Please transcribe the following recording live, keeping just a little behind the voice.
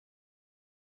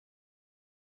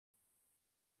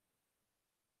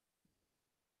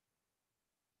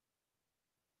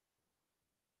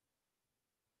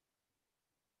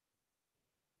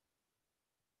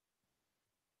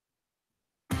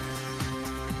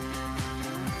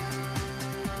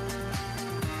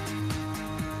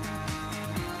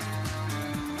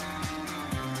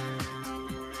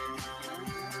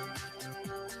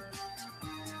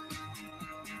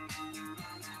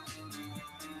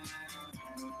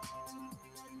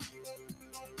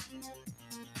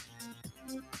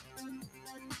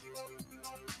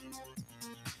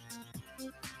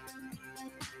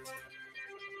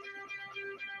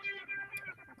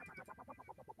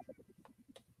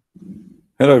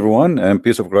Hello, everyone, and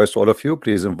peace of Christ to all of you.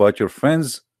 Please invite your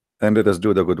friends and let us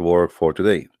do the good work for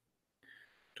today.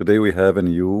 Today, we have a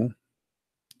new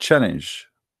challenge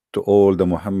to all the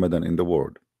Muhammadan in the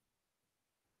world.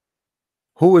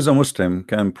 Who is a Muslim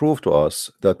can prove to us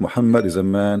that Muhammad is a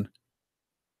man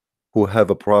who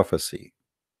have a prophecy?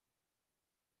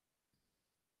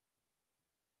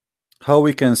 How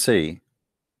we can say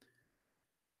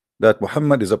that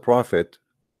Muhammad is a prophet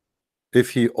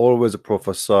if he always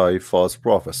prophesy false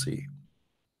prophecy?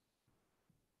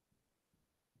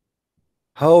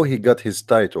 How he got his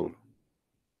title,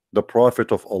 the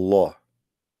Prophet of Allah?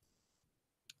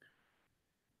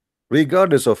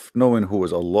 Regardless of knowing who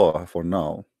is Allah for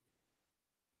now,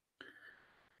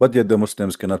 but yet the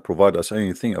Muslims cannot provide us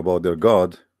anything about their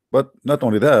God. But not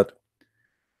only that,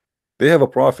 they have a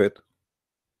prophet,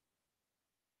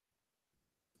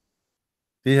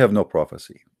 he have no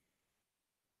prophecy.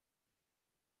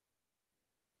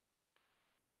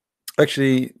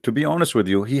 Actually, to be honest with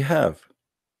you, he have,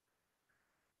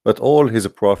 but all his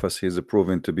prophecies are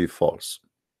proven to be false,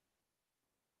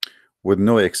 with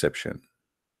no exception.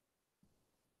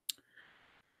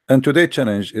 And today's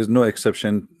challenge is no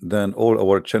exception than all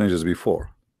our challenges before.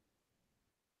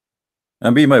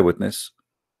 And be my witness.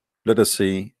 Let us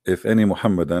see if any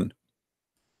Muhammadan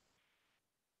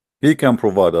he can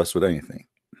provide us with anything.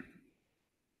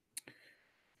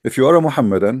 If you are a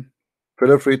Muhammadan,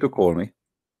 feel free to call me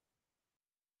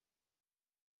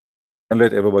and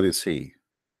let everybody see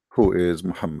who is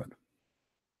Muhammad.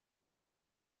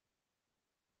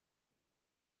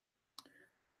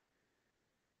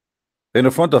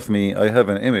 In front of me, I have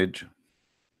an image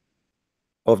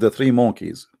of the three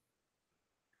monkeys,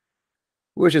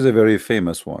 which is a very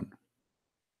famous one.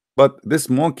 But this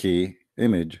monkey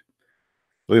image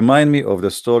remind me of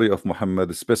the story of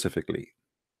Muhammad specifically.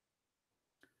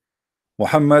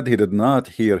 Muhammad, he did not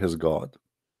hear his God.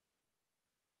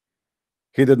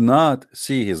 He did not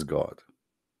see his God.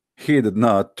 He did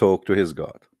not talk to his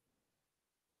God.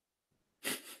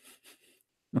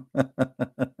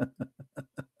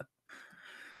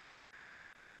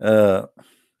 Now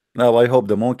I hope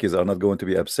the monkeys are not going to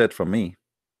be upset from me.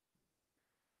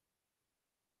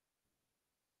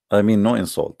 I mean, no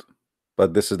insult,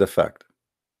 but this is the fact.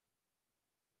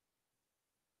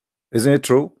 Isn't it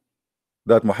true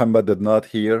that Muhammad did not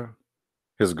hear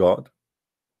his God?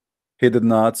 He did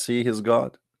not see his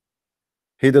God.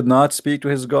 He did not speak to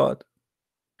his God.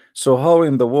 So how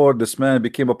in the world this man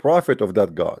became a prophet of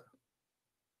that God?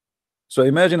 So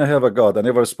imagine I have a God I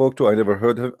never spoke to, I never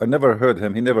heard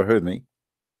him, he never heard me.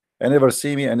 I never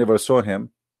see me, I never saw him.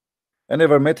 I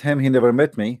never met him, he never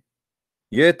met me.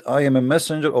 Yet I am a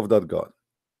messenger of that God.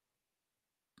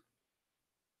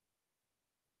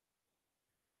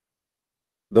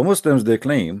 The Muslims, they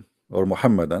claim, or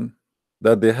Muhammadan,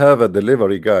 that they have a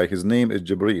delivery guy. His name is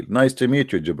Jibril. Nice to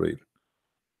meet you, Jibril.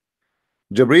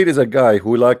 Jibril is a guy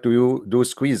who like to do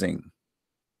squeezing.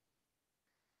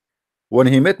 When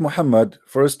he met Muhammad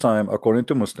first time, according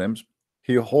to Muslims,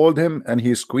 he hold him and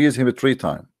he squeezed him 3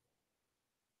 times.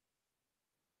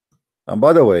 And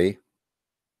by the way,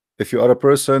 if you are a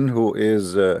person who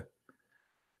is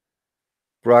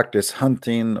practice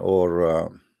hunting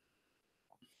or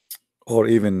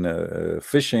even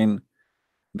fishing,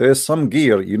 there's some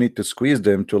gear you need to squeeze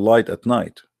them to light at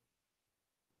night.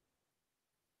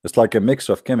 It's like a mix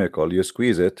of chemical. You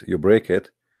squeeze it, you break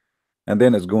it, and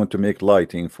then it's going to make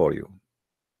lighting for you.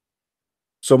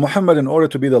 So Muhammad, in order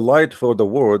to be the light for the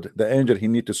world, the angel, he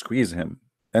need to squeeze him,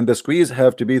 and the squeeze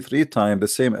have to be 3 times the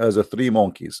same as the 3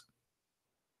 monkeys.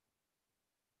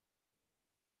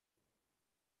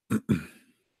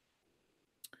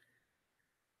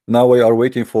 Now we are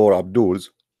waiting for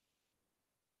Abdul's.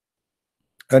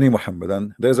 Any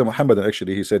Muhammadan, there's a Muhammadan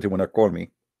actually, he said he wanna call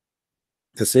me.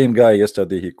 The same guy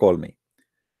yesterday, he called me.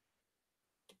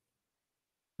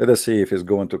 Let us see if he's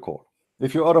going to call.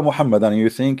 If you are a Muhammadan and you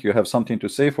think you have something to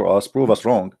say for us, prove us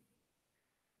wrong.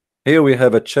 Here we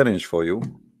have a challenge for you,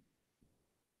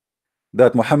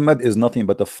 that Muhammad is nothing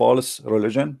but a false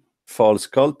religion, false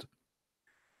cult,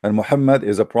 and Muhammad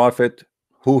is a prophet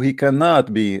who he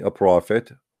cannot be a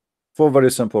prophet for a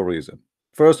very simple reason.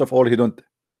 First of all, he don't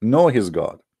know his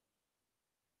God.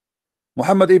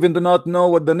 Muhammad even do not know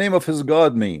what the name of his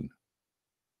God mean.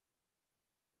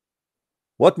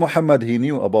 What Muhammad he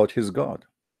knew about his God?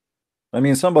 I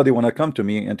mean, somebody wanna come to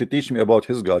me and to teach me about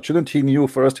his God, shouldn't he knew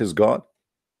first his God?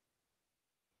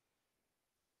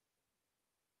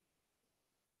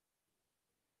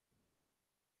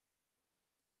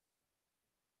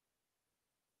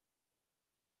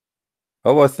 I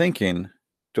was thinking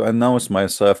to announce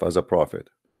myself as a prophet.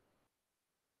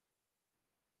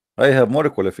 I have more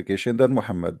qualification than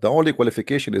Muhammad. The only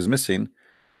qualification is missing.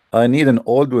 I need an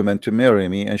old woman to marry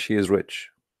me and she is rich.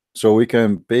 So we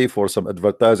can pay for some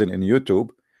advertising in YouTube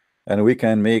and we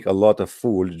can make a lot of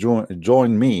fools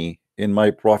join me in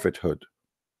my prophethood.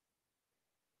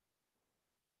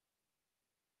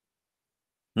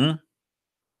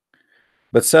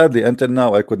 But sadly, until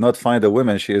now, I could not find a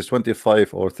woman. She is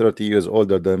 25 or 30 years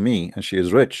older than me and she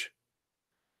is rich.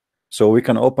 So we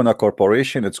can open a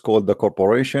corporation. It's called the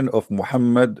Corporation of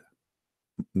Muhammad,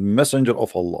 Messenger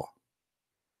of Allah.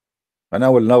 And I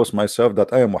will announce myself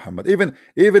that I am Muhammad.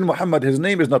 Even Muhammad, his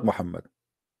name is not Muhammad.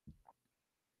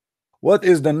 What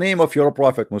is the name of your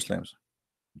prophet, Muslims?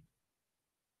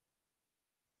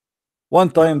 One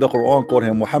time the Quran called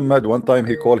him Muhammad, one time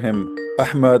he called him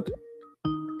Ahmad.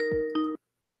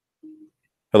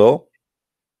 Hello?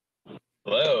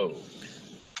 Hello.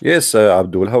 Yes,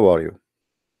 Abdul, how are you?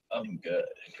 I'm good.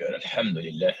 Good.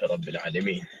 Alhamdulillah Rabbil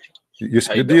Alameen.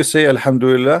 Did you say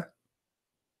Alhamdulillah?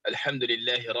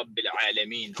 Alhamdulillah Rabbil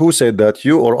Alameen. Who said that?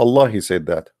 You or Allah? He said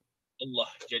that. Allah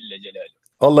Jalla Jalaluh.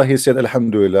 Allah, he said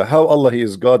Alhamdulillah. How Allah, he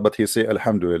is God, but he say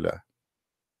Alhamdulillah?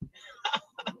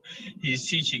 He's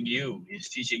teaching you. He's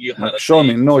teaching you how to show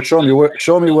me. No, show me where.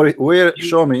 Show me where. You,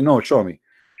 show me. No, show me.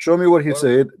 Show me where he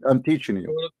said. I'm teaching you.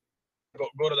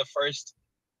 Go to the first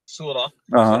surah.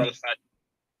 Surah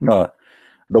no,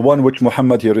 the one which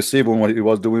Muhammad he received when he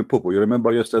was doing poo. You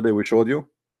remember yesterday we showed you?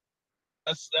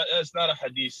 That's not a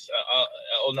hadith. I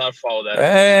will not follow that.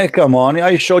 Hey, come on!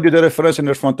 I showed you the reference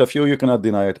in front of you. You cannot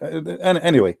deny it. And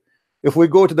anyway, if we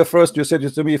go to the first, you said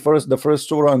to me first, the first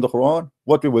surah in the Quran.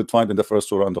 What we will find in the first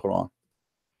surah in the Quran?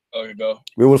 Okay, go.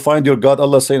 We will find your God,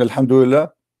 Allah saying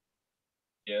Alhamdulillah.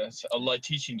 Yes, Allah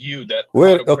teaching you that.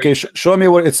 Where? Okay, show me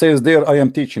where it says there. I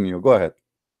am teaching you. Go ahead.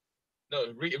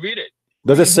 No, read it.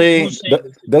 Does it say?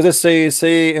 Does it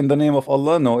say in the name of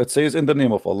Allah? No, it says in the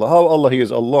name of Allah. How Allah, he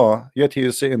is Allah, yet he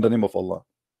is saying in the name of Allah.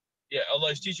 Yeah, Allah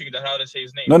is teaching you that how to say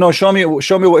his name. No, show me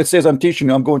what it says. I'm teaching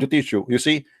you. I'm going to teach you. You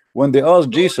see, when they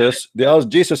asked Jesus,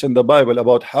 in the Bible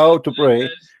about how to pray.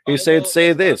 He said,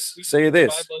 "Say this, say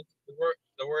this."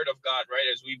 The word of God, right?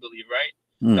 As we believe, right?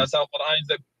 That's how Quran is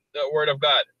the word of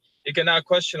God. You cannot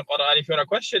question Quran. If you want to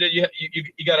question it, you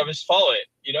gotta just follow it.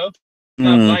 You know,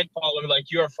 not blind following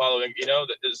like you are following. You know,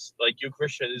 that is like you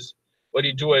Christians. What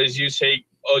you do is you say,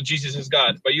 "Oh, Jesus is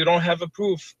God," but you don't have a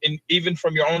proof even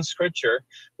from your own scripture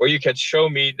where you can show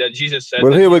me that Jesus said.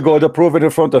 Well, here we go. The proof it in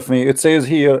front of me. It says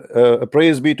here,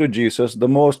 "Praise be to Jesus, the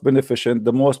most beneficent,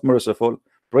 the most merciful.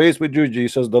 Praise be to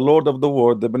Jesus, the Lord of the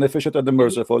world, the beneficent and the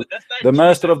merciful, the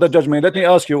master of the judgment." Let me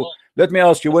ask you.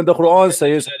 When the Quran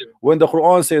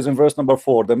says in verse number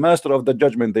 4, the master of the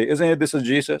judgment day, isn't it? This is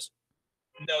Jesus.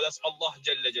 No, that's Allah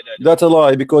Jalla Jalaluh. That's a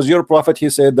lie, because your prophet, he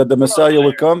said that the Messiah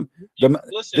will come.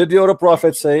 Did your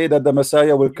prophet say that the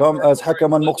Messiah will come as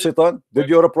Hakaman Muqsitan? Did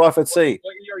your prophet say?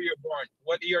 What year are you born?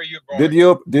 What year are you born?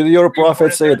 Did your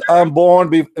prophet say it? I'm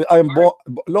born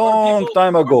long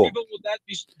time ago.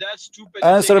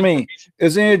 Answer me.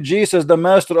 Isn't it Jesus the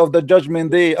master of the judgment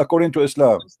day according to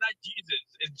Islam? It's not Jesus.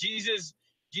 It's Jesus.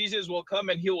 Jesus will come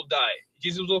and he will die.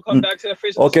 Jesus will come back to the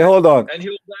face of okay, hold on. And he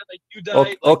will die like you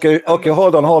died. Okay,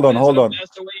 hold on. Hold on.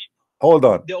 All of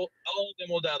them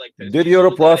will die like this. Did your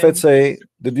prophet say?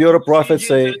 Let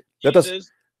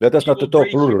us not to talk.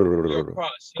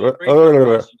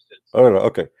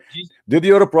 Okay. Did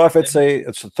your prophet say?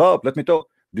 Stop. Let me talk.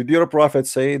 Did your prophet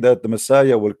say that the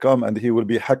Messiah will come and he will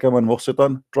be Hakaman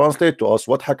Muqsitan? Translate to us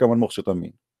what Hakaman Muqsitan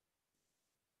mean.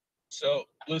 So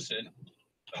listen.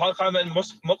 Hakaman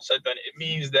Muqsitan, it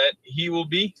means that he will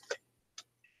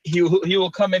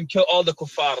come and kill all the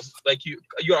kuffars. Like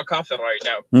you're a kafir right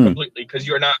now completely, because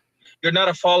you're not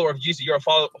a follower of Jesus, you're a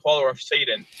follower of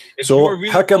Satan. So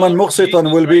Hakaman Muqsitan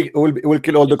will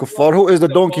kill all the kuffar. Who is the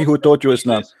donkey who taught you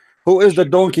Islam? Who is the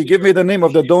donkey? Give me the name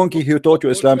of the donkey who taught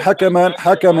you Islam. Hakaman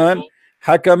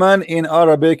in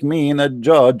Arabic mean a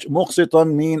judge.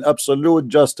 Muqsitan mean absolute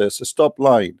justice. Stop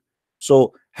lying.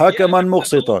 So Hakaman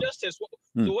Muqsitan.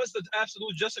 So what's the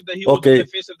absolute justice that he will do in the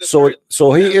face of the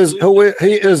so he is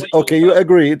okay, you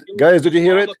agreed. Guys, did you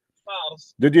hear it?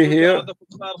 Did you hear?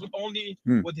 Only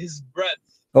with his breath.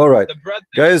 All right. The breath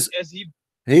guys,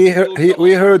 we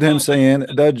heard him saying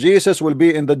that Jesus will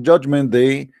be in the judgment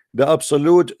day, the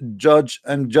absolute judge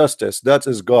and justice. That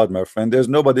is God, my friend. There's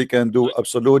nobody can do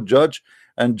absolute judge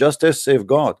and justice save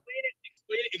God.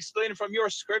 Explain from your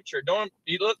scripture. Don't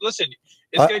listen.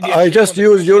 I just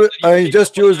use your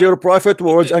prophet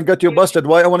words and get you busted.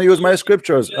 Why I want to use my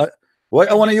scriptures? Why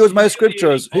I want to use my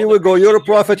scriptures? Here we go. Your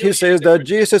prophet, he says that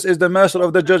Jesus is the master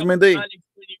of the judgment day.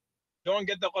 Don't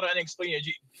get the Quran and explain it.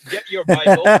 Get your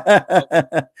Bible.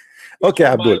 Okay,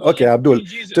 Abdul. Okay, Abdul.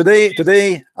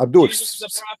 Today, Abdul. Jesus is the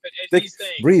prophet, and he's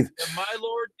saying breathe. that my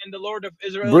Lord and the Lord of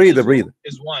Israel Breathe, is, breathe.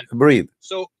 is one. Breathe.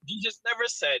 So Jesus never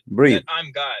said Breathe. that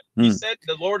I'm God. He said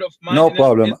the Lord of mine no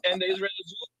problem. And the Israel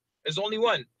is only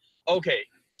one. Okay,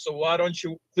 so why don't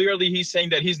you? Clearly, he's saying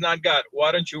that he's not God.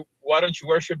 Why don't you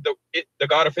worship the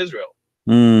God of Israel?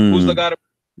 Who's the God of?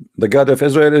 The God of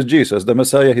Israel is Jesus, the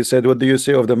Messiah. He said, what do you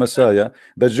say of the Messiah?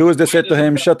 The Jews, they said to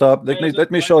him, shut up. Let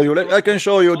me show you. I can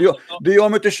show you. Do you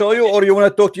want me to show you, or you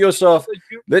want to talk to yourself?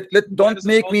 Don't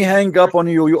make me hang up on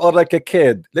you. You are like a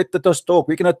kid. Let us talk.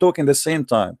 We cannot talk in the same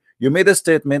time. You made a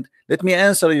statement. Let me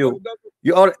answer you.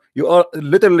 You are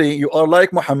literally, you are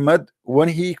like Muhammad when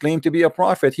he claimed to be a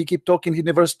prophet. He keep talking. He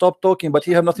never stopped talking, but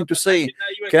he have nothing to say.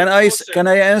 Can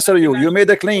I answer you? You made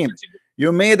a claim.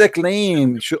 You made a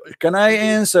claim. Can I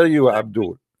answer you,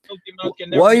 Abdul?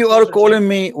 Why you are calling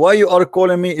me? Why you are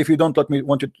calling me if you don't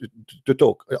want you to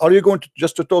talk? Are you going to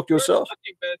just to talk yourself?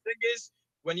 The thing is,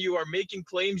 when you are making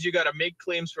claims, you gotta make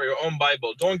claims for your own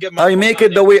Bible. Don't get my. I make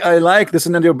it the way I like. This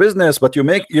is not your business. But you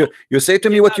make you say to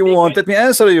me what you want. Let me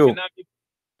answer you.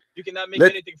 You cannot make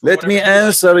anything. Let me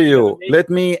answer you.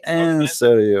 Let me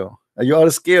answer you. You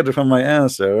are scared from my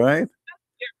answer, right?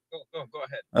 Go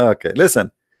ahead. Okay,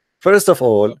 listen. First of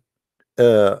all,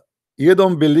 you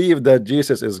don't believe that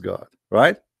Jesus is God,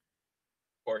 right?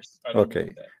 Of course. I don't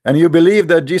believe that. And you believe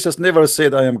that Jesus never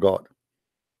said, I am God.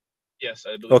 Yes,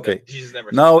 I believe that. Jesus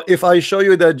never now said that. If I show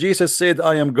you that Jesus said,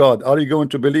 I am God, are you going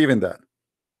to believe in that?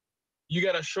 You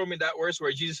gotta show me that verse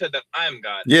where Jesus said that I am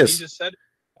God. Yes. Jesus said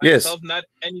yes. Not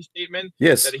any statement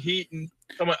yes. that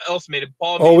someone else made it.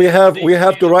 Paul we have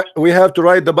to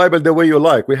write the Bible the way you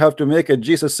like. We have to make it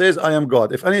Jesus says I am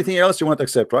God. If anything else you won't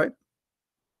accept, right?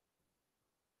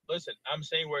 Listen, I'm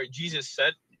saying where Jesus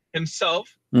said himself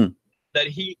that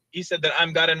he said that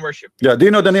I'm God and worship. Yeah, do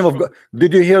you know the name of God?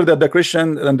 Did you hear that the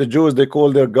Christian and the Jews, they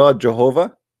call their God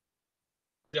Jehovah?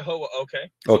 Jehovah, okay.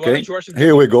 So okay,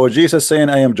 here we go. Jesus saying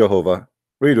I am Jehovah.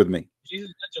 Read with me. Jesus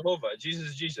is not Jehovah. Jesus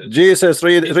is Jesus. Jesus,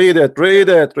 read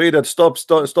it. Stop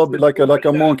like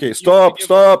a monkey. Stop.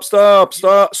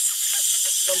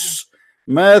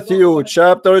 Matthew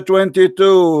chapter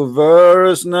 22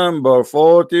 verse number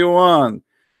 41.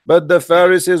 But the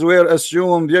Pharisees were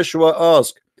assumed. Yeshua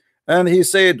asked, and he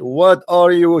said, what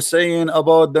are you saying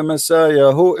about the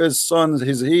Messiah? Who is son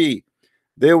is he?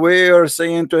 They were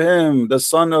saying to him, the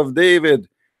son of David.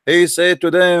 He said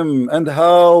to them, and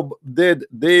how did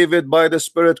David by the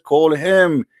Spirit call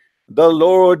him the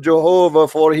Lord Jehovah?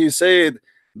 For he said,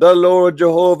 the Lord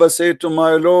Jehovah said to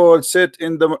my Lord, sit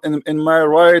in my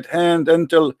right hand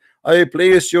until I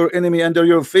place your enemy under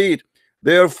your feet.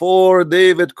 Therefore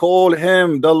David called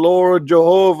him the Lord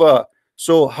Jehovah.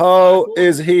 So how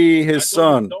is he his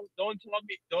son? Don't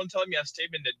tell me a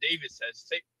statement that David says.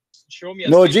 Show me.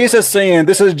 No, Jesus saying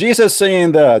this is Jesus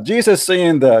saying that. Jesus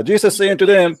saying to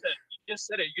them. You just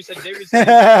said it. You said David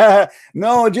saying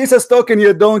no, Jesus talking,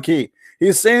 you donkey.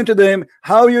 He's saying to them,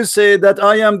 how you say that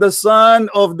I am the son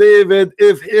of David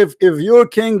if your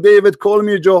King David call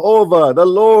me Jehovah, the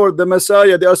Lord, the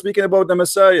Messiah. They are speaking about the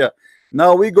Messiah.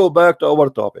 Now we go back to our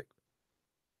topic.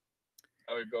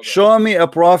 Show me a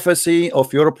prophecy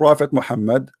of your prophet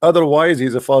Muhammad. Otherwise,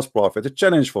 he's a false prophet. A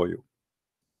challenge for you.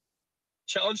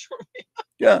 Challenge for me?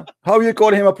 Yeah. How you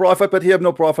call him a prophet, but he have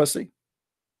no prophecy?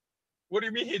 What do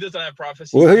you mean he doesn't have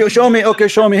prophecy? Well, show me. Okay,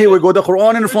 show me. Here we go. The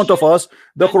Quran in front of us.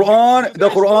 The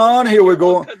Quran. Here we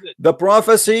go. The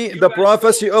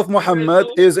prophecy of Muhammad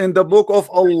is in the book of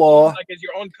Allah. Like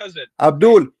your own cousin.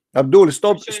 Abdul,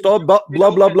 stop,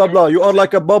 blah blah blah blah. You are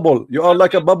like a bubble. You are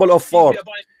like a bubble of fart.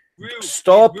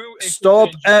 Stop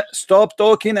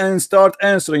talking and start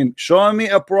answering. Show me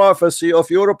a prophecy of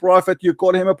your prophet. You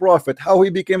call him a prophet. How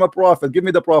he became a prophet? Give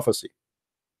me the prophecy.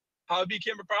 How he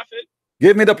became a prophet?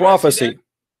 Give me the prophecy.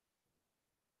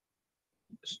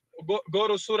 Go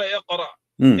to Surah Iqra.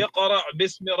 Iqra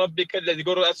bismi rabbika alladhi.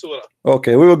 Go to that surah.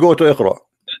 Okay, we will go to Iqra.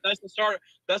 That's the start.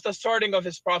 That's the starting of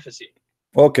his prophecy.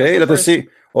 Okay, let us see.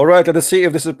 All right, let us see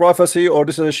if this is prophecy or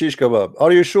this is a shish kebab.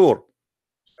 Are you sure?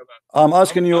 I'm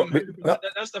asking you.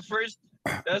 That's the first.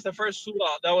 That's the first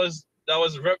surah that was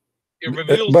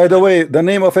revealed. By the way, the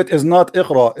name of it is not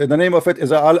Iqra. The name of it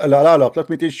is Al-Alaq. Let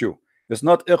me teach you. It's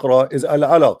not Iqra. It's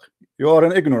Al-Alaq. You are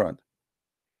an ignorant.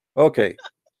 Okay.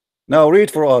 Now read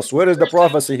for us. Where is the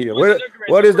prophecy here?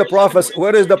 Where is the prophecy?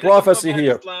 Where is the prophecy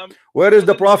here? Where is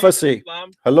the prophecy?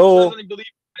 Hello.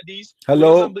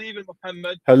 Hello.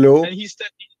 Hello. And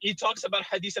he talks about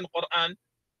hadith and Quran.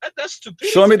 That's stupid.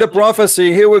 Show me the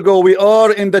prophecy. Here we go. We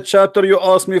are in the chapter you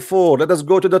asked me for. Let us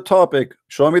go to the topic.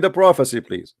 Show me the prophecy,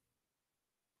 please.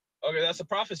 Okay, that's a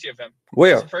prophecy of him.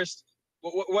 Where? First,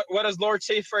 What does Lord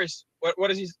say first? What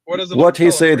does he? What does the What Lord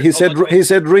he said? He said. He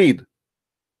said, read.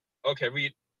 Okay,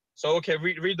 read. So okay,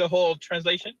 read the whole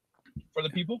translation for the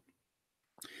people.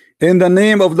 In the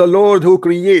name of the Lord who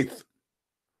creates.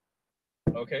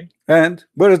 Okay. And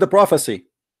where is the prophecy?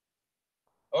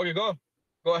 Okay, go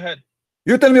ahead.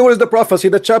 You tell me what is the prophecy.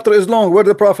 The chapter is long. Where's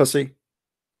the prophecy?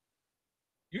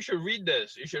 You should read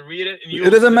this. You should read it. And it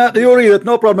doesn't matter. You read it,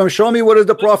 no problem. Show me what is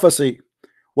the prophecy.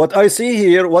 What I see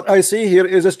here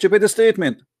is a stupid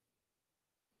statement.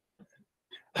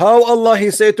 How Allah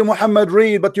he said to Muhammad,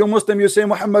 read, but you Muslim, you say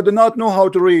Muhammad do not know how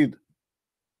to read.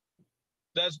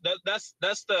 That's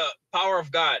the power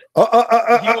of God.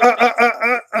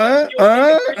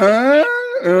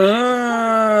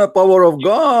 Power of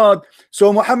God.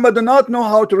 So Muhammad do not know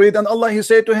how to read, and Allah he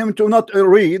said to him to not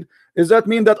read. Does that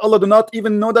mean that Allah do not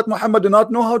even know that Muhammad do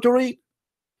not know how to read?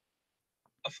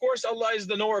 Of course, Allah is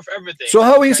the knower of everything. So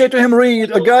how he said to him,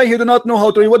 read? A guy who do not know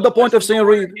how to read. What the point of saying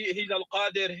read? He's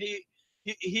al-Qadir.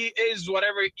 He is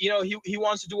whatever, you know, he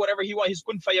wants to do whatever he wants. He's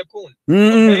kun fayakun.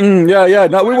 Yeah.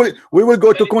 Now we will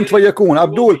go to kun fayakun.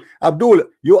 Abdul,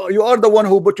 you are the one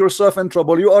who put yourself in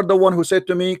trouble. You are the one who said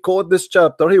to me, quote this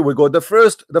chapter. Here we go. The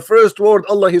first word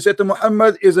Allah he said to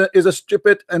Muhammad is a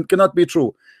stupid and cannot be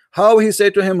true. How he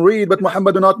said to him, read, but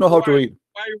Muhammad do not know how to read.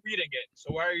 Why are you reading it?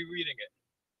 So why are you reading it?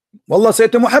 Allah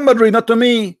said to Muhammad, read, not to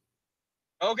me.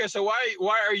 Okay, so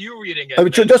why are you reading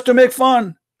it? Just to make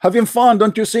fun. Having fun,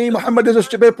 don't you see? Muhammad is a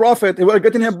stupid prophet. We are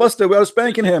getting him busted. We are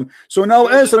spanking him. So now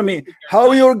answer me.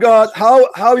 How your God?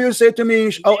 How you say to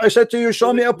me? I said to you,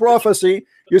 show me a prophecy.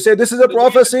 You say this is a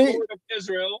prophecy.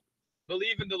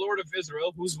 Believe in the Lord of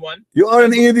Israel, who's one. You are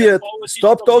an idiot.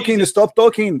 Stop talking. Stop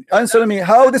talking. Answer me.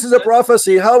 How this is a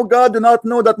prophecy? How God do not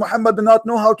know that Muhammad do not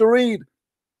know how to read?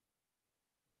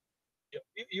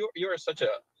 You're such a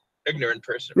ignorant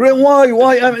person.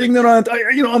 Why I'm ignorant?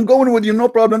 I'm going with you, no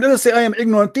problem. Let us say I am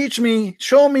ignorant. Teach me,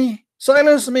 show me,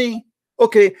 silence me.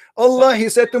 Okay, Allah he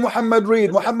said to Muhammad,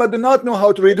 read. Muhammad did not know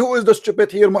how to read. Who is the stupid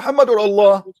here, Muhammad or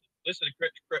Allah? Listen,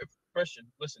 Christian,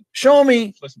 listen. Show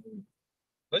me.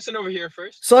 Listen over here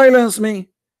first. Silence me.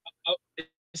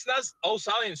 It's not. I'll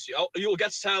silence you. You'll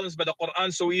get silenced by the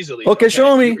Quran so easily. Okay,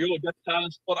 show me. You'll get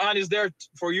silenced. Quran is there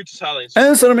for you to silence.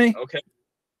 Answer me. Okay.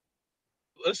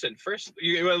 Listen first.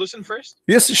 You want to listen first?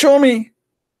 Yes, show me.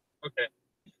 Okay.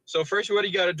 So first, what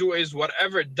you got to do is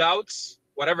whatever doubts,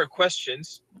 whatever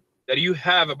questions that you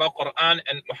have about Quran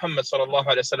and Muhammad sallallahu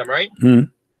alaihi wasallam, right?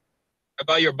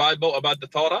 About your Bible, about the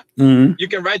Torah, you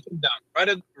can write them down.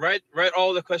 Write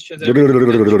all the questions. What is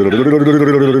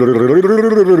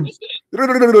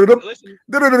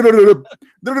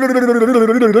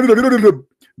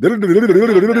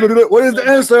the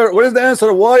answer? What is the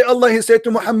answer? Why Allah he said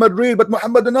to Muhammad, read, but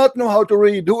Muhammad do not know how to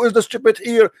read? Who is the stupid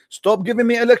here? Stop giving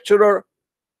me a lecturer.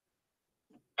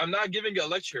 I'm not giving you a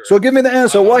lecture. So give me the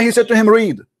answer. Why he said to him,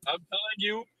 read? I'm telling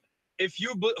you, if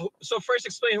you so first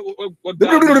explain what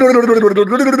God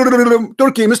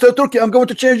Turkey, Mr. Turkey, I'm going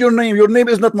to change your name. Your name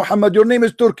is not Muhammad. Your name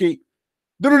is Turkey.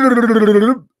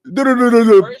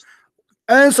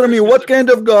 Answer me. What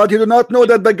kind of God? He do not know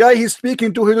that the guy he's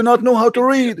speaking to, he do not know how to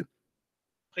read.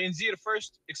 Khinzir,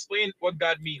 first explain what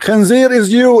God means. Khinzir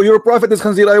is you. Your prophet is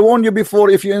Khinzir. I warned you before.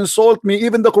 If you insult me,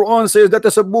 even the Quran says that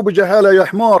tasabbu bi jahala ya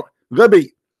hmar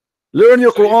ghabi. Learn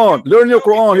your Quran. Learn your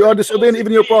Quran. You are disobeying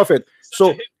even your prophet.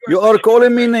 So you are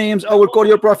calling me names. I will call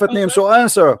your prophet name. So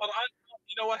answer.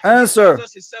 Answer.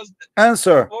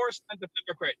 Answer.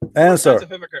 Answer.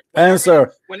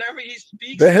 Answer. Whenever he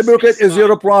speaks, the hypocrite is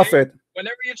your prophet.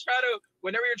 Whenever you try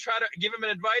to give him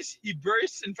an advice, he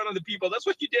bursts in front of the people. That's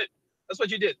what you did. That's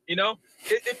what you did. You know,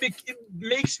 it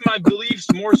makes my beliefs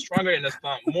more stronger in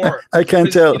Islam. More. I can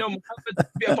tell. You know, Muhammad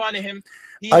be upon him.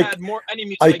 He had more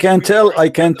enemies. I can tell. I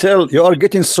can tell. You are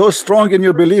getting so strong in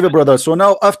your belief, brother. So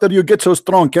now, after you get so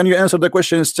strong, can you answer the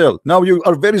question still? Now you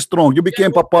are very strong. You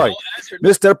became Papai.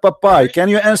 Mr. Papai, can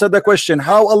you answer the question?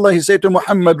 How Allah he said to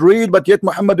Muhammad, read, but yet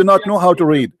Muhammad do not know how to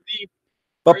read?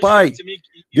 Papai,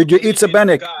 did you eat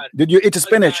spinach? Did you eat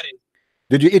spinach?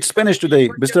 Did you eat spinach today,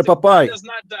 Mr. Papai? Does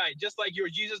not die, just like your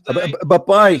Jesus died.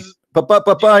 Papai.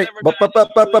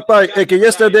 Okay,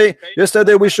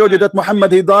 yesterday we showed you that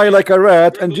Muhammad he died like a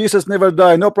rat and Jesus never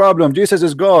died. No problem. Jesus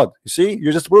is God. You see,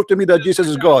 you just proved to me that Jesus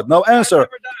is God. Now answer.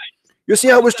 You see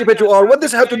how stupid you are. What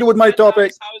does this have to do with my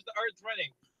topic? How is the earth running?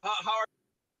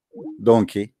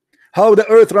 Donkey. How the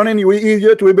earth running? You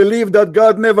idiot. We believe that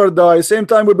God never dies. Same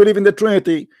time we believe in the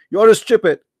Trinity. You are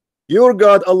stupid. Your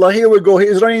God, Allah, here we go. He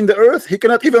is running the earth. He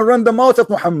cannot even run the mouth of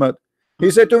Muhammad. He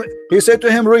said to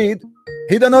him, read.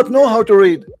 He did not know how to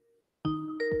read.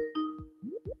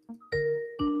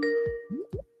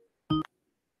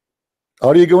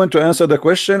 Are you going to answer the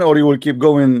question, or you will keep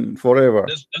going forever?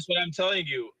 That's what I'm telling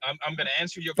you. I'm gonna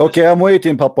answer your question. Okay, I'm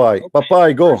waiting, Papai. Okay.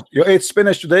 Papai, go. You ate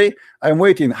spinach today. I'm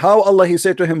waiting. How Allah he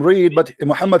said to him read, but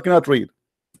Muhammad cannot read?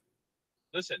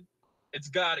 Listen, it's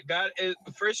God. God is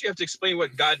first. You have to explain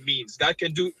what God means. God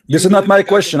can do. This is not my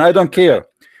question. I don't care.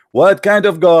 What kind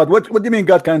of God? What do you mean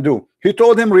God can do? He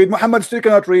told him read. Muhammad still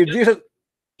cannot read. Jesus.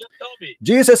 Tell me.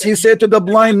 Jesus, he said to the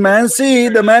blind man, see.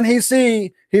 The man he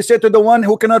see. He said to the one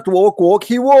who cannot walk, walk.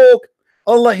 He walk.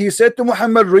 Allah, he said to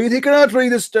Muhammad, read. He cannot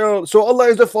read still. So Allah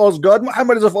is a false God.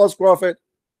 Muhammad is a false prophet.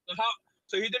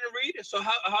 So he didn't read it. So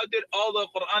how did all the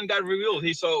Quran got revealed?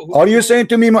 Are you saying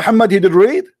to me Muhammad he did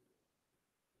read?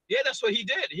 Yeah, that's what he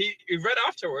did. He read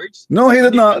afterwards. No, he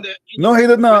did not. No, he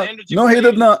did not. No, he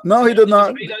did not. No, he did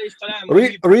not.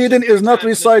 Reading is not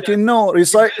reciting. No,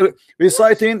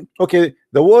 reciting. Okay,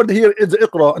 the word here is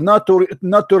iqra,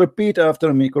 not to repeat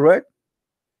after me. Correct?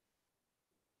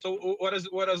 So what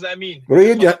does that mean?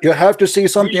 Read. You have to see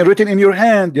something written in your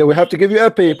hand. Yeah, we have to give you a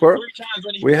paper.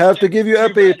 We have to give you a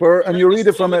paper, and you read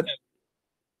it from it.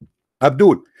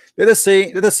 Abdul, let us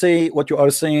say what you are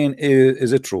saying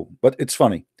is it true? But it's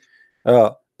funny.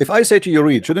 If I say to you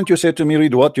read, shouldn't you say to me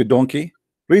read what, you donkey?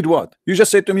 Read what? You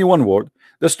just said to me one word.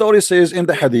 The story says in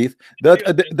the hadith that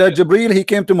Jibreel, he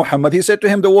came to Muhammad, he said to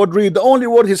him the word read, the only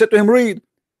word he said to him read,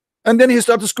 and then he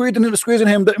started squeezing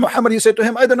him. Muhammad, he said to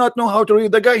him, I do not know how to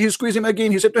read. The guy, he squeezed him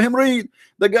again, he said to him read.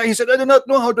 The guy, he said, I do not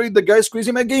know how to read. The guy squeezed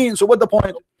him again. So what the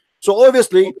point? So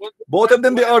obviously both of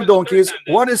them, they are donkeys.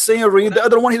 One is saying read, the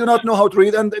other one he do not know how to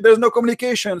read, and there's no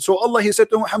communication. So Allah, he said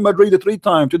to Muhammad, read it 3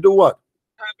 times. To do what?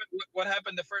 What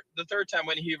happened the third time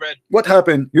when he read? What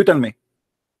happened? You tell me.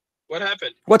 What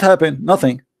happened? What happened?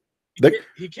 Nothing.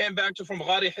 He came back from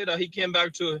Ghari Hira. He came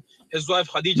back to his wife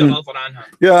Khadija.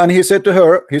 Yeah, and he said to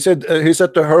her, he said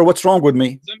to her, what's wrong with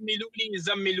me? Zammiluni,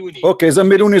 zammiluni. Okay,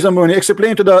 zammiluni, zammiluni.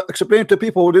 Explain to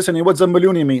people who listening what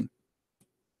zammiluni mean.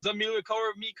 Zammiluni,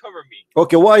 cover me, cover me.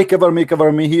 Okay, why cover me,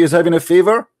 cover me? He is having a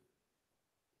fever?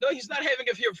 No, he's not having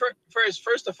a fever.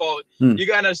 First of all, you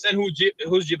gotta understand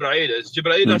who's Jibreel is.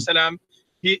 Jibreel salam,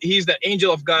 he's the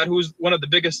angel of God, who's one of the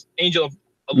biggest angel of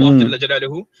Allah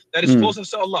that is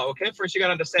closest to Allah. Okay, first you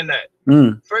gotta understand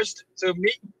that. First, so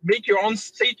make your own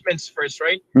statements first,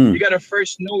 right? You gotta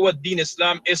first know what Deen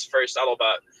Islam is first all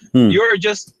about. You're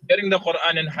just getting the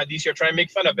Quran and Hadith. You're trying to make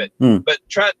fun of it, but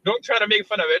don't try to make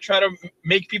fun of it. Try to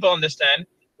make people understand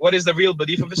what is the real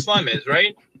belief of Islam is,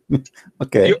 right?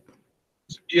 Okay.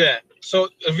 Yeah, so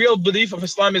the real belief of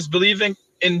Islam is believing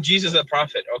in Jesus the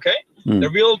prophet. Okay, the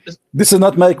real. This is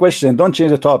not my question. Don't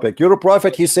change the topic. You're a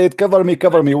prophet. He said, "Cover me,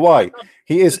 cover me." Why?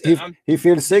 He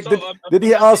feels sick. Did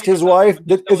he ask his wife?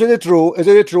 Is it true? Is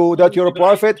it true that you're a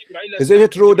prophet? Is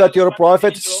it true that you're a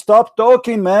prophet? Stop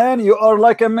talking, man. You are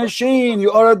like a machine.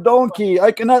 You are a donkey.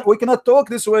 We cannot talk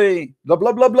this way. Blah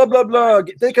blah blah blah blah blah.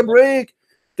 Take a break.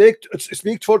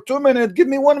 Speak for 2 minutes. Give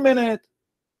me 1 minute.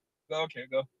 Okay,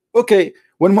 go. Okay,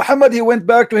 when Muhammad, he went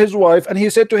back to his wife and he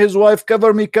said to his wife,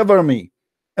 cover me, cover me.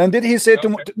 And did he say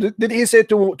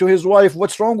to his wife,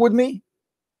 what's wrong with me?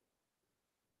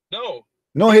 No,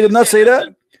 he did not say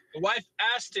that. The wife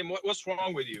asked him, what's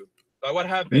wrong with you? What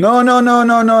happened? No.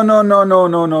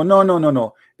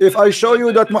 If I show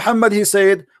you that Muhammad, he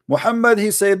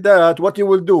said that, what you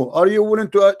will do? Are you willing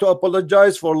to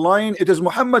apologize for lying? It is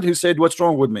Muhammad who said, what's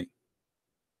wrong with me?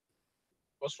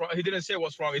 What's wrong? He didn't say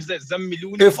what's wrong. He said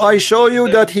zammiluni. If I show you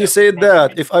that he said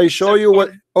that, if I show you what,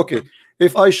 okay,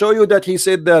 if I show you that he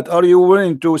said that, are you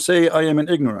willing to say I am an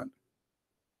ignorant?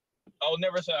 I'll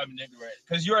never say I'm ignorant,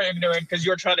 because you're ignorant, because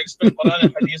you're trying to explain Quran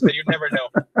and Hadith that you never know.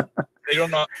 They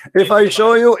don't know. If I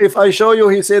show you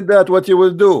he said that, what you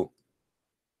will do?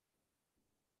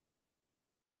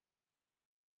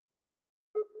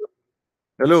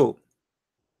 Hello.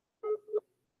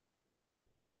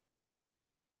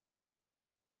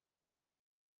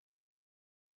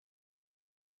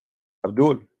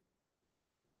 Abdul.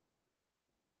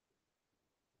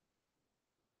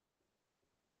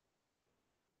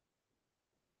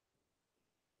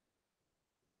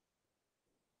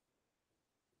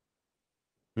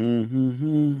 I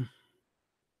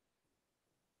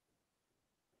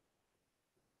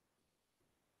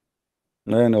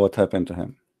know what happened to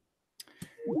him.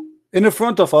 In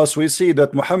front of us, we see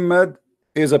that Muhammad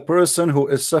is a person who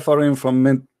is suffering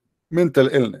from mental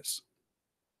illness.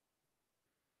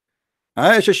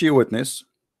 Aisha, she witnessed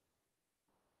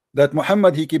that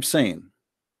Muhammad, he keeps saying,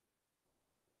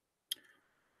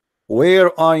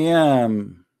 where I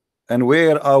am and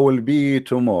where I will be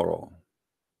tomorrow.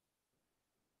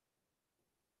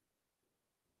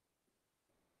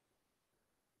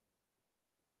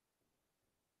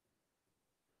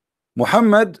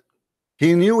 Muhammad,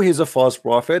 He knew he's a false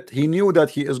prophet. He knew that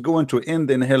he is going to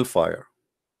end in hellfire.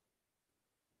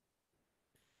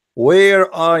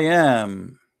 Where I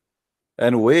am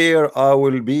and where I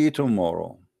will be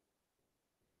tomorrow.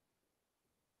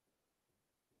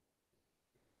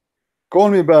 Call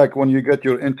me back when you get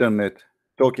your internet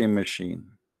talking machine,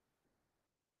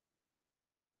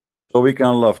 so we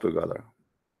can laugh together.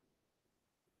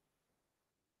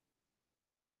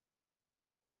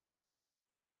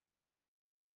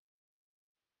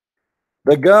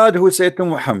 The God who said to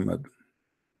Muhammad,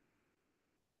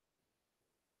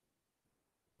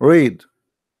 read,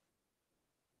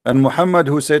 and Muhammad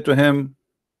who said to him,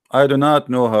 I do not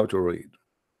know how to read.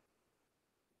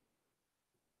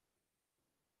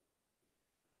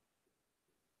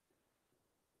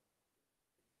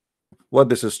 What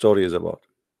this story is about.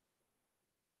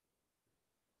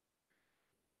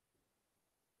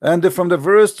 And from the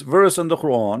first verse in the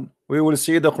Quran, we will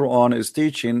see the Quran is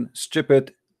teaching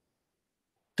stupid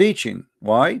teaching.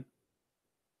 Why?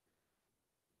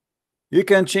 You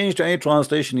can change to any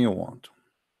translation you want,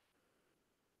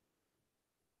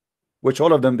 which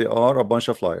all of them they are a bunch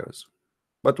of liars,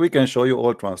 but we can show you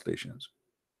all translations.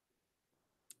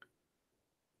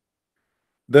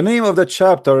 The name of the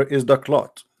chapter is the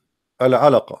clot,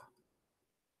 al-alaqa.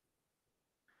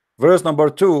 Verse number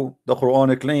 2, the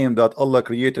Quran claimed that Allah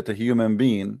created a human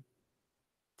being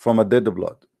from a dead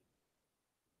blood,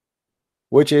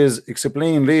 which is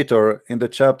explained later in the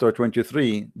chapter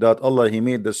 23 that Allah he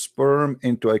made the sperm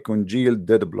into a congealed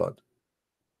dead blood.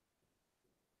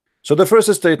 So the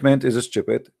first statement is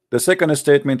stupid. The second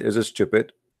statement is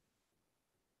stupid.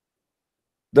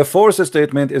 The fourth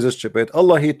statement is stupid.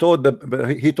 Allah he taught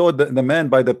the man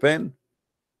by the pen.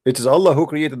 It is Allah who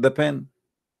created the pen.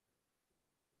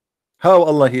 How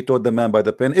Allah he taught the man by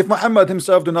the pen if Muhammad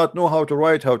himself do not know how to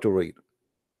write, how to read?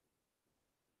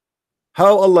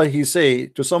 How Allah he say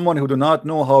to someone who do not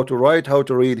know how to write, how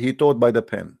to read, he taught by the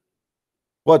pen?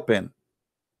 What pen?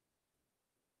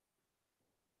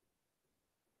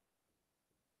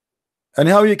 And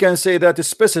how you can say that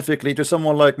specifically to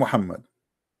someone like Muhammad?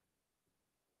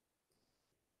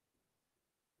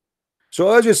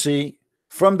 So as you see,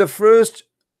 from the first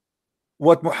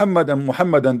what Muhammad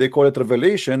and they call it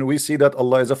revelation, we see that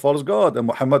Allah is a false God and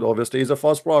Muhammad obviously is a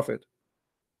false prophet.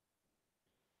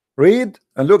 Read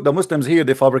and look, the Muslims here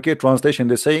they fabricate translation.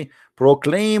 They say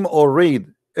proclaim or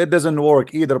read. It doesn't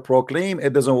work either. Proclaim,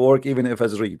 it doesn't work even if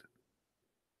it's read,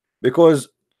 because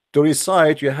to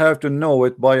recite you have to know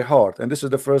it by heart, and this is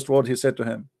the first word he said to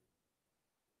him.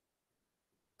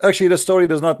 Actually the story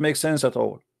does not make sense at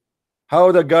all.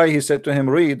 How the guy he said to him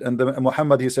read, and the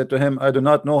Muhammad he said to him I do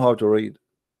not know how to read.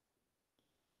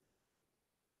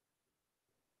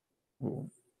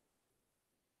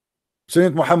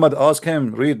 Saint Muhammad asked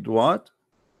him, read what?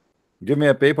 Give me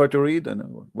a paper to read. And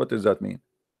what does that mean?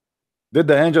 Did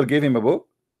the angel give him a book?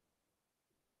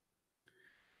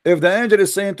 If the angel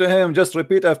is saying to him just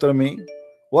repeat after me,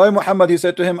 why Muhammad he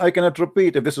said to him I cannot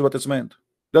repeat if this is what it's meant?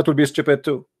 That would be stupid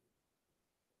too.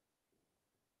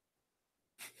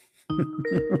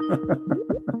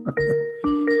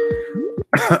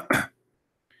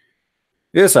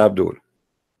 Yes, Abdul.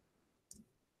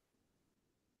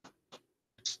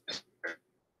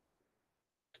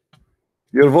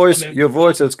 Your voice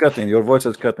is cutting. Your voice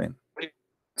is cutting.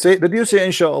 Say, did you say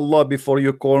inshallah before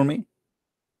you call me?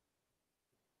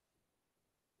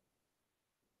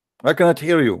 I cannot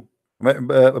hear you.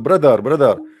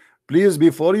 Brother, please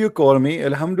before you call me,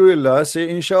 alhamdulillah, say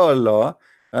inshallah,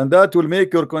 and that will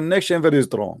make your connection very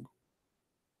strong.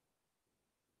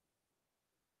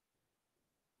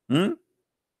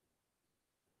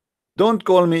 Don't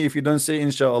call me if you don't say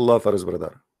inshallah first,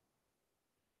 brother.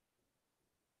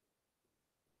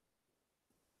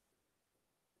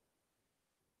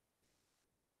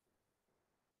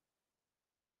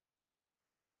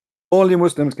 Only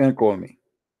Muslims can call me.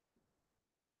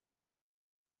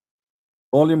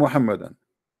 Only Muhammadan.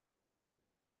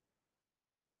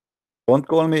 Don't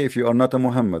call me if you are not a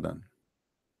Muhammadan.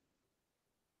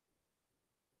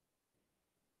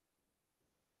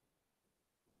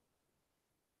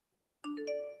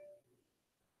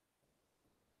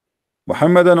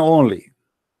 Muhammadan only.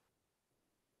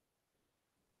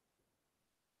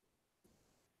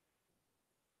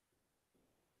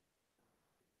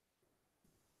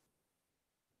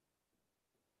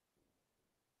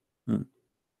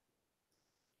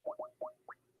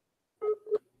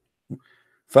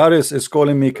 Faris is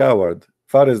calling me coward.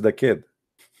 Faris the kid.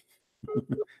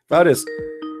 Faris,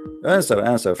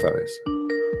 answer Faris.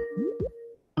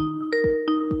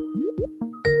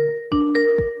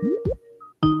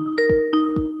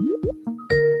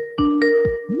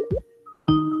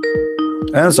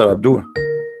 Answer, Abdul.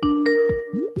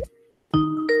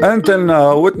 Until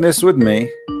now, witness with me.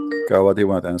 Okay, what he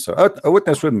want to answer? A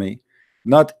witness with me.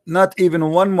 Not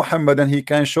even one Muhammad, and he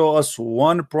can show us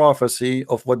one prophecy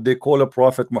of what they call a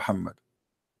prophet Muhammad.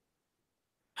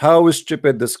 How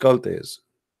stupid this cult is.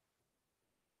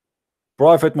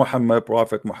 Prophet Muhammad,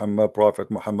 Prophet Muhammad, Prophet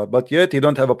Muhammad, but yet he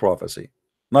don't have a prophecy.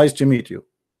 Nice to meet you.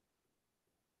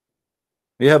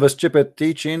 We have a stupid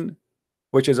teaching,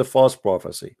 which is a false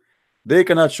prophecy. They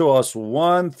cannot show us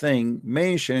one thing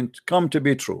mentioned come to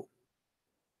be true.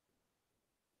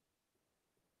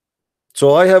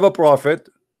 So I have a prophet.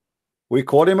 We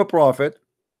call him a prophet,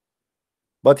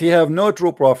 but he have no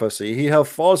true prophecy. He have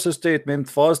false statement,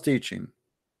 false teaching.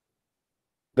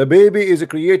 The baby is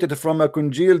created from a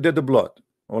congealed dead blood.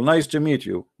 Well, nice to meet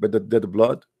you, but the dead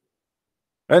blood.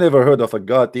 I never heard of a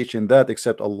God teaching that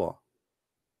except Allah.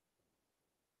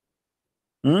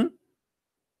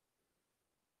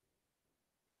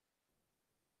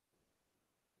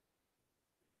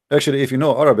 Actually, if you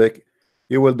know Arabic,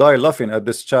 you will die laughing at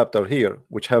this chapter here,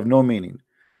 which have no meaning.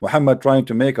 Muhammad trying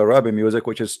to make Arabic music,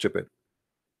 which is stupid.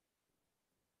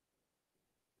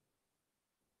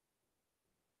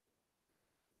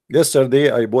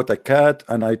 Yesterday, I bought a cat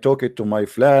and I took it to my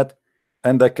flat,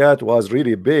 and the cat was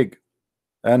really big.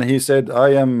 And he said, I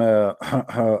am I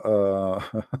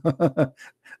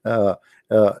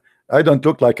don't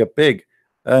look like a pig.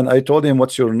 And I told him,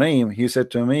 what's your name? He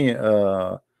said to me,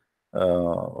 I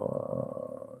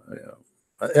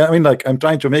mean, like, I'm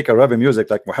trying to make Arabic music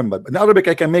like Muhammad. In Arabic,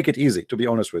 I can make it easy, to be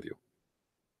honest with you.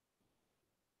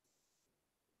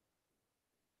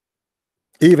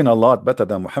 Even a lot better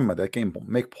than Muhammad. I can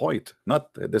make point.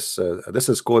 Not this. This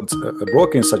is called a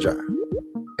broken sajah.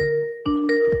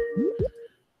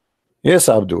 Yes,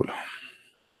 Abdul.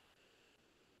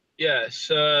 Yes.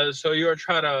 So you are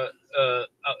trying to,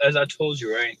 as I told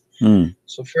you, right? Mm.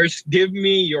 So first, give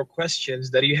me your questions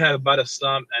that you have about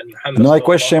Islam and Muhammad. My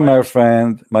question, my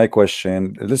friend, my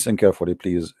question. Listen carefully,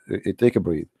 please. Take a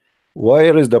breath.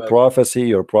 Where is the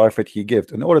prophecy or prophet he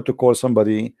gave in order to call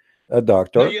somebody a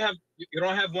doctor? No, you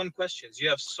don't have one question. You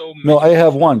have so many. No, I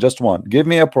have one, just one. Give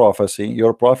me a prophecy.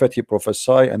 Your prophet, he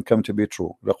prophesy and come to be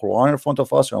true. The Quran in front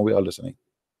of us, and we are listening.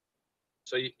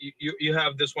 So you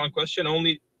have this one question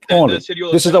only. Only.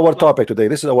 This is our topic today.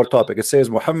 This is our topic. It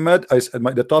says Muhammad.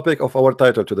 The topic of our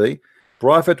title today: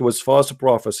 Prophet was false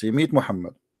prophecy. Meet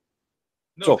Muhammad.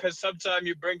 No, because sometimes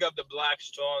you bring up the black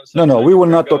stone. No, we will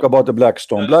not talk about the black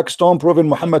stone. Black stone proving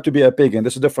Muhammad to be a pagan.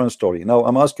 This is a different story. Now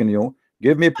I'm asking you,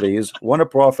 give me please one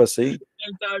prophecy.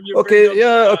 Okay,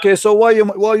 yeah, okay. So why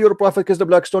your prophet kissed the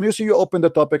black stone? You see, you open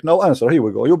the topic. Now answer. Here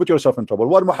we go. You put yourself in trouble.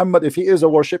 Why Muhammad, if he is a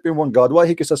worshiping one God, why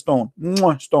he kiss a stone?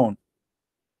 Stone.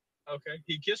 Okay,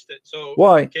 he kissed it. So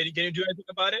why? Can you do anything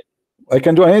about it? I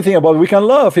can do anything about it. We can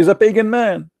laugh. He's a pagan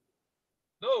man.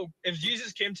 No, if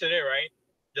Jesus came today, right?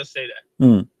 Just say that.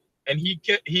 And he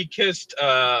kissed,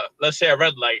 let's say, a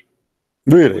red light.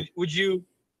 Really? Would you?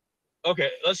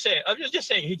 Okay, let's say I'm just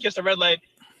saying he kissed a red light,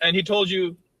 and he told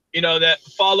you, that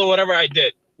follow whatever I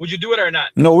did. Would you do it or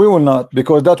not? No, we will not,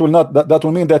 because that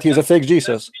will mean that he's a fake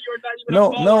Jesus.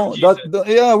 No,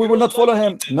 yeah, we will not follow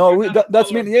him. No,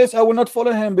 that's mean yes, I will not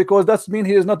follow him, because that's mean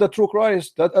he is not the true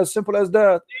Christ. That as simple as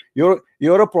that. You're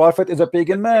a prophet is a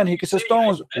pagan man. He kisses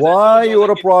stones. Why you're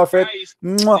a prophet?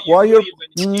 Why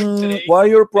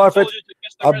you're a prophet?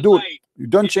 Abdul, you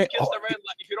don't change. If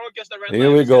you don't kiss the red light,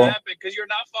 here we go. Because you're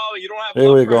not following. You don't have.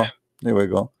 Here we go. Here we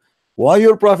go. Why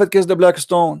your prophet kissed the black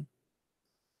stone?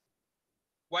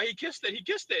 Why he kissed it? He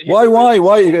kissed it. Why?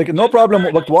 No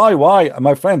problem. But why?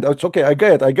 My friend, it's okay. I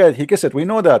get it. He kissed it. We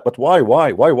know that. But why?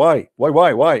 Why? Why?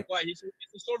 It's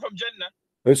a stone from Jannah.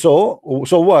 So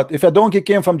what? If a donkey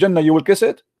came from Jannah, you will kiss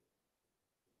it?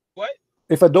 What?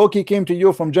 If a donkey came to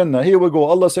you from Jannah, here we go.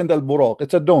 Allah sent al-Buraq.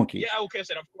 It's a donkey. Yeah, I will kiss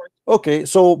it, of course. Okay,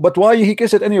 so but why he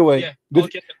kiss it anyway? Yeah,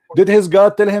 did his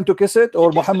God tell him to kiss it,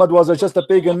 or Muhammad was just a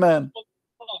pagan man?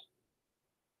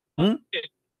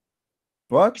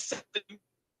 What?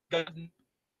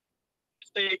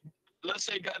 Let's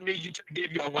say God made you to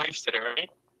give you a wife today, right?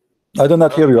 I do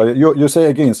not hear you. You say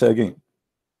again. Say again.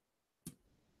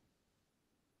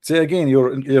 Say again.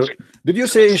 Did you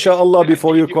say inshallah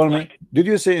before you call me? Did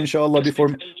you say inshallah before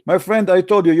me? My friend, I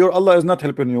told you, your Allah is not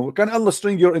helping you. Can Allah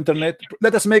string your internet?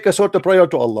 Let us make a short prayer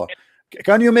to Allah.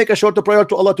 Can you make a short prayer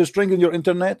to Allah to string in your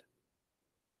internet?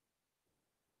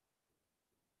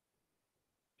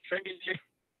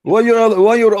 Why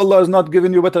your Allah is not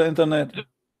giving you better internet?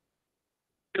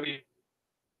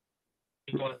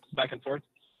 Back and forth.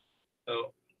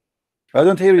 So I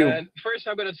don't hear you. And first,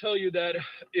 I'm going to tell you that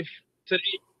if today.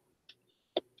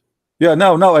 Yeah,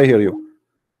 now I hear you.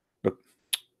 Look.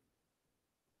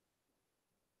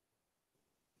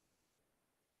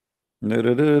 See,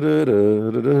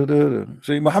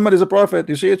 Muhammad is a prophet.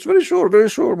 You see, it's very sure, very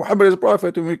sure. Muhammad is a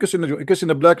prophet. And we're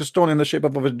kissing a black stone in the shape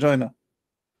of a vagina,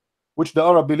 which the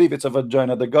Arab believe it's a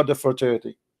vagina, the god of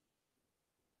fertility.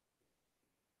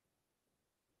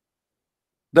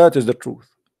 That is the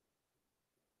truth.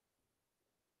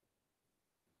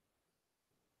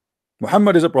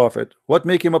 Muhammad is a prophet. What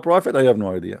make him a prophet? I have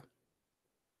no idea.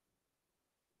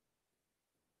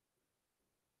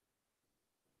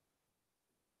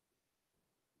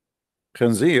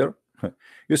 Khanzir.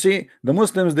 You see, the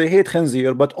Muslims, they hate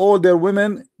Khanzir, but all their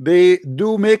women, they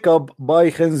do makeup by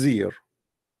Khanzir.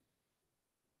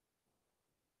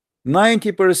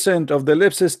 90% of the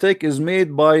lipstick is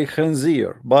made by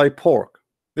Khanzir, by pork.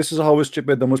 This is how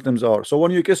stupid the Muslims are. So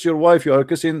when you kiss your wife, you are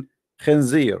kissing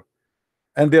Khanzir,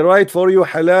 and they write for you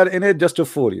halal in it just to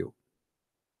fool you.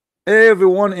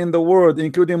 Everyone in the world,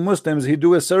 including Muslims, he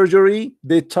do a surgery,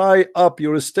 they tie up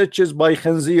your stitches by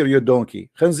Khanzir, you donkey.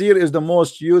 Khanzir is the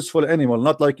most useful animal,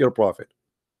 not like your prophet.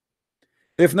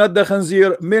 If not the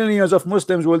Khanzir, millions of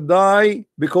Muslims will die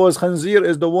because Khanzir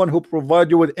is the one who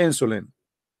provide you with insulin.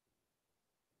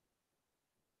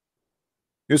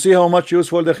 You see how much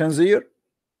useful the Khanzir?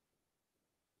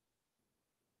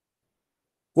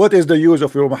 What is the use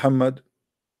of your Muhammad?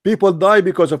 People die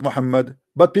because of Muhammad,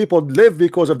 but people live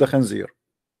because of the Khanzir.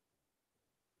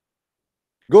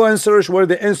 Go and search where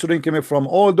the insulin came from.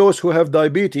 All those who have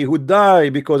diabetes, who die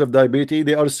because of diabetes,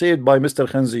 they are saved by Mr.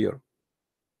 Khanzir.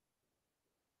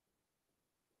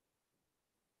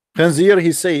 Khanzir,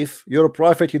 he's safe. You're a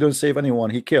prophet, he don't save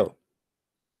anyone, he kill.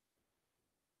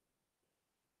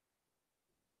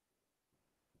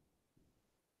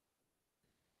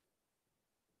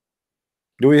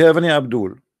 Do we have any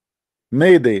Abdul?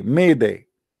 Mayday, Mayday.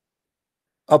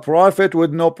 A prophet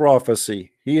with no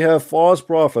prophecy. He have false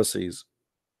prophecies.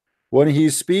 When he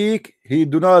speak, he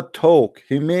do not talk.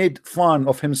 He made fun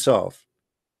of himself.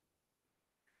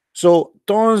 So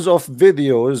tons of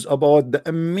videos about the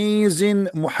amazing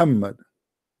Muhammad.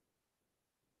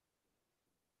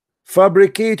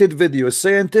 Fabricated videos,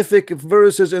 scientific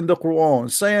verses in the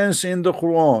Quran, science in the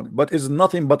Quran, but it's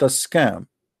nothing but a scam.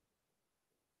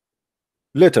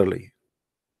 Literally.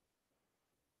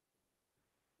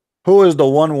 Who is the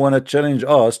one who want to challenge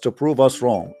us to prove us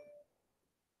wrong?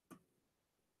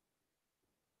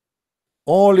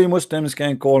 Only Muslims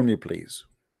can call me, please.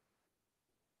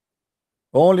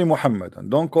 Only Muhammad.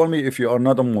 And don't call me if you are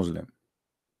not a Muslim.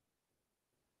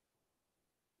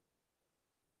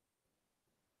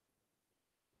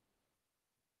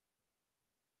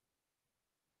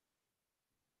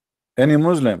 Any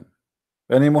Muslim,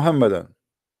 any Muhammadan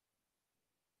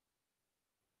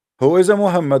who is a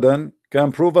Muhammadan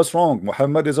can prove us wrong.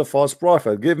 Muhammad is a false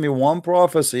prophet. Give me one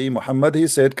prophecy Muhammad he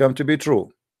said come to be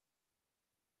true.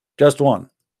 Just one.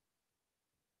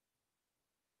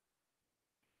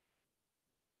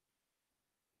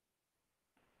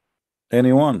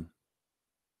 Anyone?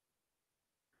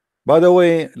 By the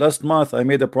way, last month I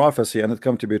made a prophecy and it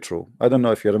come to be true. I don't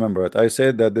know if you remember it. I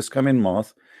said that this coming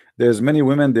month there's many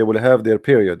women, they will have their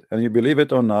period, and you believe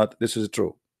it or not, this is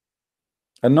true.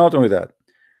 And not only that,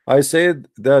 I said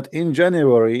that in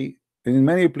January in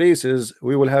many places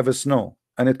we will have a snow,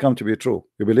 and it come to be true.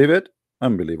 You believe it?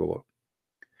 Unbelievable.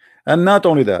 And not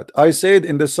only that, I said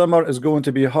in the summer is going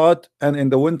to be hot and in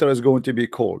the winter is going to be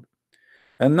cold.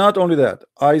 And not only that,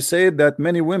 I said that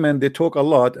many women they talk a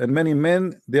lot and many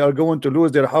men they are going to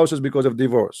lose their houses because of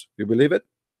divorce. You believe it?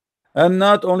 And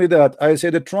not only that, I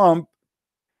said that Trump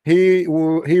he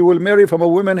will marry from a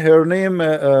woman, her name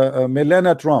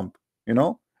Melania Trump, you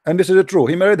know, and this is true.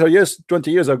 He married her, yes,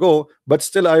 20 years ago, but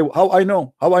still how I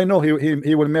know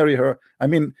he will marry her. I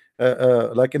mean,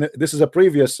 like this is a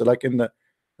previous, like in the,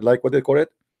 like what they call it,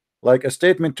 like a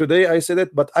statement today I said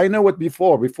it, but I know it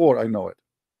before I know it.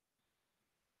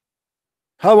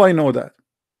 How I know that?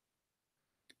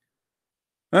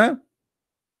 Huh?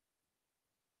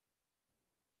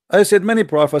 I said many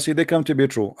prophecy they come to be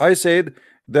true. I said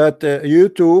that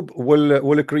YouTube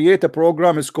will create a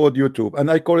program. It's called YouTube, and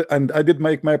I call it, and I did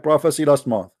make my prophecy last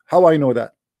month. How I know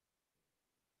that?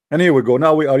 And here we go.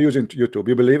 Now we are using YouTube.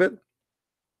 You believe it?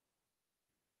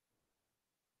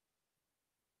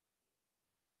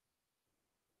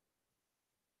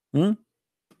 Hmm?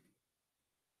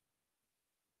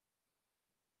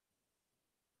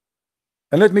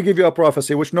 And let me give you a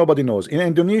prophecy which nobody knows. In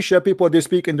Indonesia, people they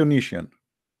speak Indonesian,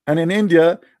 and in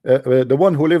India, the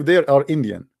one who live there are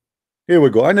Indian. Here we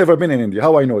go. I never been in India.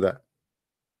 How I know that?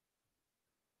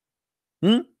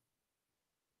 Hmm?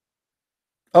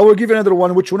 I will give you another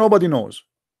one which nobody knows.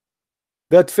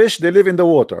 That fish they live in the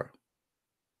water.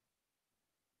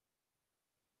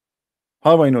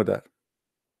 How I know that?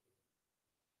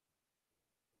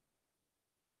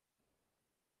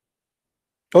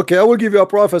 Okay, I will give you a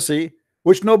prophecy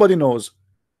which nobody knows,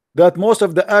 that most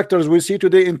of the actors we see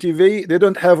today in TV, they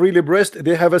don't have really breast,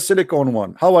 they have a silicone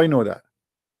one. How I know that?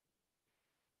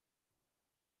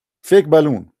 Fake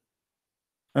balloon.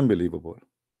 Unbelievable.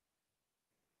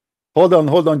 Hold on.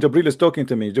 Jabril is talking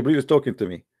to me. Jabril is talking to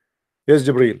me. Yes,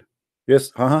 Jabril.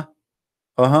 Yes. Uh-huh.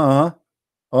 Uh-huh.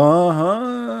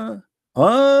 Uh-huh.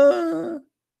 Uh-huh.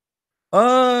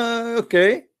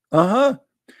 Okay. Uh-huh.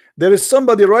 There is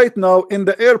somebody right now in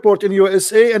the airport in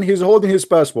USA and he's holding his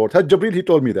passport. Had Jabril, he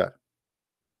told me that.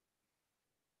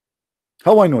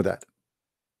 How I know that?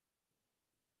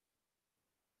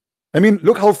 I mean,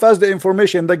 look how fast the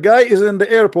information. The guy is in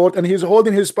the airport and he's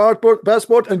holding his passport,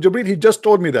 and Jabril, he just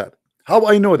told me that. How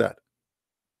I know that?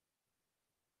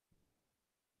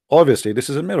 Obviously, this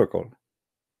is a miracle.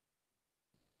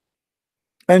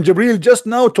 And Jabril just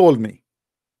now told me.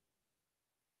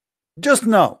 Just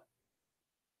now.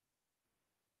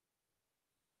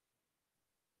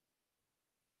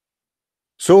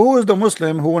 So who is the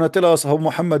Muslim who want to tell us how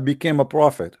Muhammad became a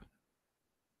prophet?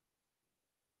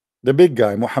 The big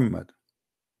guy, Muhammad.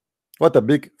 What a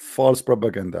big false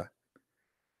propaganda.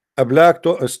 A black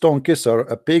stone kisser,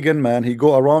 a pagan man, he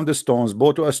go around the stones,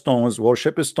 bow to a stones,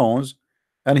 worship stones,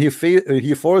 and he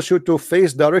force you to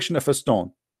face direction of a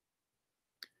stone.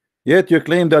 Yet you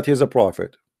claim that he's a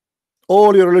prophet.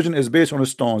 All your religion is based on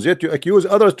stones, yet you accuse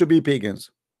others to be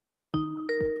pagans.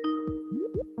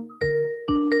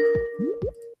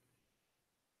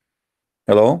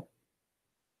 Hello?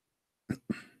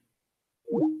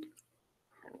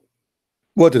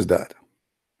 What is that?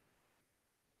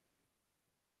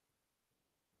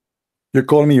 You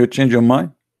call me, you change your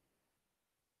mind?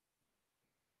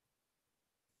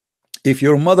 If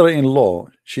your mother-in-law,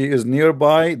 she is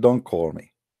nearby, don't call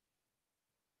me.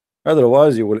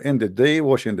 Otherwise, you will end the day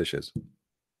washing dishes.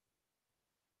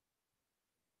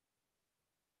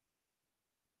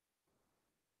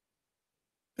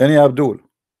 Any Abdul?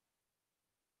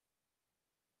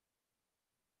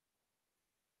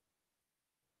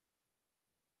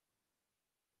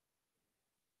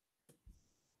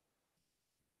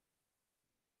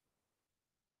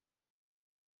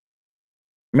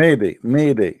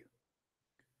 Mayday.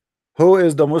 Who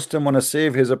is the Muslim want to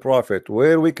save his prophet?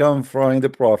 Where we can find the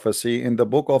prophecy in the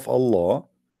book of Allah,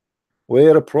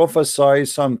 where prophesy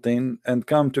something and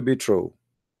come to be true?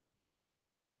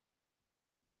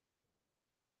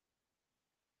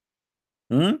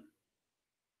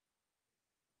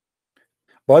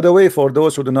 By the way, for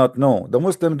those who do not know, the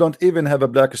Muslims don't even have a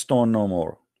black stone no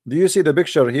more. Do you see the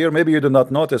picture here? Maybe you do not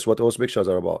notice what those pictures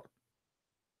are about.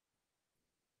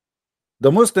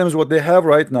 The Muslims, what they have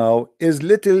right now is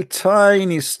little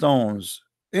tiny stones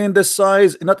in the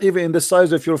size, not even in the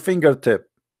size of your fingertip.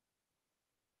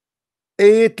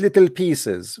 8 little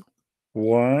pieces.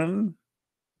 One.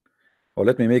 Oh,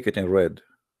 let me make it in red.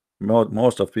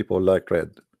 Most of people like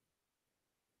red.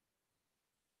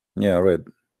 Yeah, red.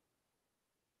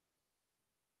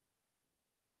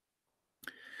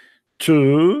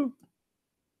 2,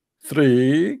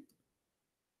 3,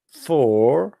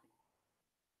 4,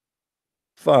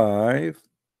 5,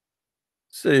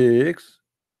 6,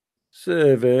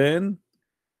 7,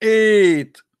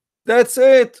 8. That's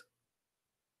it.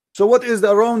 So what is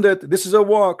around it? This is a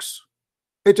wax.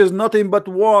 It is nothing but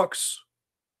wax.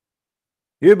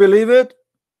 You believe it?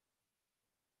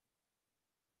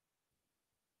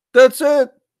 That's it.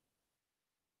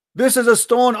 This is a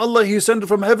stone Allah he sent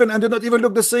from heaven and did not even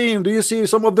look the same. Do you see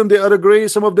some of them they are gray,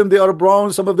 some of them they are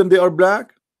brown, some of them they are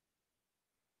black?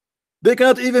 They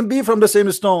cannot even be from the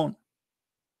same stone.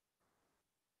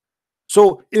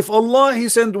 So if Allah he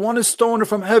sent one stone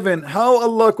from heaven, how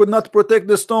Allah could not protect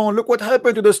the stone? Look what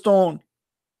happened to the stone.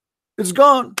 It's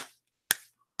gone.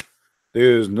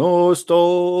 There is no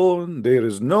stone. There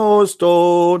is no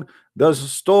stone. The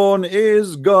stone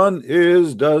is gone.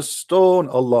 Is the stone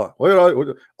Allah? Where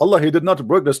are Allah? He did not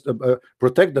break the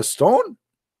protect the stone.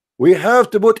 We have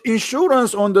to put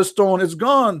insurance on the stone. It's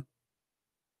gone.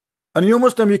 And you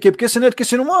Muslim, you keep kissing it.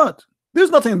 Kissing what?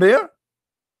 There's nothing there.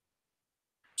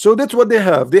 So that's what they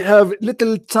have. They have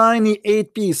little tiny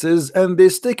 8 pieces and they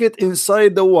stick it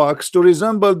inside the wax to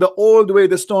resemble the old way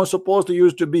the stone supposed to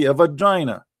used to be, a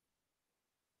vagina.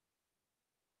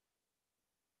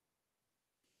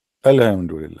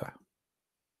 Alhamdulillah.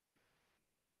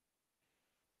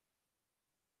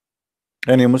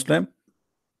 Any Muslim?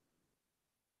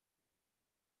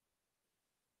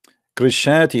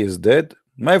 Christianity is dead.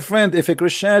 My friend, if a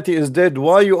Christianity is dead,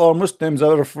 why you are Muslims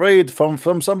are afraid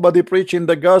from somebody preaching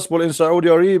the gospel in Saudi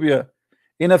Arabia,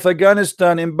 in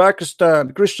Afghanistan, in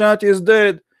Pakistan? Christianity is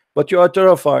dead, but you are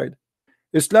terrified.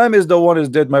 Islam is the one is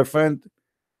dead, my friend.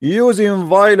 using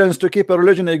violence to keep a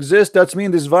religion exist, that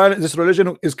means this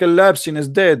religion is collapsing, is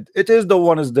dead. It is the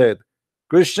one is dead.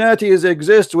 Christianity is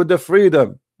exists with the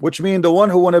freedom, which means the one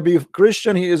who want to be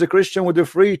Christian, he is a Christian with the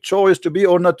free choice to be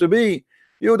or not to be.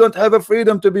 You don't have a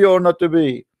freedom to be or not to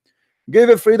be. Give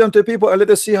a freedom to people and let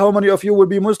us see how many of you will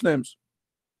be Muslims.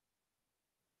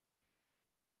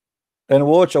 And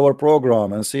watch our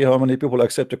program and see how many people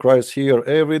accept Christ here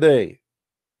every day,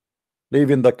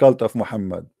 leaving the cult of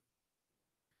Muhammad.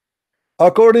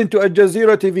 According to Al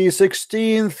Jazeera TV,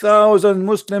 16,000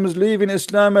 Muslims leave in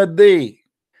Islam a day.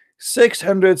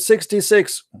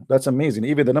 666. That's amazing.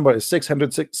 Even the number is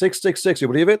 666. You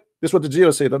believe it? This is what the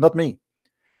Jazeera said, not me.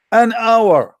 An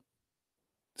hour.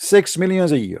 6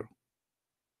 million a year.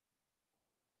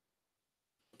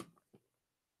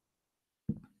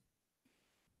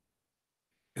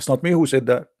 It's not me who said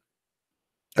that.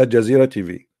 Al Jazeera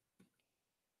TV.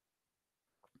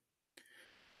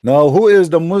 Now, who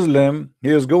is the Muslim? He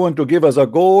is going to give us a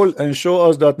goal and show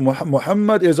us that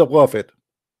Muhammad is a prophet.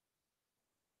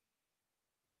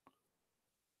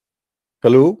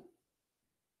 Hello?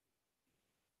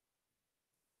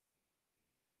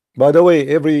 By the way,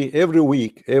 every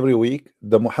week,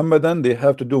 the Muhammadan, they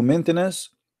have to do maintenance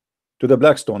to the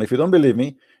black stone. If you don't believe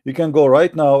me, you can go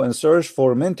right now and search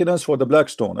for maintenance for the black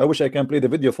stone. I wish I can play the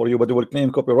video for you, but they will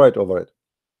claim copyright over it.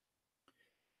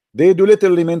 They do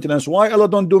literally maintenance. Why Allah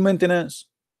don't do maintenance?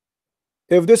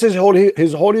 If this is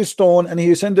his holy stone and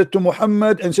he sent it to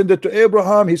Muhammad and sent it to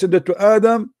Abraham, he sent it to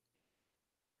Adam,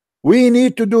 we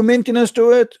need to do maintenance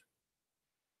to it.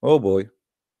 Oh boy.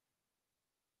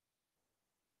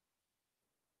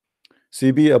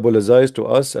 CB apologized to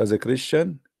us as a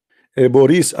Christian. Hey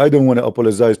Boris, I don't want to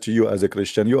apologize to you as a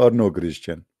Christian. You are no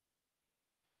Christian.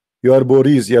 You are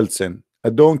Boris Yeltsin,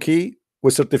 a donkey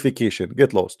with certification.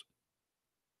 Get lost.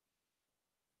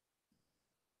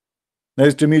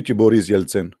 Nice to meet you, Boris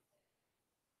Yeltsin.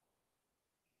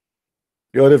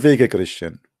 You are a fake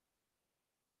Christian.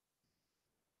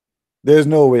 There's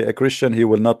no way a Christian, he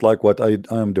will not like what I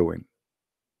am doing.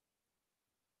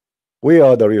 We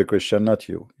are the real Christian, not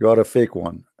you. You are a fake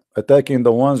one. Attacking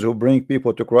the ones who bring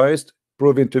people to Christ,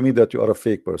 proving to me that you are a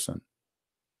fake person.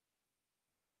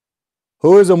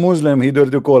 Who is a Muslim? He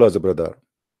did to call us, brother.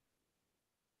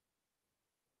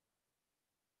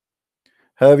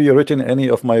 Have you written any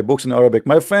of my books in Arabic?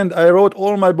 My friend, I wrote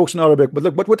all my books in Arabic, but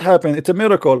look, but what happened? It's a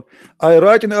miracle. I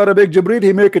write in Arabic, Jibril,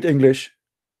 he make it English.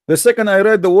 The second I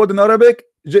read the word in Arabic,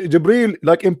 Jibril,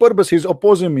 like in purpose, he's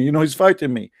opposing me, you know, he's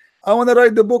fighting me. I want to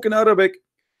write the book in Arabic.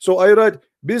 So I write,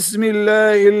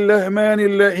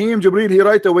 Bismillahirrahmanirrahim. Jibril, he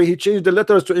right away, he changed the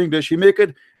letters to English. He make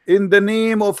it, in the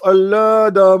name of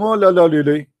Allah.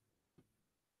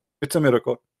 It's a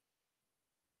miracle.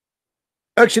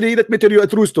 Actually, let me tell you a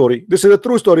true story. This is a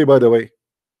true story, by the way,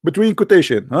 between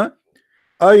quotation.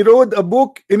 I wrote a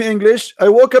book in English. I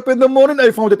woke up in the morning,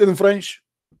 I found it in French.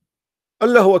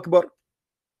 Allahu Akbar.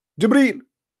 Jibril.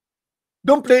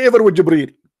 Don't play ever with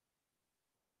Jibril.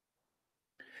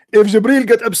 If Jibril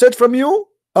get upset from you,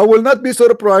 I will not be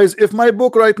surprised if my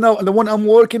book right now and the one I'm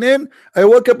working in, I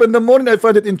woke up in the morning, I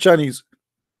find it in Chinese.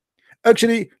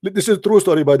 Actually, this is a true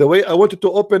story, by the way. I wanted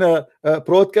to open a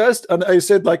broadcast and I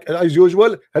said, like as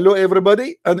usual, hello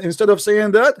everybody, and instead of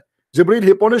saying that, Jibril,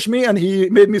 he punished me and he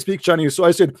made me speak Chinese. So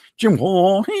I said,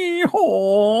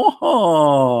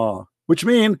 which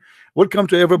means welcome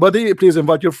to everybody, please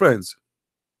invite your friends.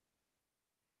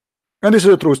 And this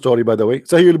is a true story, by the way.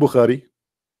 Sahih al-Bukhari.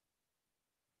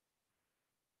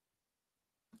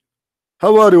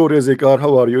 How are you, Rizikar?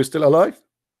 How are you? Still alive?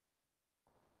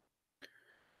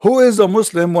 Who is a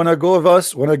Muslim wanna give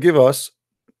us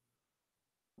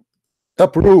a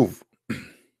proof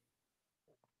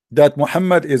that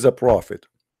Muhammad is a prophet?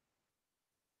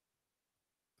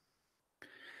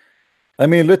 I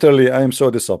mean, literally, I am so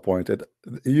disappointed.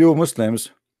 You Muslims,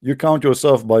 you count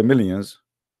yourself by millions,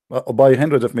 by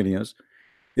hundreds of millions,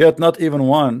 yet not even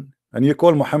one, and you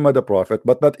call Muhammad a prophet,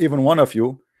 but not even one of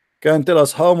you can tell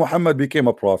us how Muhammad became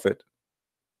a prophet.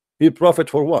 He prophet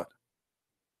for what?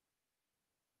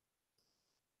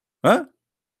 Huh?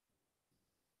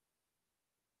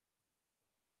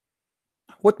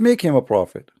 What make him a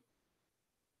prophet?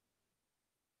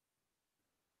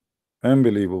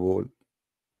 Unbelievable.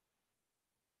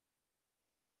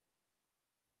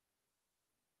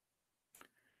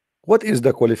 What is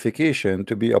the qualification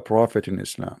to be a prophet in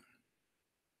Islam?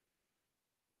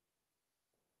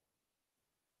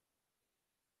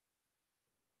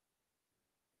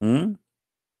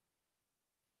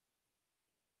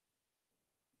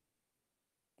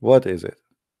 What is it?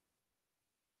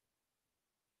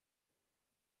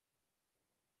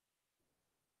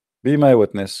 Be my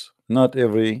witness. not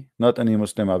any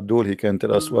Muslim Abdul, he can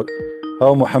tell us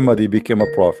how Muhammad he became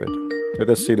a prophet. Let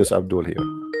us see this Abdul here.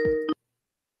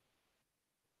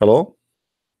 Hello?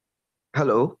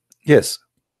 Hello, Yes.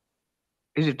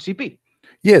 is it CP?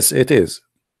 Yes, it is.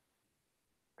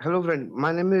 Hello, friend.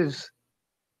 My name is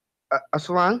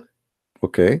Aswan,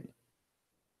 Okay.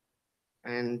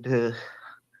 and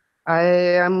I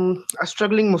am a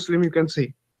struggling Muslim, you can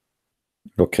say.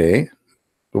 Okay.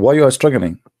 Why you are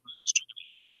struggling?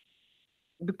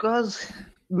 Because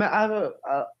I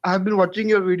have been watching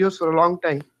your videos for a long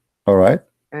time, All right.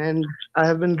 and I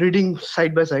have been reading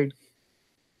side by side,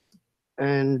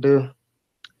 and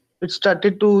it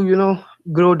started to,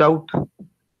 grow doubt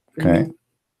in Okay. me.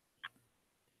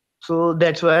 So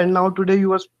that's why. And now today you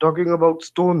were talking about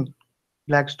stone,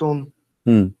 black stone.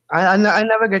 Hmm. I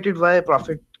never get it why a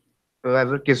prophet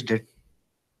ever kissed it.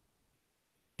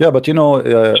 Yeah, but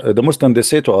the Muslim they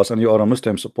say to us, and you are a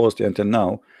Muslim supposedly until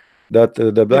now, that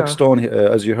the black Yeah, stone,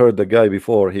 as you heard the guy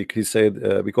before, he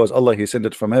said because Allah he sent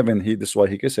it from heaven, this is why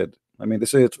he kissed it. I mean,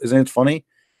 this is isn't it funny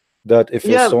that if a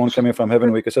yeah, stone coming from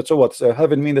heaven we kiss it? So what?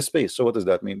 Heaven mean the space. So what does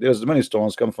that mean? There's many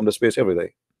stones come from the space every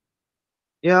day.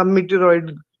 yeah,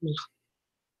 meteoroid.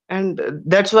 And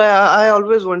that's why I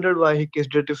always wondered why he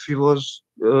kissed it if he was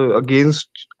against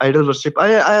idol worship.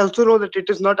 I also know that it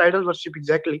is not idol worship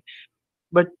exactly,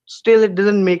 but still it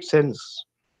doesn't make sense.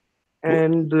 W-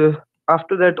 And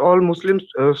after that, all Muslims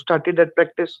started that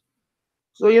practice.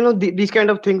 So, these kind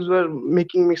of things were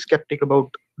making me skeptic about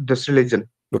this religion.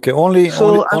 Okay, only only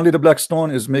So, only the black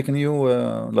stone is making you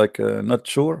like not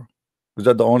sure. Is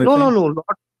that the only no, no, thing? no,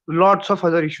 lots of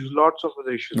other issues, not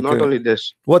Okay. only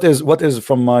this. What is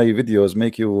from my videos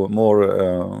make you more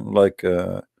like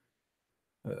No,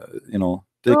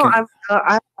 taking?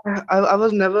 I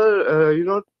was never,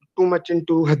 too much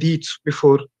into hadiths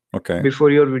Okay. before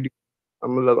your video.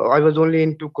 I was only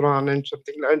into Quran and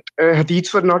something like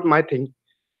hadiths were not my thing.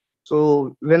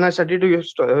 So when I started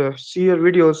to see your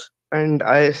videos and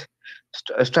I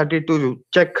started to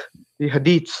check the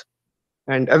hadiths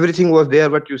and everything was there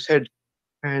what you said,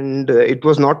 and it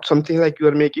was not something like you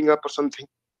are making up or something.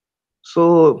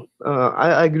 So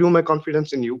I grew my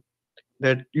confidence in you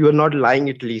that you are not lying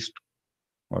at least.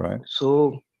 All right.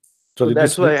 So So did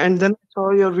that's why. you? And then I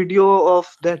saw your video of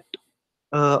that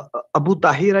Abu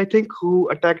Tahir, I think, who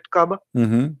attacked Kaaba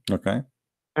Okay.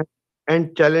 and,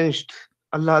 and challenged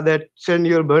Allah that send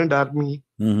your burned army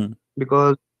Mm-hmm.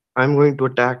 because I'm going to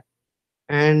attack.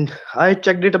 And I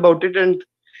checked it about it, and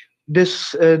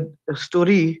this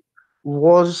story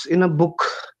was in a book,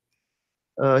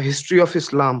 History of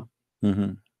Islam,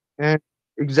 Mm-hmm. and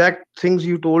exact things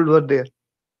you told were there.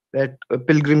 That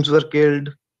pilgrims were killed,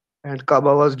 and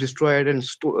Kaaba was destroyed, and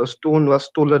a stone was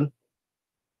stolen.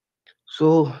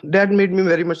 So that made me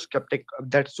very much skeptic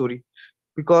of that story.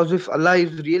 Because if Allah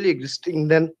is really existing,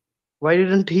 then why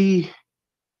didn't He,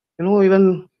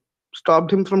 even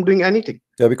stopped him from doing anything?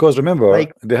 Yeah, because remember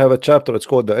Like, they have a chapter. It's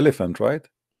called the elephant, right?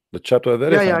 The chapter of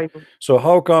the yeah, elephant. I know. So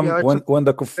how come Yeah, it's a when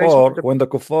the very small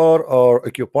kuffar are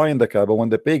occupying the Kaaba, when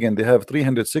the pagan they have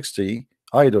 360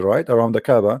 idol right around the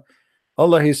Kaaba,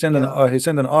 Allah yeah, he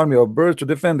sent an army of birds to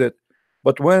defend it.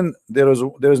 But when there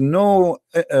is no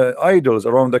idols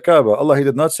around the Kaaba, Allah he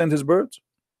did not send his birds.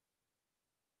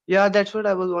 yeah. That's what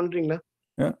I was wondering. Na?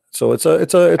 Yeah, so it's a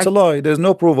And lie. There's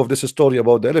no proof of this story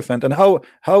about the elephant. And how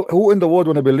who in the world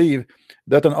want to believe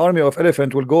that an army of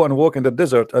elephant will go and walk in the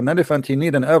desert? An elephant he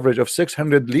need an average of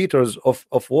 600 liters of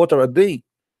water a day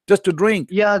just to drink.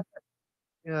 yeah,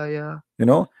 yeah, yeah. You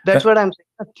know, That's what I'm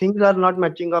saying. Things are not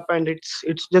matching up, and it's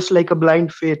just like a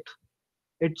blind faith.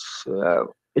 It's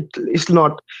it's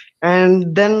not.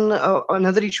 And then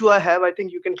another issue I have, I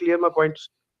think you can clear my points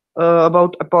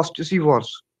about apostasy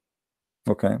wars.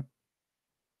 okay.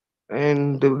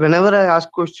 And whenever I ask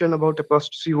question about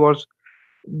apostasy wars,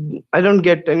 I don't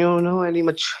get any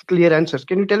much clear answers.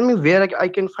 Can you tell me where I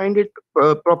can find it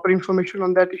proper information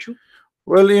on that issue?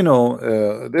 Well,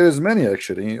 there is many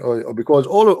actually, because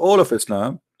all of And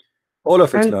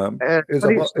Islam sorry,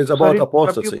 is about sorry to interrupt you.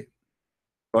 apostasy.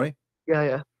 Sorry. Yeah,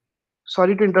 yeah.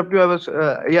 Sorry to interrupt you. I was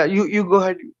yeah. You go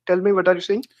ahead. Tell me what are you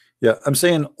saying? Yeah, I'm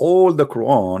saying all the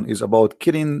Quran is about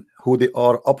killing who they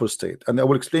are apostate, and I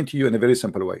will explain to you in a very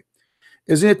simple way.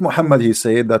 Isn't it Muhammad? Hmm. He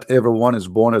said that everyone is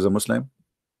born as a Muslim.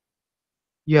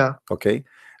 Yeah. Okay,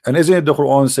 and isn't it the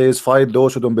Quran says fight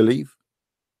those who don't believe?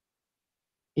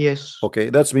 Yes. Okay,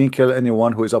 that's mean kill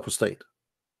anyone who is apostate.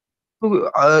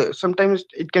 Sometimes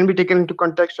it can be taken into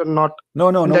context or not, No,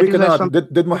 no, and no, that we is why cannot. some Did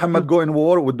Muslim. Muhammad go in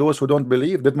war with those who don't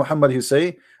believe? Did Muhammad he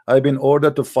say, I've been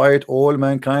ordered to fight all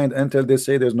mankind until they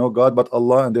say there's no God but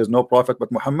Allah and there's no prophet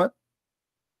but Muhammad?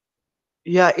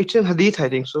 Yeah, it's in Hadith, I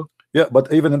think so. Yeah,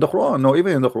 but even in the Quran, no,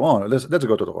 even in the Quran, let's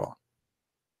go to the Quran.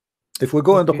 If we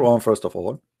go in the Okay. Quran, first of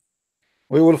all,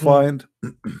 we will Hmm. find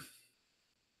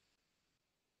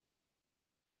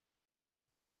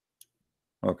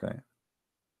okay.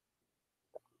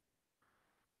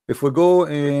 If we go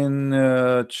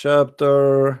in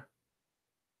chapter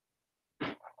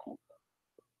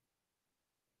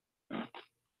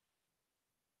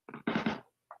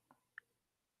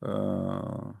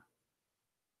uh,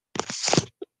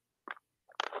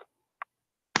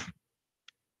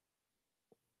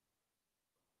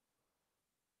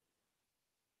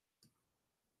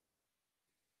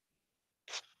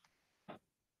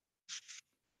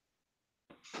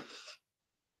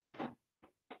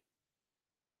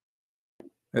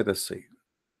 let us see.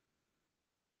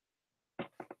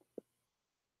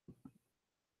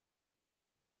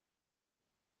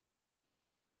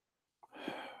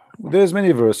 There's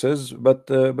many verses, but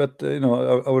you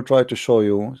know, I will try to show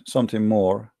you something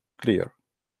more clear.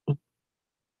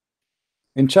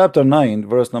 In chapter 9,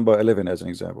 verse number 11, as an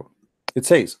example, it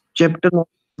says, Chapter 9,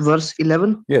 verse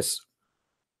 11. yes,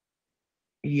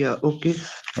 Yeah. Okay.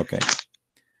 okay.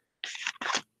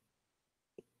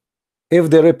 If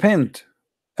they repent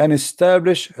and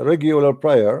establish regular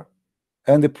prayer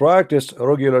and practice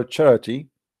regular charity,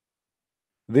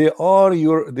 they are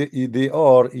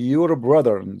your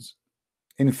brothers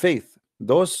in faith.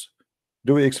 Those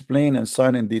do we explain and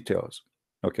sign in details.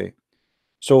 Okay.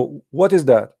 So what is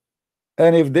that?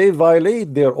 And if they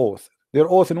violate their oath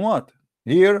in what?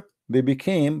 Here they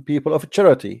became people of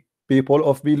charity, people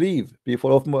of belief,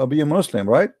 people of being Muslim,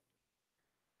 right?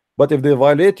 But if they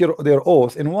violate their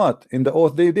oath in what? In the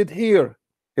oath they did here,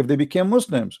 if they became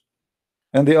Muslims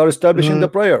and they are establishing the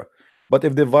prayer. But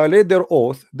if they violate their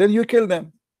oath, then you kill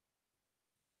them.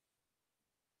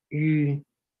 Yeah.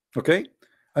 Okay.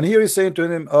 And here he's saying to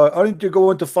him, aren't you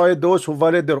going to fight those who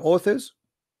violate their oaths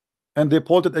and they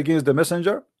plotted against the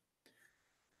messenger?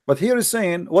 But here is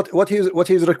saying what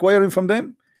he's requiring from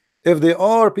them. If they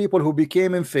are people who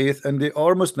became in faith and they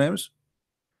are Muslims,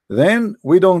 then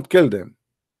we don't kill them.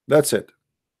 That's it.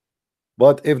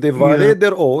 But if they Yeah. violate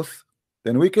their oath,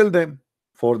 then we kill them,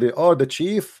 for they are the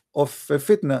chief of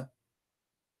fitna,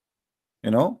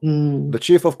 you know, Hmm. the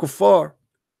chief of kuffar.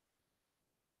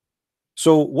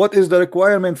 So what is the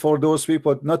requirement for those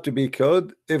people not to be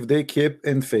killed if they keep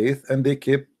in faith and they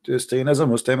keep staying as a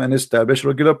Muslim and establish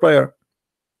regular prayer?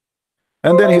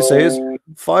 And then he says,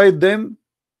 fight them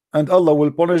and Allah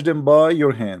will punish them by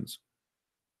your hands.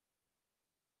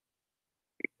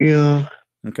 Yeah.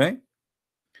 Okay.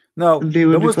 Now They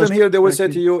will the be Muslim first here, they will say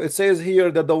to attacking. you, it says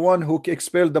here that the one who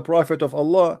expelled the Prophet of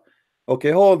Allah.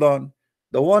 Okay, hold on.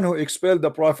 The one who expelled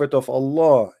the Prophet of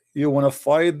Allah, you want to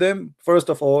fight them? First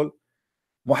of all,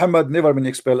 Muhammad never been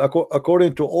expelled.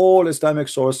 According to all Islamic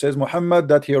sources, Muhammad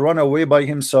that he ran away by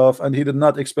himself and he did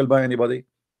not expel by anybody.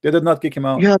 They did not kick him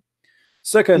out. Yeah. Yeah.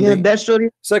 Secondly, That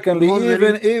story was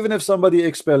very. even if somebody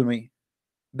expel me,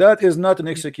 that is not an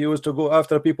excuse to go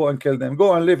after people and kill them.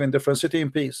 Go and live in different city in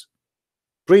peace.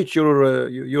 Preach your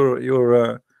that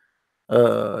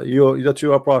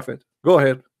you are a prophet. Go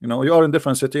ahead. You know you are in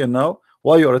different city, and now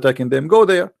why you are attacking them? Go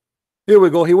there. Here we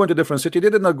go. He went to different city.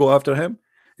 They did not go after him.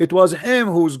 It was him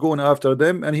who's going after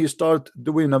them, and he started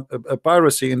doing a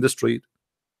piracy in the street.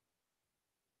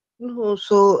 No,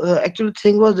 so actually,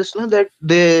 thing was this, na, that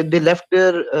they left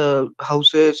their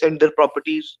houses and their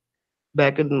properties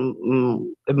back in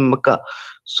Mecca,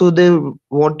 so they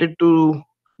wanted to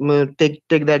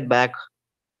take that back.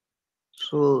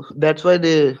 So that's why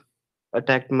they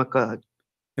attacked Mecca.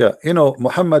 Yeah, you know,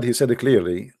 Muhammad, he said it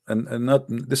clearly, and not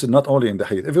this is not only in the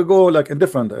hadith. If you go like in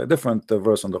different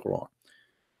verse in the Quran,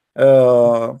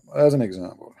 as an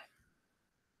example,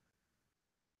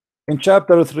 in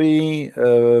chapter 3,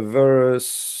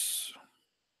 verse,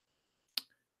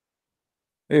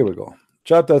 here we go,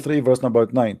 chapter 3, verse number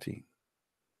 90.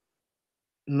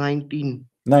 19.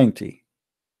 90.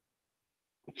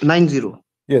 90.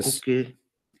 Yes. Okay.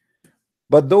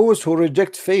 But those who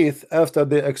reject faith after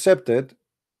they accept it,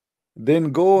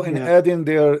 then go and Yeah. add in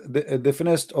their the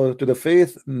finished or to the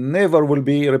faith, never will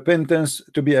be repentance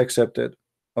to be accepted.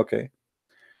 Okay.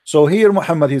 So here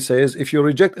Muhammad, he says, if you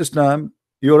reject Islam,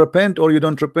 you repent or you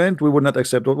don't repent, we will not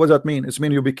accept. What does that mean? It's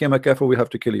mean you became a kafir, we have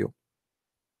to kill you.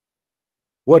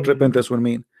 What Yeah. repentance will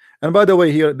mean? And by the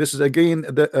way, here this is again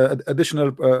the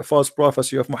additional false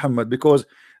prophecy of Muhammad, because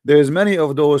there is many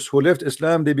of those who left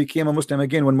Islam, they became a Muslim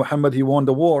again when Muhammad he won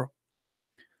the war.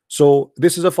 So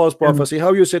this is a false And prophecy.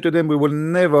 How you say to them, we will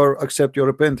never accept your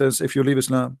repentance if you leave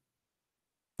Islam,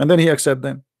 and then he accept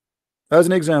them. As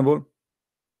an example,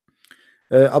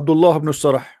 Abdullah ibn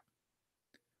Sarah.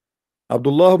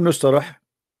 Abdullah ibn Sarah,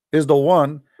 is the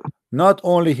one, not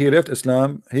only he left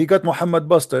Islam, he got Muhammad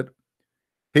busted.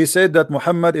 He said that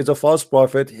Muhammad is a false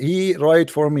prophet. He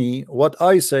write for me what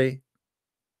I say.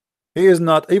 He is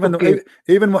not even Okay.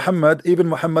 even Muhammad,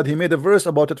 he made a verse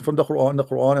about it from the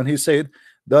Quran, and he said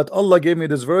that Allah gave me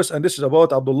this verse, and this is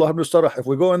about Abdullah ibn Sarah. If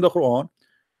we go in the Quran,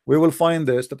 we will find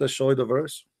this. Let us show you the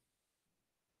verse.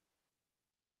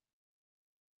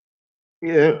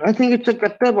 Yeah, I think it's a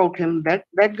katta about him. That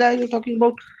guy you're talking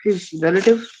about, his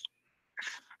relative.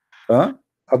 Huh?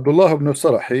 Abdullah ibn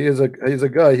Sarah. He's a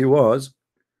guy. He was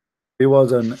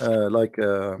an like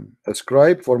a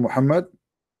scribe for Muhammad.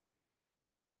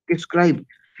 Scribe.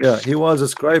 Yeah, he was a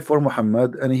scribe for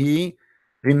Muhammad, and he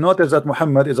noticed that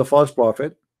Muhammad is a false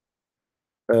prophet.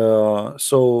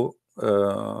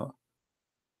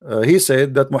 He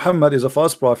said that Muhammad is a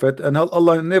false prophet, and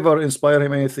Allah never inspire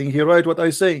him anything. He write what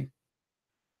I say.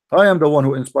 I am the one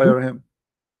who inspire him.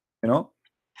 You know,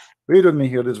 read with me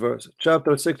here this verse,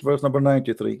 chapter 6, verse number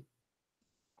 93.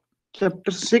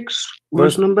 Chapter 6,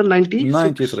 verse number 96.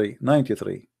 93.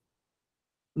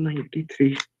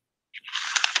 93.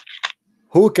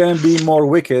 Who can be more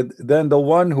wicked than the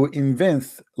one who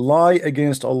invents lie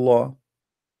against Allah,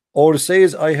 or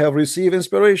says I have received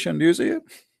inspiration? Do you see it?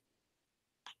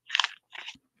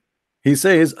 He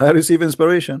says I receive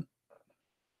inspiration.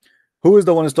 Who is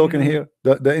the one who's talking here?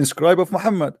 The inscribe of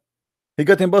Muhammad. He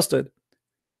got him busted.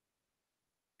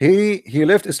 He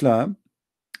left Islam,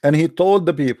 and he told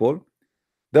the people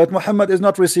that Muhammad is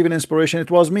not receiving inspiration. It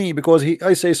was me, because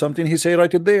I say something, he say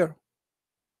write it there.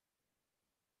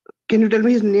 Can you tell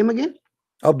me his name again?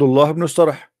 Abdullah ibn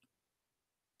Sarh.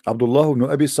 Abdullah ibn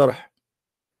Abi Sarh.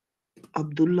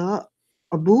 Abdullah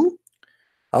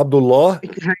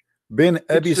bin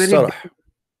Abi Sarh.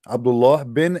 Abdullah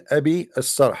bin Abi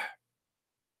Sarh.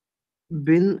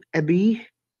 Bin Abi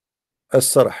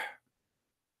Sarh.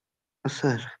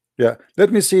 Yeah,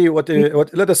 let me see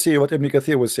let us see what Ibn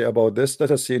Kathir will say about this.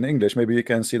 Let us see in English. Maybe you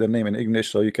can see the name in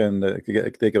English, so you can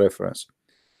take a reference.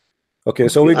 Okay,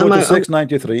 so we go to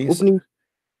 693.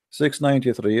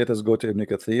 693. Let us go to Ibn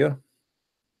Kathir.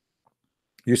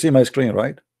 You see my screen,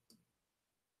 right?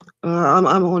 I'm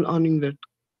on that.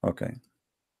 Okay.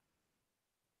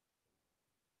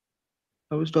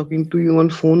 I was talking to you on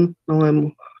phone. Now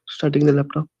I'm starting the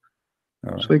laptop,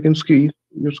 right, so I can see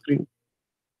your screen.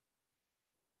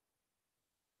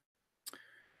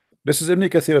 This is Ibn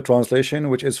Kathir translation,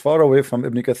 which is far away from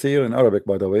Ibn Kathir in Arabic,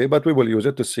 by the way, but we will use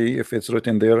it to see if it's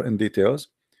written there in details,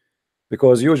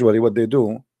 because usually what they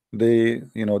do, they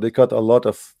cut a lot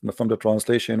of from the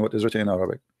translation what is written in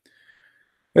Arabic.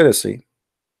 Let us see.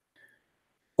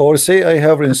 Or say I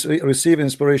have received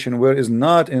inspiration where is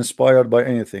not inspired by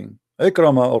anything.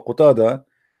 Ikrama or Qutada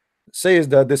says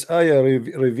that this ayah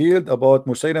revealed about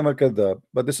Musaylim al-Kadhab,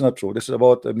 but this is not true. This is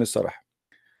about Ibn Sarh.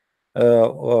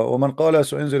 ومن قال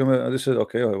سأنزل, this is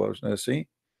okay. Let's see.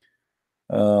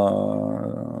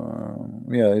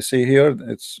 Yeah, you see here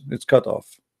it's cut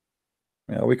off.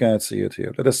 Yeah, we cannot see it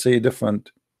here. Let us see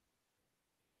different.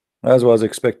 As was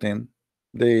expecting,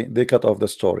 they cut off the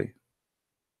story.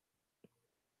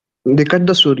 They cut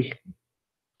the story.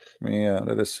 Yeah,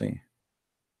 let us see.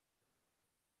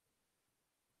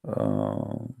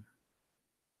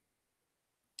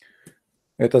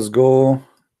 Let us go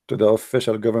to the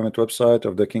official government website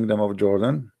of the Kingdom of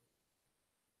Jordan.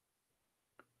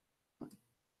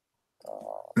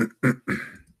 Let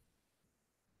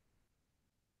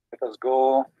us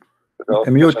go to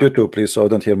the mute YouTube, please, so I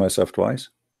don't hear myself twice.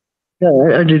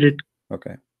 Yeah, I did it.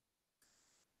 Okay.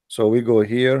 So we go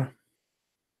here.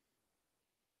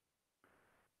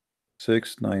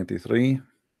 693.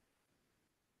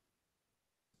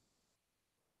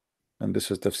 And this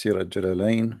is Tafsir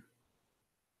al-Jalalain.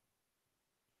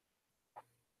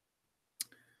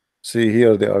 See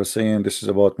here they are saying this is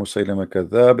about Musaylim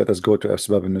al-Kadhab. Let us go to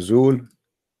Asbab al-Nuzul.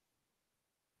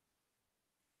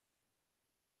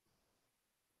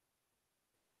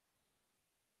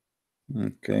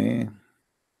 Okay.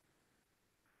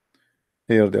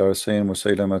 Here they are saying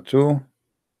Musaylama 2.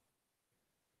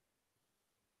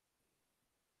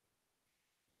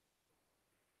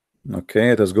 Okay,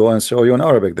 let us go and show you in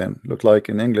Arabic then. Look like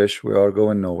in English we are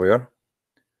going nowhere.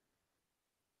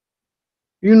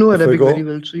 You know Arabic very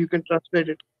well, so you can translate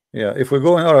it. Yeah, if we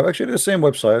go in Arabic, actually the same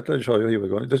website. Let's show you. Here we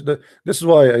go. This is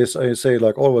why I say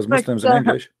like always Muslims in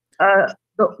English.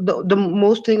 The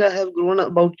most thing I have grown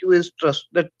about you is trust,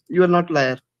 that you are not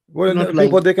liar. Well, not people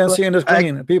lying. they can see in the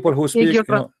screen. People who speak,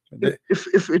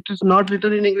 if it is not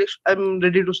written in English, I'm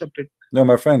ready to accept it. No,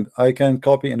 my friend, I can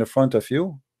copy in the front of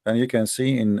you, and you can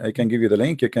see I can give you the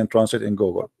link. You can translate in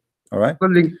Google. All right.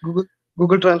 Link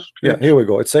Google Translate. Yeah, here we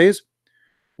go. It says,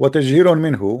 وتجهير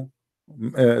منه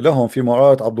لهم في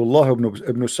معارضة عبد الله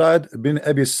بن سعد بن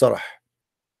أبي السرح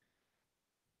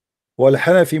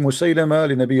والحنفي مسيلمة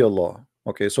لنبي الله.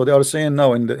 Okay, so they are saying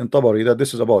now in Tabari that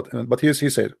this is about, but he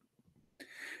said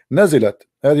نزلت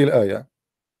هذه الآية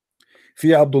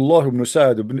في عبد الله بن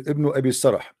سعد ابن أبي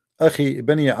السرح أخي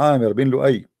بني عامر بن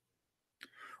لؤي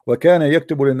وكان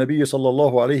يكتب للنبي صلى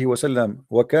الله عليه وسلم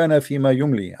وكان فيما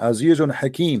يملي عزيز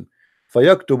حكيم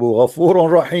فيكتب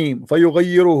غفور رحيم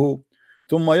فيغيره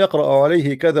ثم يقرأ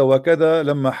عليه كذا وكذا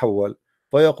لما حول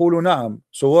فيقول نعم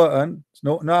سواء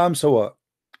نعم سواء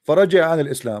فرجع عن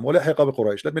الإسلام ولحق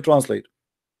بقريش. Let me translate.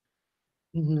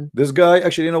 This guy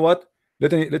actually, you know what?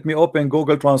 Let me open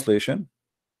Google translation.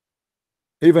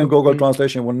 Even Google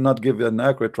translation will not give an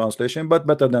accurate translation, but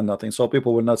better than nothing. So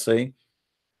people will not say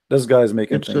this guy is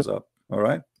making things up. All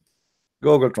right.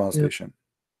 Google translation.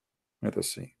 Let us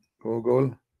see.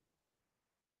 Google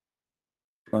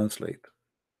translate.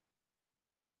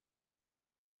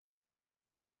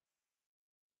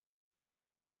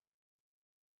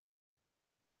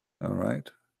 All right.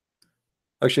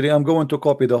 Actually, I'm going to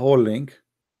copy the whole link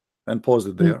and post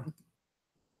it there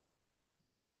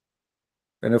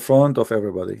in the front of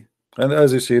everybody. And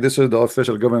as you see, this is the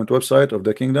official government website of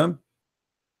the Kingdom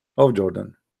of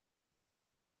Jordan.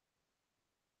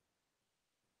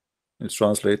 It's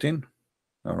translating.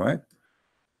 All right.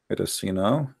 Let us see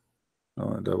now.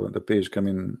 Oh, the page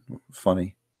coming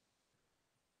funny.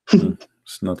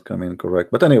 It's not coming correct.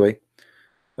 But anyway,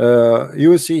 you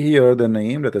will see here the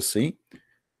name. Let us see.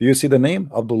 Do you see the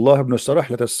name? Abdullah ibn Sarah.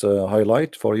 Let us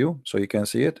highlight for you so you can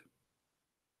see it.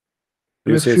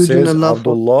 You see it says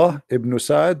Abdullah ibn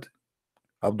Sa'd,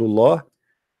 Abdullah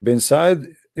bin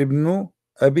Sa'd ibn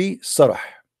Abi Sarah.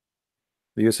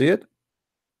 Do you see it?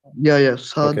 Yeah, yeah.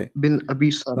 Sa'd bin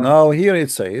Abi Sarah. Now here it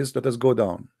says, let us go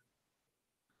down.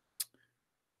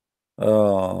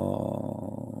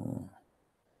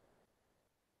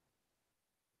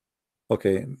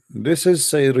 Okay, this is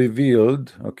say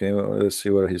revealed. Okay, well, let's see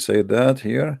where he said that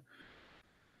here.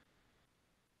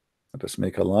 Let us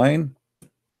make a line.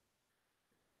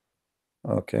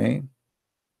 Okay.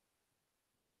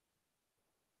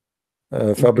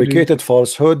 Fabricated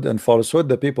falsehood and falsehood.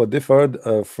 The people differed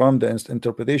from the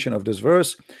interpretation of this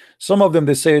verse. Some of them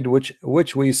they said,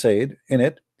 which we said in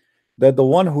it, that the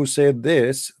one who said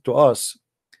this to us,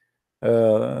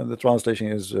 the translation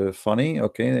is funny.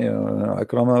 Okay,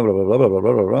 akrama, blah, blah, blah, blah,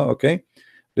 blah, blah, blah. Okay,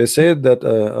 they said that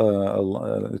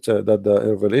that the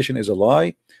revelation is a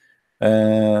lie,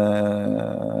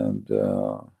 and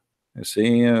you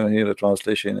see here the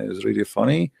translation is really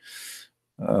funny.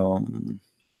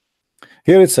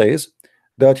 Here it says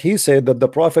that he said that the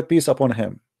Prophet, peace upon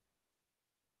him,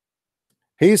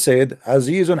 he said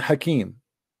Azizun Hakim.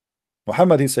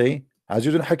 Muhammad, he say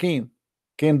Azizun Hakim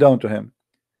came down to him.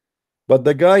 But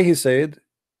the guy, he said,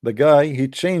 the guy, he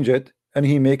changed it and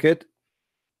he make it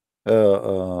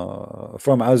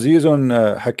from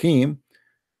Azizun Hakim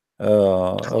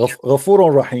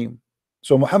Ghafurun Rahim.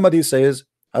 So Muhammad, he says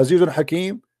Azizun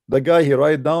Hakim, the guy, he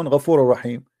write down Ghafurun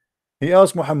Rahim. He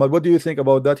asked Muhammad, what do you think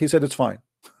about that? He said it's fine.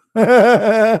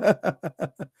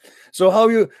 So how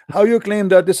you claim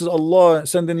that this is Allah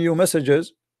sending you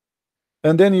messages,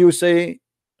 and then you say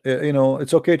you know,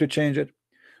 it's okay to change it?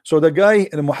 So the guy,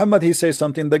 Muhammad, he says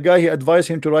something, the guy, he advised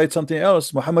him to write something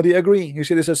else. Muhammad, he agree. He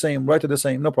said it's the same, write it the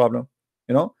same, no problem.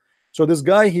 You know, so this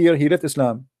guy here, he left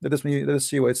Islam. Let us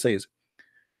see what it says.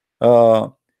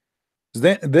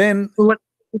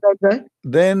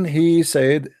 Then he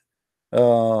said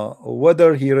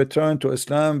whether he returned to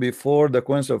Islam before the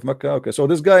conquest of Mecca. Okay, so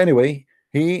this guy, anyway,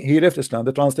 he left Islam.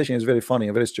 The translation is very funny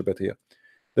and very stupid here.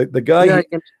 The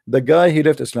guy he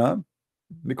left Islam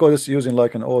because it's using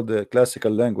like an old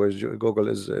classical language. Google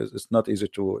is it's not easy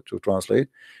to translate.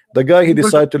 The guy, he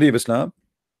decided to leave Islam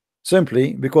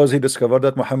simply because he discovered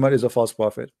that Muhammad is a false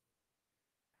prophet.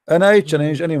 And I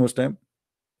challenge any Muslim.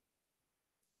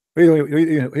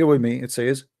 Here with me, it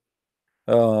says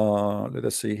let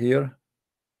us see here.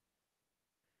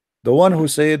 The one who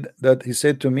said that, he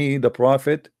said to me, the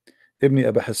Prophet Ibn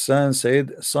Abi Hassan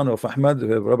said, son of Ahmad,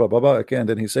 okay, and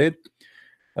then he said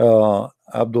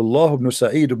Abdullah ibn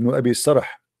Sa'id ibn Abi Sarh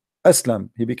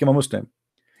Aslam, he became a Muslim,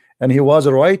 and he was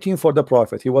writing for the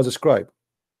Prophet. He was a scribe.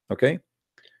 Okay,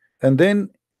 and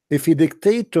then if he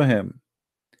dictate to him,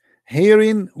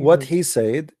 hearing what he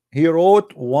said, he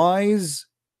wrote wise.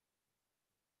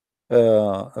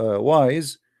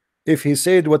 Wise. If he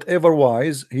said whatever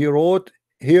wise, he wrote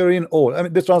hearing all. I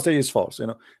mean, this translation is false. You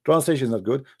know, translation is not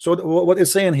good. So what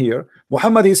is saying here,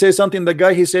 Muhammad, he says something, the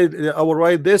guy, he said I will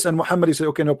write this, and Muhammad, he said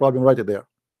okay, no problem, write it there.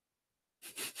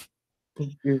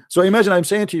 Okay. So imagine I'm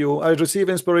saying to you, I receive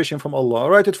inspiration from Allah,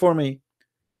 write it for me.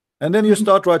 And then you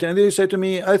start writing, and then you say to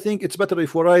me, I think it's better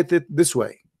if we write it this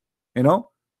way, you know.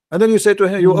 And then you say to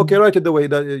him, you okay, write it the way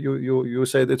that you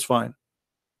said, it's fine.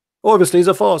 Obviously it's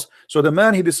a false. So the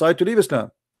man, he decided to leave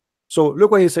Islam. So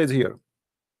look what he says here.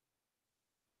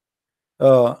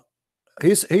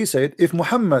 He said, if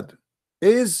Muhammad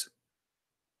is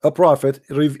a prophet,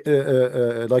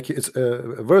 like it's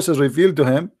verses revealed to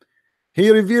him, he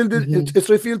revealed it, it's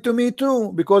revealed to me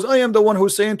too, because I am the one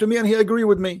who's saying to me, and he agree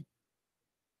with me.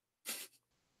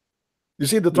 You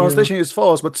see, the translation is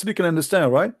false, but still you can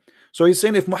understand, right? So he's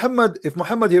saying, if Muhammad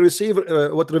he received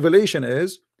what revelation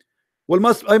is,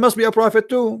 well, I must be a prophet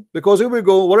too, because here we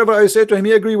go, whatever I say to him,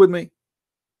 he agree with me.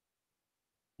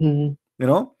 You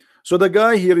know. So the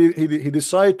guy here, he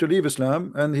decided to leave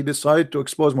Islam, and he decided to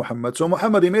expose Muhammad. So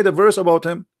Muhammad, he made a verse about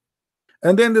him,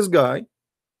 and then this guy,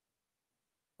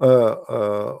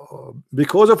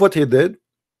 because of what he did,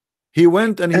 he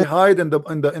went and he hid in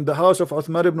the house of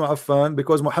Uthman ibn Affan,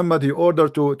 because Muhammad, he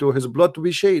ordered to his blood to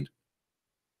be shed.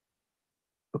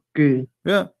 Okay.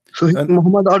 Yeah. So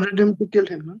Muhammad ordered him to kill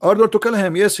him. Huh? Ordered to kill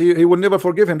him. Yes, he will never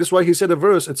forgive him. That's why he said a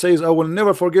verse. It says, I will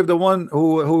never forgive the one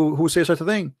who says such a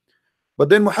thing. But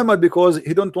then Muhammad, because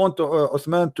he don't want to,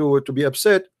 Uthman to be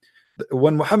upset,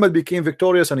 when Muhammad became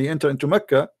victorious and he entered into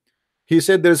Mecca, he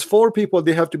said there's 4 people,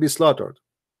 they have to be slaughtered.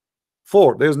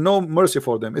 4. There's no mercy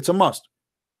for them. It's a must.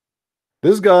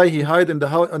 This guy, he hid in the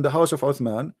house of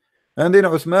Uthman, and then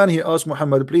Uthman, he asked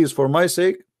Muhammad, please, for my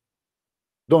sake,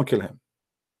 don't kill him.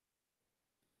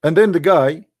 And then the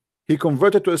guy, he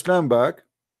converted to Islam back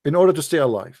in order to stay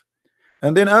alive.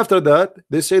 And then after that,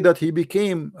 they say that he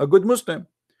became a good Muslim.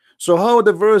 So how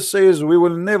the verse says we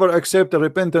will never accept the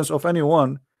repentance of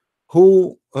anyone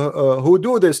who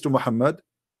do this to Muhammad,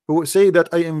 who say that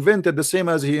I invented the same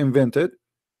as he invented,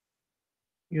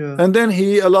 and then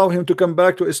he allow him to come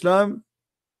back to Islam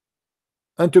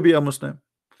and to be a Muslim.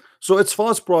 So it's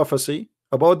false prophecy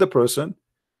about the person,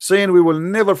 saying we will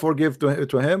never forgive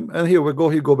to him, and here we go,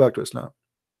 he go back to Islam.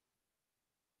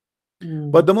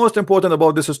 But the most important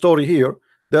about this story here,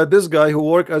 that this guy who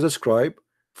worked as a scribe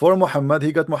for Muhammad,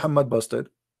 he got Muhammad busted.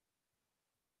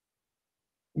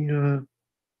 Yeah.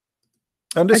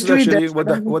 And this actually, is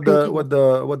actually what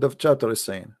the chapter is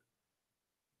saying.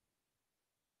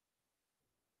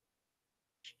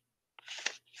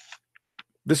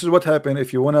 This is what happened.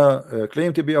 If you wanna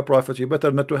claim to be a prophet, you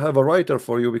better not to have a writer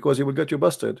for you, because he will get you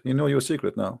busted. You know your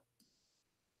secret now.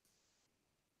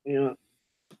 Yeah.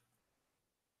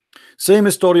 Same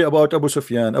story about Abu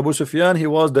Sufyan. Abu Sufyan, he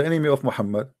was the enemy of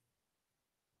Muhammad.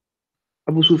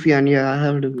 Abu Sufyan, yeah, I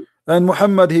heard of it. And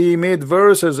Muhammad, he made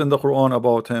verses in the Quran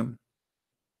about him.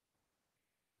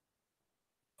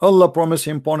 Allah promised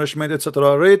him punishment,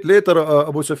 etc. Right later,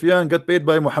 Abu Sufyan got paid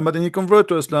by Muhammad, and he converted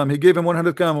to Islam. He gave him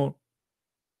 100 camel.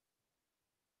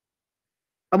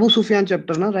 Abu Sufyan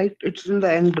chapter, na, right? It's in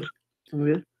the end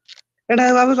somewhere. And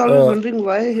I was always wondering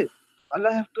why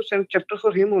Allah have to send chapter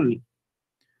for him only.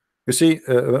 You see,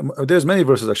 there's many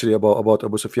verses actually about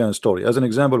Abu Sufyan's story. As an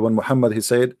example, when Muhammad, he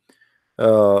said,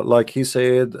 like he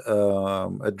said,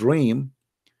 a dream,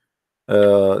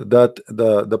 that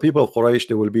the people of Quraysh,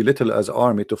 they will be little as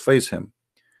army to face him.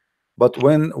 But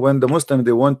when the Muslims,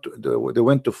 they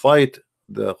went to fight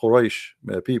the Quraysh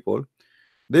people,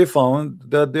 they found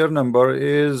that their number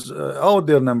is out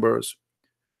their numbers.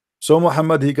 So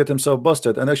Muhammad, he got himself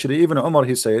busted. And actually even Umar,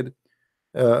 he said,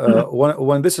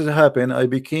 when this has happened, I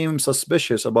became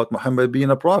suspicious about Muhammad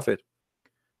being a prophet,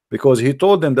 because he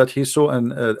told them that he saw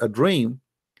a dream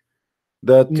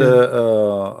that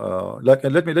like,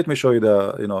 let me show you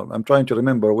the, you know, I'm trying to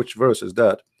remember which verse is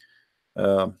that.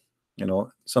 You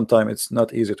know, sometimes it's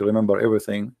not easy to remember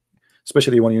everything,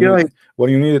 especially when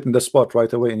you need it in the spot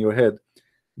right away in your head.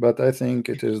 But I think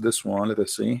it is this one. Let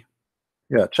us see.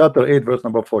 Yeah, chapter 8, verse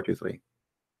number 43.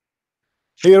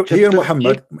 Here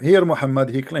Muhammad,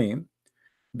 he claimed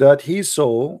that he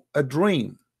saw a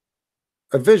dream,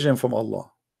 a vision from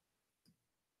Allah.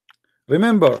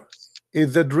 Remember,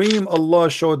 is the dream Allah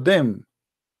showed them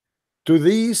to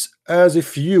these as a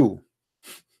few.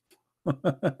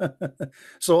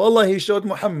 So Allah, he showed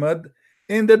Muhammad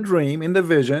in the dream, in the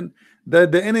vision,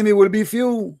 that the enemy will be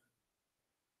few.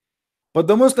 But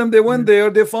the Muslims, they went there,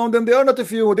 they found them, they are not a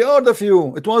few, they are the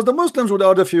few. It was the Muslims who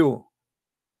are the few.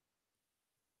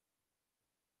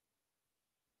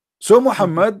 So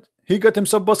Muhammad, he got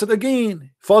himself busted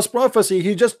again. False prophecy.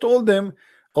 He just told them,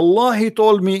 Allah, he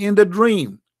told me in the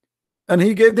dream, and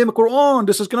he gave them Quran.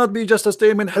 This cannot be just a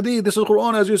statement hadith. This is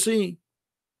Quran, as you see.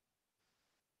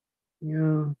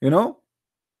 Yeah. You know.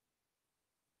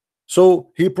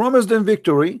 So he promised them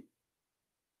victory,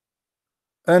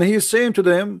 And he's saying to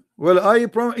them, well, I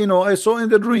saw in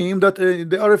the dream that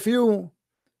there are a few,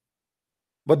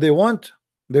 but they went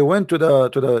to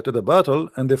the battle,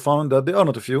 and they found that they are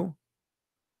not a few,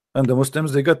 and the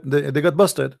Muslims, they got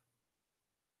busted.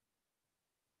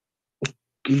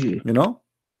 Okay. You know,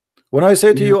 when I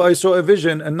say to Yeah. you I saw a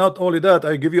vision, and not only that,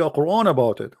 I give you a Quran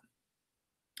about it.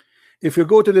 If you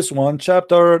go to this one,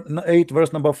 chapter 8,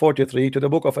 verse number 43, to the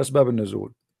book of Asbab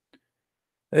al-Nuzul,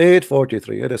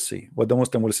 8:43. Let us see what the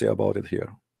Muslim will say about it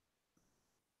here.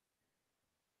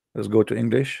 Let's go to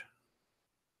English.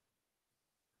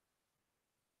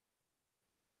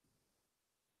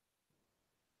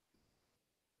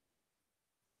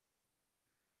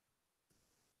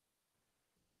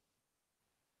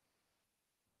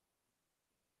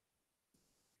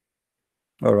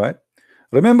 All right.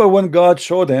 Remember when God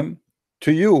showed them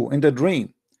to you in the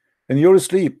dream, in your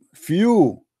sleep,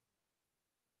 few,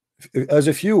 as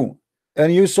a few,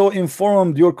 and you so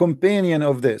informed your companion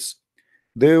of this.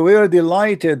 They were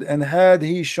delighted, and had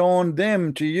he shown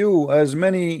them to you as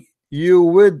many, you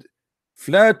would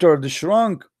flattered,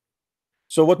 shrunk.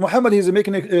 So what Muhammad, he's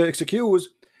making an excuse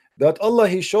that Allah,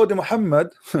 he showed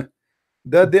Muhammad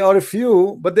that they are a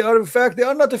few, but they are, in fact, they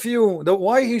are not a few.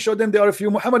 Why he showed them they are a few?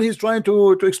 Muhammad, he's trying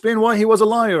to explain why he was a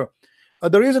liar.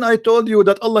 The reason I told you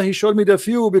that Allah, he showed me the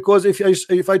few, because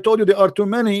if I told you there are too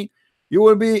many, you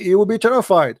will be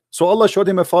terrified. So Allah showed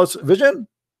him a false vision.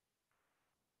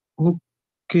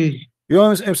 Okay. You know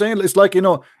what I'm saying? It's like,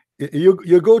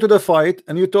 you go to the fight,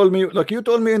 and you told me, like you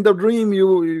told me in the dream,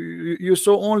 you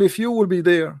saw only few will be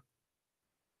there,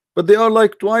 but they are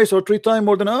like twice or three times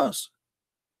more than us.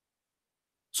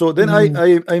 So then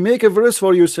I make a verse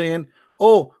for you saying,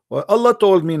 oh, well, Allah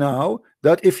told me now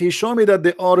that if he show me that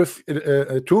there are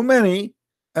too many,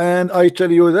 and I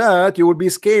tell you that, you will be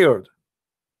scared.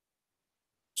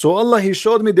 So Allah, he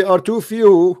showed me there are too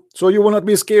few, so you will not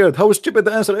be scared. How stupid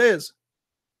the answer is.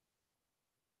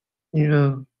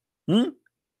 Yeah.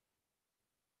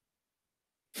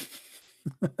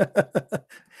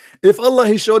 If Allah,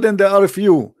 he showed them there are a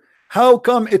few, how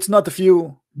come it's not a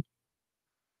few?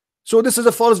 So this is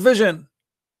a false vision.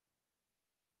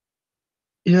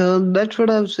 Yeah, that's what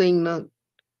I'm saying now.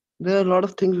 There are a lot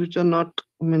of things which are not,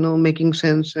 making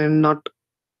sense and not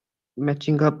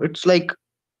matching up. It's like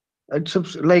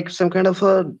like some kind of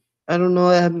a, I don't know.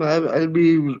 I'll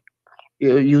be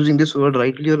using this word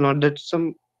rightly or not. That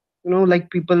some, like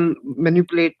people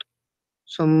manipulate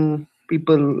some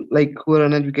people like who are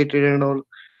uneducated and all.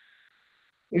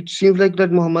 It seems like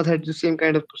that Muhammad had the same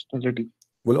kind of personality.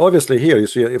 Well, obviously here, you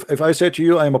see, if I say to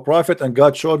you I am a prophet and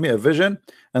God showed me a vision,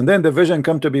 and then the vision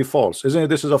come to be false, isn't it?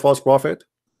 This is a false prophet.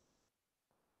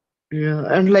 Yeah,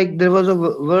 and like there was a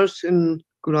verse in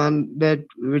Quran that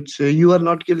which you are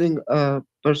not killing a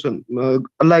person,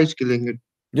 Allah is killing it.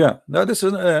 Yeah, now this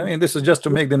is I mean, this is just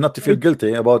to make them not to feel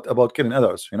guilty about killing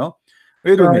others,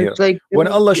 read with me here. It's like When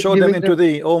Allah showed them giving them. into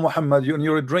thee, O Muhammad, in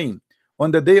your dream, on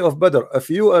the day of Badr, a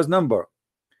few as number,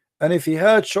 and if he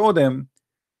had showed them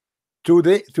to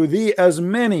thee as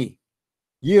many,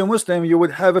 ye Muslim, you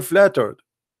would have flattered.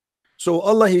 So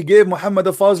Allah, he gave Muhammad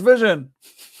a false vision.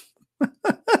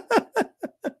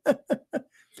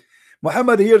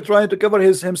 Muhammad here trying to cover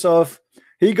himself,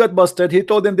 he got busted. He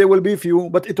told them there will be few,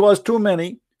 but it was too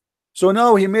many. So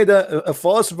now he made a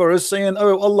false verse saying,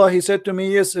 oh, Allah, he said to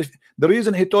me, yes, the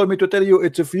reason he told me to tell you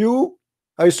it's a few,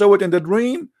 I saw it in the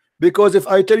dream, because if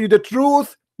I tell you the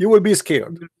truth, you will be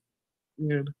scared.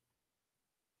 Yeah.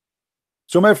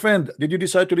 So my friend, did you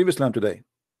decide to leave Islam today?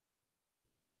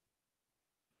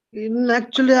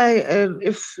 Actually,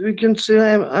 if we can say,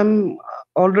 I'm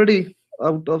already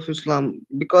out of Islam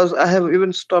because I have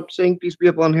even stopped saying peace be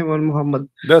upon him or Muhammad.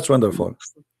 That's wonderful.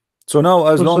 So now,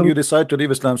 as For long some, you decide to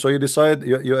leave Islam, so you decide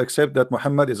you accept that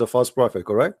Muhammad is a false prophet,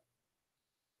 correct?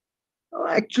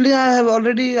 actually, I have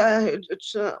already.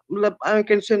 It's I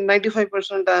can say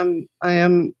 95%. I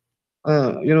am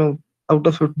out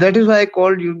of it. That is why I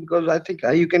called you, because I think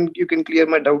you can clear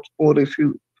my doubts more if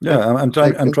you. Yeah, I'm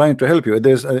trying to help you.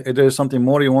 If there's something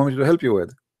more you want me to help you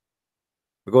with,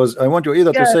 because I want you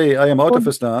either to Yeah. say I am out of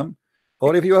Islam,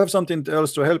 or if you have something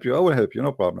else to help you, I will help you,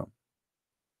 no problem.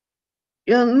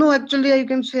 Yeah, no, actually, you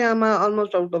can say I'm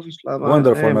almost out of Islam.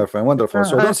 Wonderful, I am. my friend, wonderful.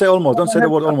 So don't say almost, don't say the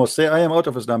word almost. Say I am out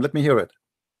of Islam. Let me hear it.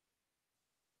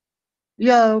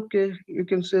 Yeah, okay, you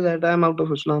can say that I am out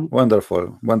of Islam.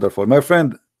 Wonderful, wonderful, my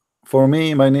friend. For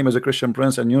me, my name is a Christian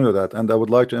Prince, and you know that, and I would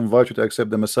like to invite you to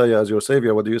accept the Messiah as your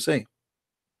savior. What do you say?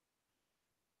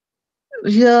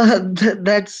 Yeah,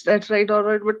 that's right, all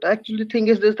right. But actually, thing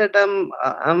is this, that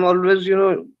I'm always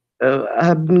I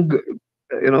have been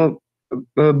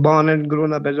born and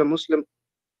grown up as a Muslim.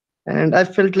 and I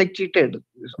felt like cheated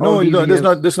all No, you these don't. That's years.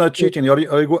 not. That's not So cheating. Are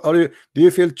you? Do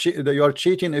you feel that you are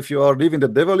cheating if you are leaving the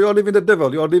devil? You are leaving the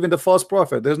devil. You are leaving the false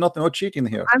prophet. There's nothing. No cheating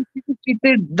here. I'm feeling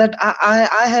cheated that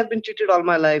I have been cheated all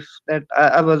my life. That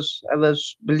I was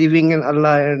believing in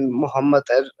Allah and Muhammad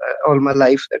as all my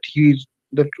life, that he's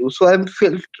the truth. So I'm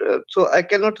felt so I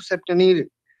cannot accept any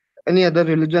other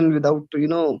religion without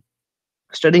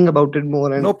studying about it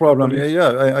more No and problem. properly.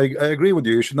 Yeah, yeah. I agree with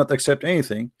you. You should not accept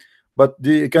anything. But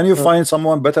can you Uh, find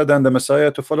someone better than the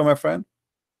Messiah to follow, my friend?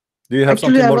 Do you have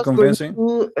Actually, something I more was going convincing?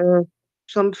 through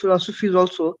some philosophies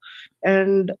also,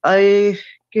 and I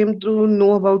came to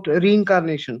know about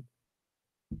reincarnation.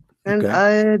 And Okay.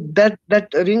 I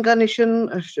that reincarnation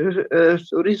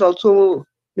stories also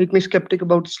make me skeptic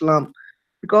about Islam,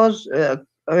 because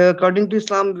according to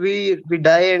Islam, we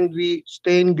die and we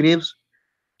stay in graves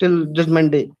till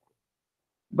Judgment Day.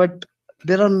 But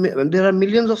there are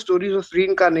millions of stories of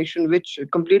reincarnation which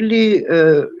completely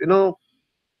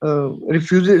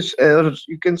refuses, or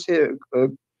you can say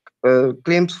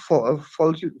claims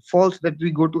false, that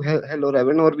we go to hell or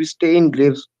heaven, or we stay in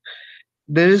graves.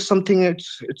 There is something,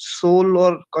 it's soul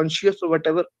or conscious or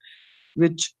whatever,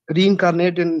 which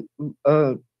reincarnate in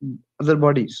other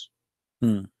bodies.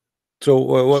 Hmm. So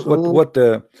So what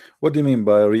do you mean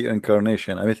by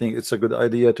reincarnation? I think it's a good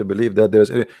idea to believe that there's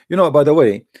by the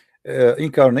way,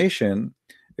 incarnation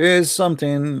is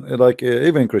something like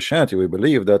even in Christianity we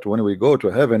believe that when we go to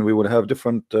heaven we will have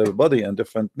different body and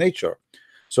different nature.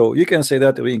 So you can say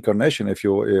that reincarnation if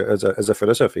you as a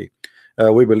philosophy.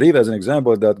 We believe as an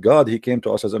example that God he came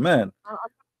to us as a man.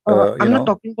 You I'm not know.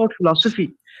 talking about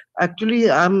philosophy. Actually,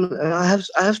 I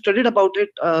have studied about it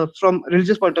from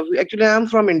religious point of view. Actually, I am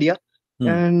from India, Hmm.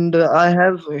 and I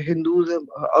have Hindus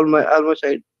on my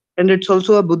side, and it's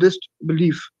also a Buddhist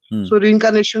belief. Hmm. So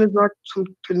reincarnation is not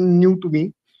something new to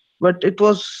me, but it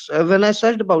was when I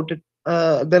searched about it.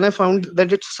 Then I found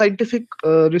that it's scientific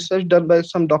research done by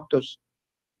some doctors,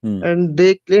 Hmm. and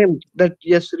they claimed that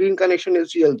yes, reincarnation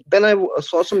is real. Then I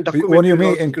saw some When you documentaries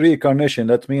mean in also. reincarnation,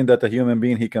 that means that a human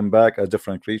being he come back as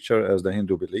different creature as the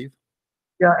Hindu believe.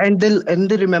 Yeah, and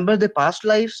they remember their past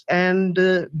lives, and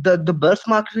the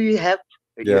birthmarks we have.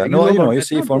 Yeah, Yeah, you no, know about you that,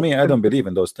 see, no? for me, I don't believe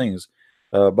in those things.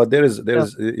 But Yeah.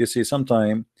 you see,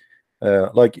 sometime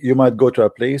like you might go to a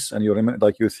place and you remember,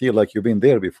 like you feel like you've been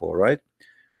there before, right?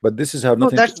 But this is have No,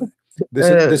 nothing that's to,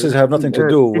 this is have nothing to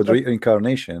do with data.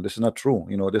 reincarnation. This is not true.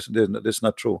 This is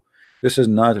not true. This is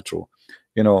not true.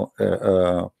 You know,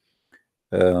 uh,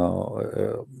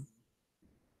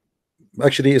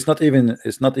 actually it's not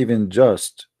even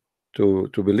just to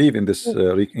believe in this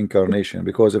reincarnation,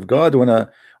 because if God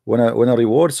wanna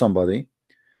reward somebody,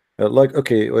 like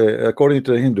okay, according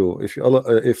to the Hindu, if you, Allah,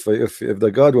 if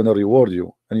the God wanna reward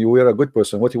you and you were a good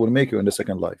person, what he will make you in the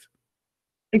second life.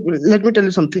 Let me tell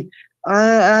you something.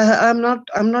 I'm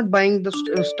not buying the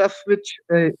stuff which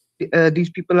these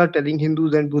people are telling,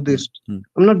 Hindus and Hmm, Buddhists. hmm.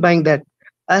 I'm not buying that.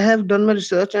 I have done my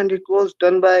research, and it was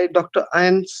done by Dr.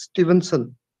 Ian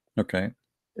Stevenson, Okay.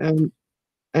 and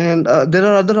there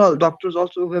are other doctors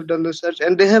also who have done research,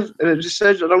 and they have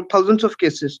researched around thousands of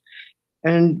cases,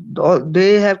 and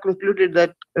they have concluded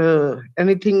that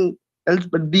anything else,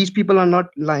 but these people are not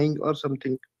lying or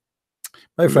something.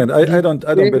 My friend, I These, don't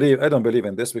I don't they, believe I don't believe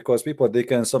in this, because people they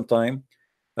can sometime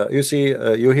you see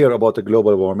you hear about the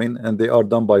global warming and they are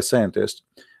done by scientists,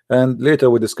 and later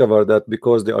we discover that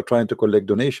because they are trying to collect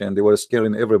donation they were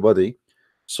scaring everybody,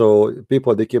 so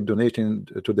people they keep donating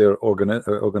to their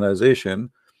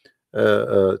organization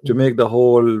to make the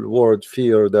whole world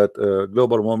fear that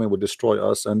global warming will destroy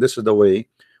us, and this is the way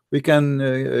we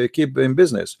can keep in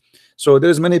business. So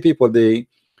there's many people they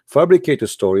fabricate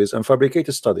stories and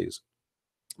fabricate studies.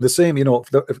 The same,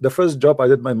 if the first job I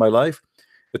did in my life,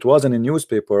 it was in a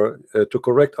newspaper to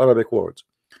correct Arabic words.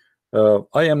 I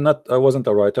wasn't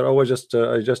a writer. I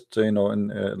just in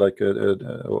like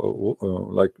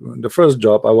the first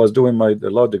job I was doing my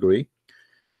law degree,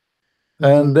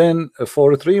 and Mhm. then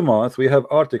for 3 months we have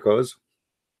articles,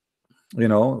 for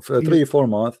Yes. 3 4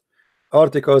 months,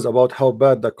 articles about how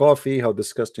bad the coffee, how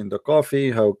disgusting the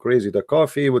coffee, how crazy the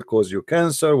coffee will cause you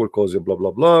cancer, will cause you blah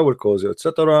blah blah, will cause you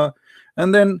etc.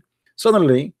 And then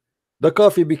suddenly the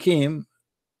coffee became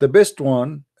the best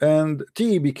one and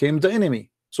tea became the enemy.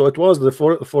 So it was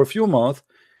for a few months,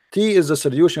 tea is the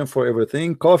solution for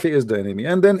everything, coffee is the enemy,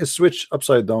 and then it switched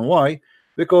upside down. Why?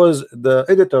 Because the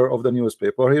editor of the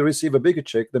newspaper he received a big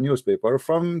check, the newspaper,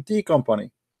 from tea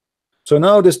company. So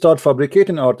now they start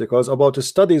fabricating articles about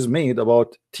studies made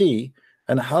about tea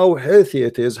and how healthy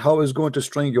it is, how it's going to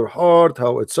strain your heart,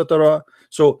 how etc.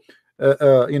 So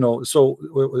you know, so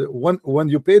when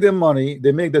you pay them money,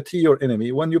 they make the tea your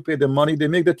enemy. When you pay them money, they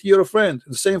make the tea your friend.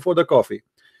 The same for the coffee.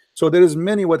 So there is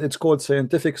many what it's called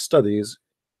scientific studies.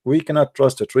 We cannot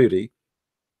trust it really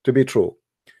to be true.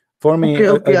 For me, Okay, I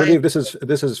okay. believe this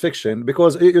is fiction,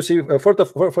 because you see,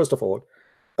 first of all,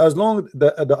 as long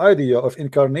the idea of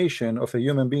incarnation of a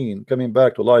human being coming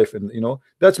back to life, and you know,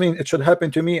 that means it should happen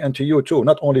to me and to you too,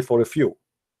 not only for a few.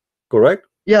 Correct?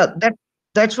 Yeah,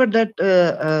 that's what that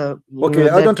Okay,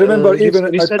 I that don't remember even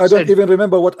research I don't said. even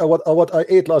remember what I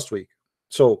ate last week.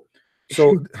 So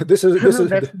this is No,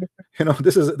 that's you know,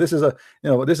 this is a, you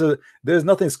know, this is, there's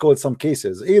nothing called some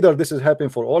cases. Either this is happening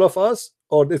for all of us,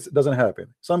 or this doesn't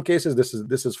happen. Some cases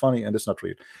this is funny and it's not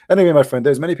real. Anyway, my friend,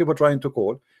 there's many people trying to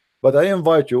call, but I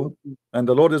invite you, and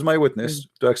the Lord is my witness,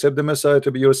 to accept the Messiah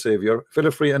to be your savior. Feel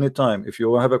free anytime. If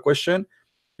you have a question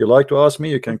you like to ask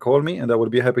me, you can call me and I will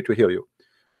be happy to hear you.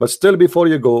 But still, before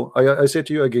you go, I say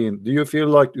to you again, do you feel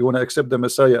like you want to accept the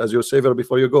Messiah as your savior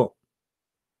before you go?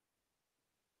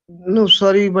 no,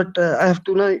 sorry, but I have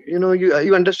to know. You know,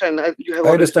 you understand. You have I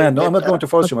already said understand. No, I'm that. not going to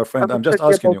force you, my I friend. I'm must just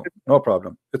study asking about you. it. No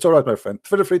problem. It's all right, my friend.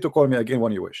 Feel free to call me again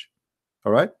when you wish.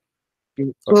 All right?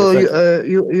 Okay, So thank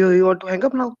you. you want to hang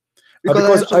up now? Because I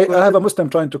Because have some I have a questions. Muslim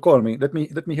trying to call me. Let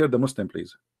me hear the Muslim,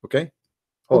 please. Okay?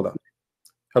 Hold on. Okay.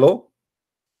 Hello?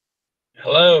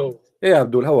 Hello. Hey,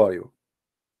 Abdul, how are you?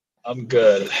 I'm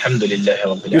good. Alhamdulillah.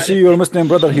 Rabbil You see Alameen. your Muslim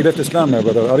brother, he left Islam, my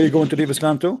brother. Are you going to leave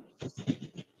Islam too?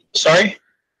 Sorry?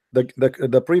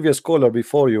 The previous caller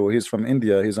before you, he's from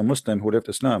India. He's a Muslim who left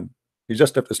Islam. He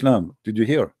just left Islam. Did you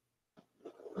hear?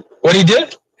 What he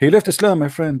did? He left Islam, my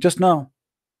friend, just now.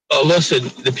 Oh, listen,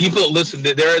 the people, listen,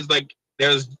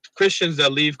 there's Christians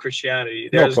that leave Christianity.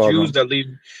 No There's Jews problem. that leave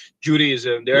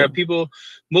Judaism. There Yeah. are people,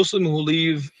 Muslim, who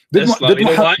leave Did Islam. You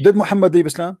know why? Did Muhammad leave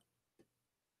Islam?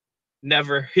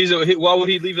 Never. Why would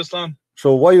he leave Islam?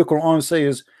 So why your Quran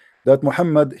says that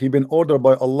Muhammad, he been ordered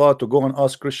by Allah to go and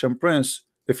ask Christian Prince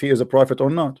if he is a prophet or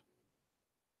not?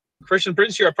 Christian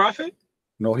Prince, you're a prophet?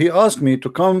 No, he asked me to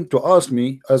come to ask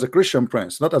me as a Christian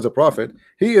Prince, not as a prophet.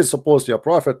 He is supposed to be a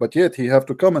prophet, but yet he have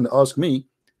to come and ask me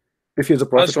if he's a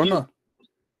prophet Ask or you. not.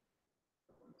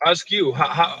 Ask you.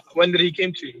 When did he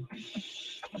came to you?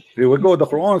 Here we go. The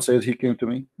Quran says he came to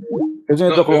me. Isn't it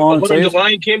No, the Quran the says?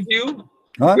 Quran came to you?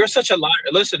 Huh? You're such a liar.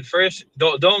 Listen, first,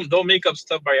 don't make up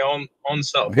stuff by your own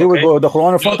self. Here we Okay? go. The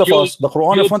Quran in front of us. The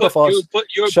Quran in front of us. You'll put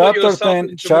Chapter yourself 10,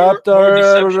 into more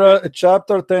deception.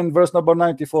 chapter 10, verse number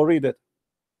 94. Read it.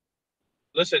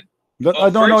 Listen. I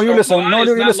don't know. First, You our listen. Quran No, is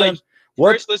you not listen. like.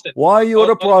 What? First, listen. Why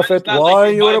you're a Quran is prophet? not Why like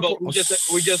the you're a Bible.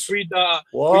 We just read the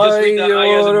why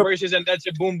ayahs and you're verses and that's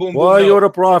it. Boom, boom, why boom. No. you're a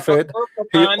prophet? Our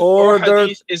He Quran or ordered.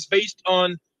 hadith is based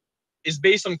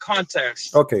on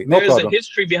context. Okay, no There's problem. a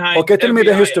history behind. Okay, tell me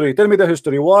every the ayah. history. Tell me the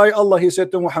history. Why Allah, he said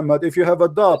to Muhammad, if you have a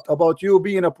doubt about you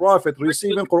being a prophet,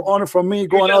 receiving Quran from me,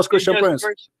 go and ask Christian Prince.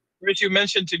 First, you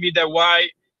mentioned to me that why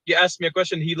you asked me a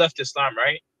question. He left Islam,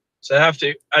 right? So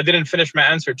I didn't finish my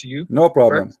answer to you. No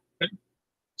problem. First.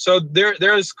 So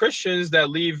there's Christians that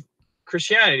leave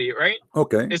Christianity, right?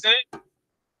 Okay. Isn't it?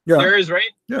 Yeah. There is,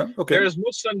 right? Yeah. Okay. There's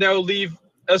Muslim that will leave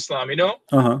Islam, you know?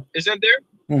 Isn't there?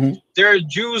 Mm-hmm. There are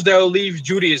Jews that will leave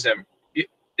Judaism.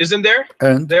 Isn't there?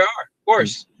 And there are, of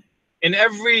course. In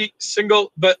every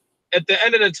single, but at the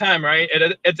end of the time, right?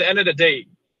 At the end of the day,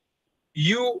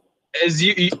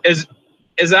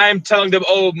 as I am telling them,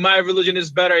 oh, my religion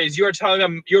is better, as you are telling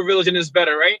them your religion is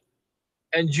better, right?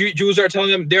 And Jews are telling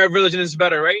them their religion is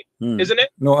better, right? Isn't it?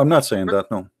 No, I'm not saying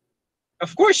that. No.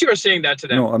 Of course, you are saying that to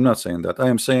them. No, I'm not saying that.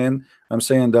 I'm saying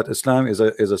that Islam is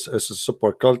a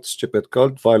super cult, stupid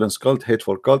cult, violence cult,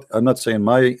 hateful cult. I'm not saying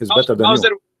my is better than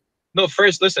you. No,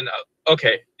 first, listen.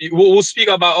 Okay, we'll speak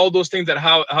about all those things. That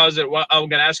how is it? I'm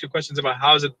gonna ask you questions about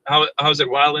how is it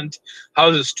violent, how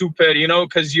is it stupid? You know,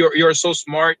 because you're so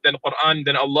smart than Quran,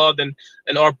 than Allah,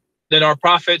 than our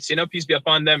prophets. You know, peace be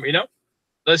upon them. You know,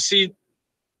 let's see.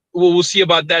 We'll see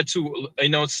about that too. You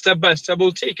know, step by step,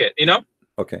 we'll take it. You know.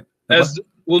 Okay. As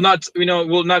we'll not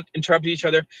interrupt each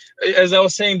other. As I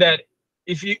was saying that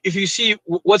if you see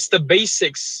what's the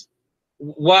basics,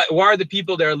 why are the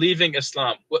people that are leaving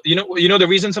Islam? You know the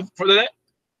reasons for that?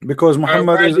 Because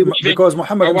Muhammad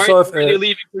himself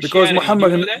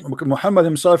Muhammad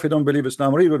himself, he don't believe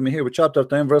Islam. Read with me here with chapter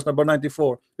 10 verse number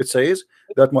 94. It says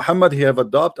that Muhammad, he have a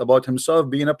doubt about himself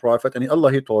being a prophet, and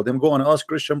Allah, he told him, go and ask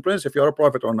Christian Prince if you are a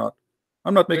prophet or not.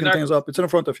 I'm not making things up. It's in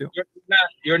front of you.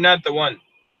 You're not the one.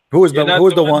 Who is the one?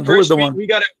 Who is the one?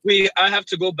 I have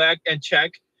to go back and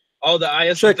check all the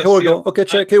ayahs. Check. Here we go. Okay,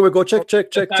 check. Here we go. Check.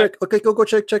 Okay, go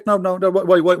check now.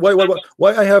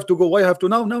 Why I have to go? Why I have to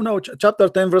now? Chapter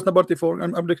 10 verse number 34.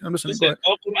 I'm listening. Listen,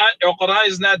 your Quran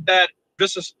is not that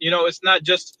this is, you know, it's not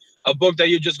just a book that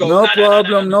you just go. No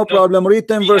problem, no problem. Read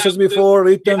 10 verses before.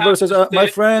 Read 10 verses. My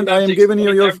friend, I am giving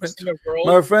you your.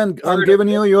 My friend, I'm giving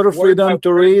you your freedom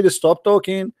to read. Stop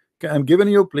talking. I'm giving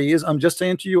you, please. I'm just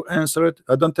saying to you, answer it.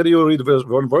 I don't tell you read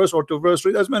one verse or two verse.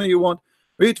 Read as many you want.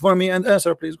 Read for me and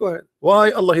answer, please. Go ahead.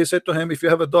 Why Allah He said to him, if you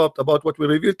have a doubt about what we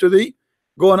revealed to thee,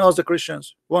 go and ask the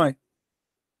Christians. Why?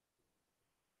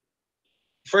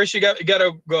 First, you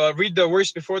gotta read the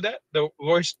verse before that. The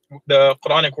verse, the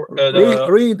Quranic.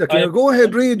 Read. Okay, go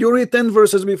ahead. Read. You read 10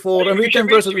 verses before and read 10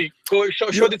 verses. Go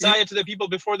show this ayah to the people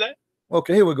before that.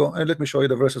 Okay, here we go. And let me show you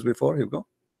the verses before. Here we go.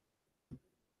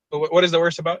 What is the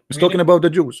verse about? It's talking about the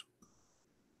Jews.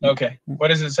 Okay. What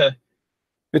does it say?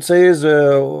 It says,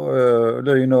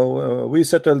 you know, we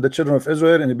settled the children of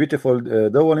Israel in a beautiful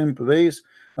dwelling place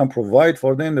and provide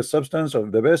for them the substance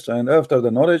of the best. And after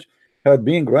the knowledge had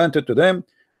been granted to them,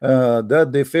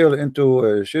 that they fell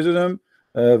into schism,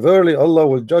 verily Allah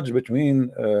will judge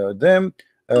between them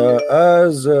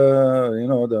as you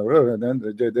know,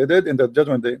 they did in the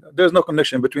judgment day. There's no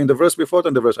connection between the verse before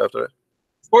and the verse after it.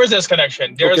 Where's this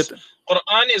connection? There's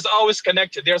Quran is always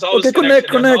connected. There's always connect.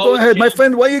 Go ahead, my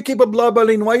friend. Why you keep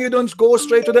blabbering? Why you don't go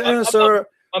straight to the answer?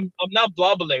 I'm not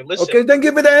blabbering. Listen. Okay, then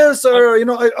give me the answer. You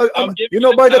know, you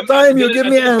know, by the time you give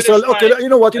me answer, okay, you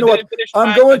know what?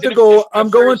 I'm going to go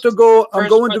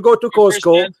to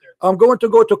Costco. I'm going to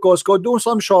go to Costco, do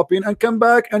some shopping, and come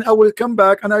back. And I will come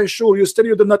back, and I assure you, still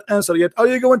you did not answer yet. Are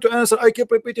you going to answer? I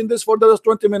keep repeating this for the last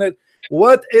 20 minutes.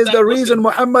 What is the reason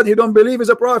Muhammad he don't believe is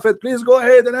a prophet? Please go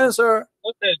ahead and answer.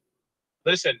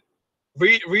 Listen.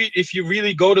 Read. If you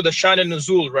really go to the Shan and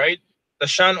Nuzul, right? The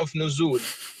Shan of Nuzul,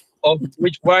 of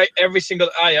which why every single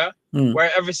ayah,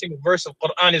 where every single verse of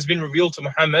Quran has been revealed to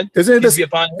Muhammad. Isn't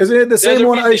it the same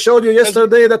one I showed you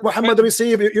yesterday that Muhammad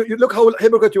received? You look how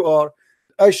hypocrite you are.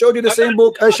 I showed you the same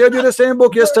book. I showed you the same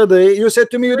book yesterday. You said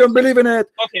to me you don't believe in it.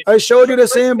 I showed you the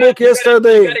same book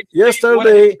yesterday.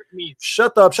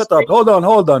 Shut up. Hold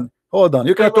on.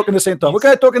 You can't talk in the same time. We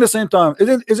can't talk in the same time.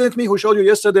 Isn't it me who showed you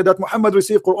yesterday that Muhammad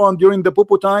received Quran during the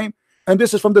Pupu time? And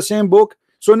this is from the same book.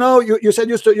 So now you said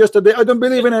yesterday, I don't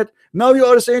believe in it. Now you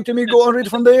are saying to me, go and read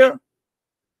from there.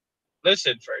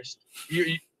 Listen first.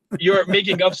 You're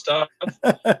making up stuff.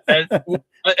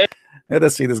 Let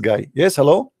us see this guy. Yes,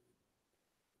 hello?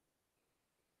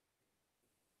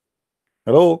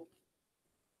 Hello?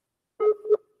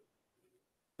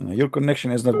 Your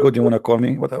connection is not good. You want to call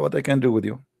me? What I can do with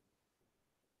you?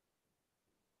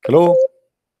 Hello?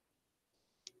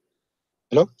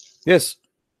 Hello? Yes.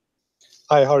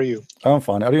 Hi, how are you? I'm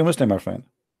fine. Are you a Muslim, my friend?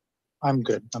 I'm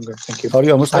good. Thank you. Are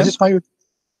you a Muslim? I just want you.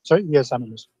 Sorry? Yes, I'm a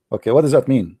Muslim. Okay, what does that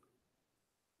mean?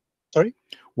 Sorry?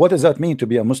 What does that mean to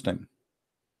be a Muslim?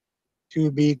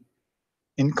 To be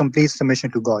in complete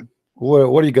submission to God.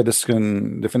 Where do you get this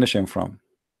definition from?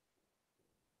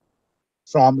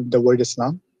 From the word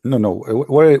Islam? No.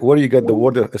 Where do you get the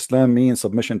word Islam means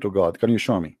submission to God? Can you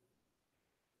show me?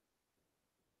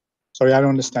 Sorry, I don't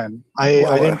understand. I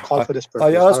didn't call for this purpose.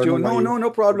 I asked you. No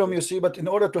problem. You see, but in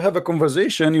order to have a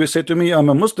conversation, you say to me, I'm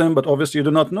a Muslim, but obviously you do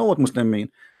not know what Muslim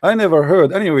mean. I never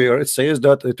heard anywhere it says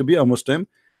that to be a Muslim,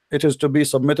 it is to be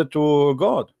submitted to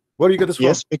God. Where do you get this from?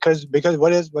 Yes, because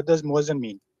what does Muslim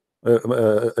mean?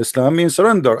 Islam means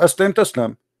surrender. Aslam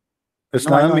taslam.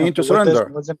 Islam means to surrender. What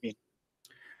does Muslim mean?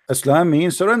 Islam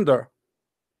means surrender.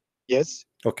 Yes.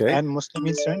 Okay. And Muslim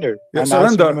means surrender. Yeah,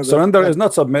 surrender is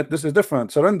not submit. This is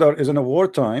different. Surrender is in a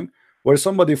wartime where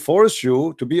somebody force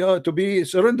you to be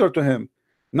surrender to him,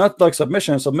 not like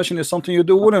submission. Submission is something you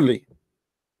do willingly.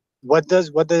 What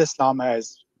does Islam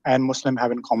has and Muslim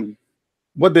have in common?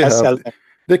 What they have?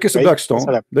 They kiss a black stone.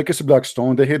 SLM. They kiss a black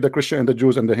stone. They hate the Christian and the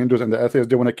Jews and the Hindus and the atheists.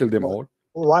 They want to kill them all.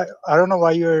 Why? I don't know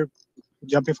why you're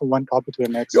jumping from one topic to the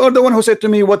next. You're the one who said to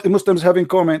me what the Muslims have in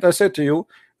common. I said to you,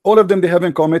 all of them they have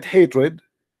in common hatred,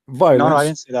 violence. No, I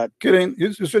didn't say that. Killing.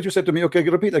 You said to me. Okay,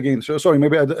 repeat again. So sorry,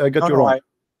 maybe I got you wrong.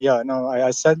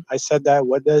 I said that.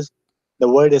 What does the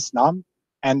word Islam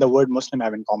and the word Muslim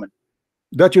have in common?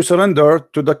 That you surrender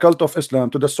to the cult of Islam,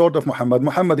 to the sword of Muhammad.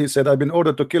 Muhammad, he said, I've been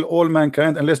ordered to kill all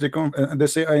mankind unless they come and they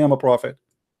say I am a prophet.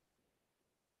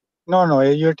 No,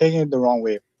 you're taking it the wrong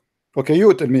way. Okay,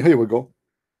 you tell me. Here we go.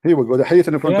 The hadith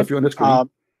in front of you on the screen.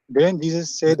 Didn't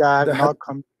Jesus say that I have not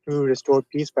come to restore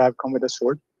peace, but I have come with a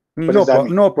sword?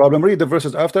 No problem. Read the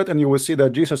verses after it, and you will see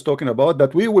that Jesus talking about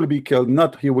that we will be killed,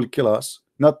 not he will kill us,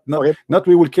 not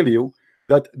we will kill you.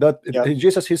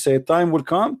 Jesus, he said, time will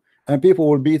come, and people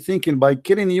will be thinking by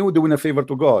killing you, doing a favor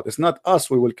to God. It's not us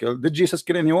we will kill. Did Jesus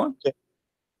kill anyone? Okay.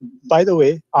 By the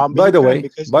way,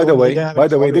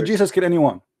 did Jesus kill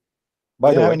anyone?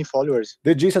 By the way, any followers?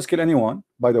 Did Jesus kill anyone?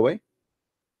 By the way,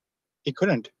 he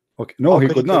couldn't. Okay, no, he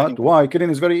could not. Why? Killing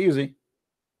is very easy.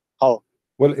 How?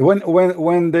 Well,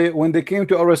 when they came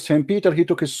to arrest him, Peter, he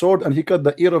took his sword and he cut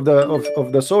the ear of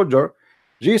the soldier.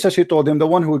 Jesus, he told him, the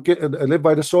one who lived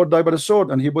by the sword died by the sword,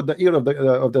 and he put the ear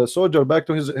of the soldier back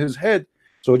to his head.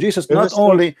 So Jesus not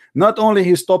only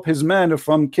he stopped his man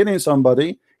from killing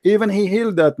somebody, even he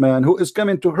healed that man who is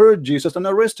coming to hurt Jesus and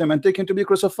arrest him and take him to be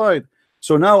crucified.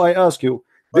 So now I ask you,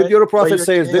 did your prophet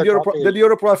says did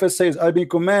your prophet says I've been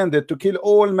commanded to kill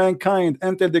all mankind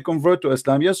until they convert to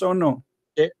Islam? Yes or no?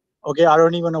 Okay, I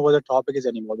don't even know what the topic is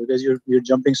anymore because you're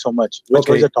jumping so much. Which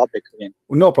was the topic again?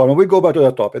 No problem. We go back to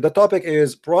the topic. The topic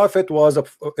is prophet was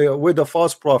with a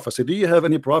false prophecy. Do you have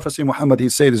any prophecy Muhammad he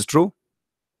said is true?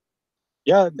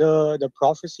 Yeah, the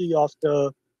prophecy of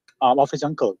his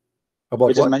uncle, about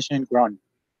which what? is mentioned in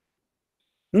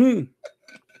Quran.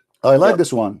 I like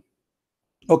this one.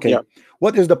 Okay,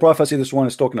 what is the prophecy this one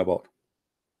is talking about?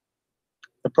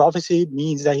 The prophecy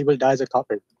means that he will die as a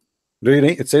kafir.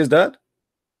 Really? It says that?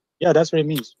 Yeah, that's what it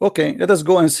means. Okay, let us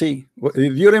go and see. Do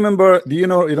you remember? Do you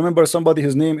know? You remember somebody?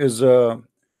 His name is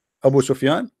Abu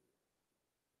Sufyan.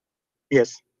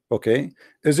 Yes. Okay,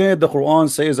 isn't it the Quran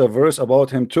says a verse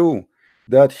about him too,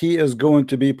 that he is going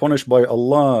to be punished by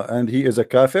Allah and he is a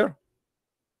kafir?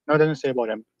 No, it doesn't say about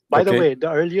him. By the way, the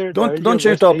earlier don't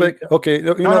change topic. Okay,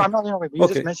 no, I'm not. You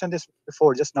just mentioned this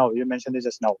before, just now. You mentioned it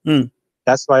just now.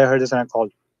 That's why I heard this and I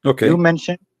called. Okay. You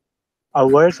mentioned a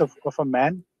verse of a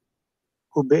man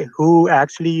who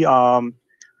actually was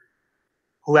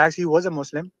a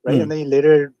Muslim, right? And then he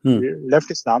later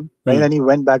left Islam, right? And then he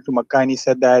went back to Makkah and he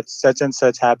said that such and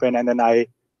such happened, and then I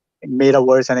made a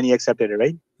verse and then he accepted it,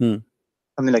 right?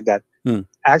 Something like that.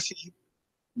 Actually,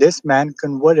 this man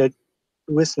converted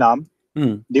to Islam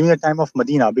during the time of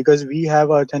Medina, because we have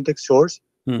authentic source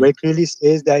where it clearly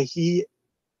says that he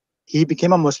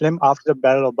became a Muslim after the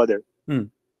Battle of Badr.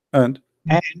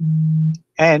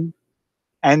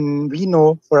 And we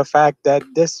know for a fact that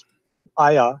this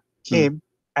ayah came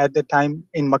at the time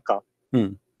in Makkah.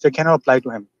 So it cannot apply to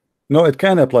him. No, it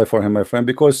can apply for him, my friend,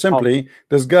 because simply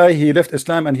this guy, he left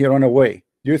Islam and he ran away.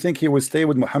 Do you think he will stay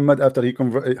with Muhammad after he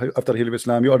left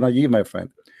Islam? You are naive, my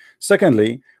friend.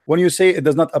 Secondly, when you say it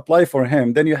does not apply for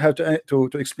him, then you have to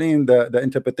explain the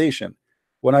interpretation.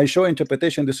 When I show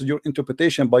interpretation, this is your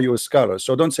interpretation by your scholars.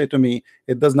 So don't say to me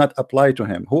it does not apply to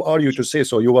him. Who are you to say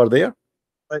so? You are there?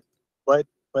 But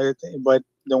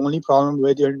the only problem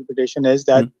with your interpretation is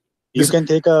that you can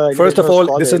take a first of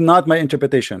all, this is not my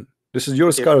interpretation. This is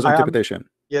your scholar's interpretation.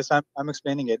 Yes, I'm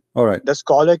explaining it. All right. The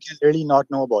scholar can really not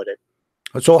know about it.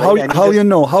 So how you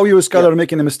know? How your scholar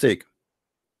making a mistake?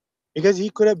 Because he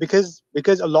could have, because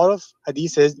a lot of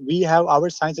hadiths, we have, our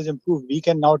science has improved. We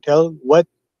can now tell what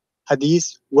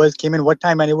hadith came in what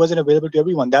time, and it wasn't available to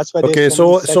everyone. That's why. Okay,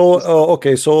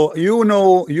 so you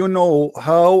know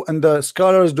how, and the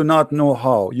scholars do not know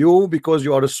how. You, because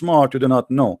you are smart, you do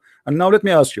not know. And now let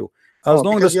me ask you, as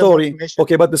long as the story,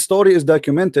 okay, but the story is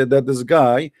documented that this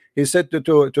guy, he said to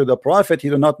the prophet, he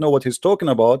do not know what he's talking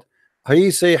about.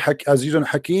 He say Azizun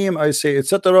Hakim, I say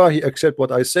etc. He accept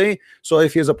what I say. So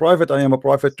if he is a prophet, I am a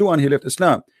prophet too, and he left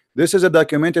Islam. This is a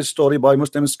documented story by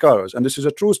Muslim scholars, and this is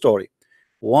a true story.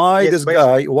 Why this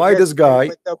guy?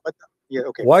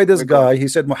 He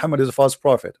said Muhammad is a false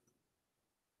prophet?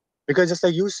 Because just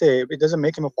like you say, it doesn't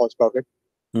make him a false prophet.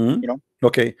 You know.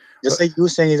 Okay. Just like you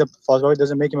saying he's a false prophet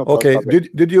doesn't make him a false prophet. Okay.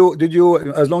 Did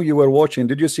you as long you were watching,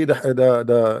 did you see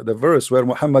the verse where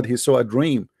Muhammad he saw a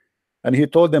dream, and he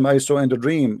told them, I saw in the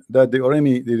dream that the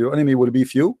enemy will be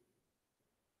few?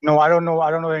 No, I don't know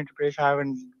the interpretation. I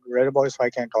haven't read about it, so I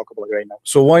can't talk about it right now.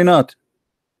 So why not?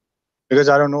 Because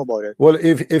I don't know about it. Well,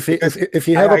 if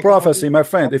he have a prophecy, my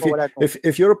friend,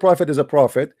 if your prophet is a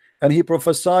prophet and he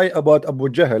prophesy about Abu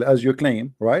Jahl as you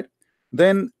claim, right?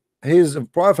 Then his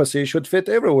prophecy should fit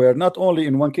everywhere, not only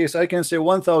in one case. I can say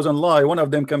 1,000 lie, one of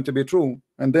them come to be true,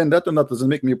 and then that doesn't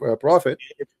make me a prophet.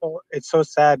 It's so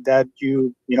sad that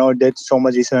you did so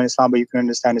much research on Islam, but you can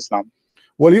understand Islam.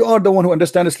 Well, you are the one who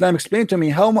understands Islam. Explain to me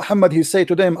how Muhammad he say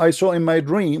to them, I saw in my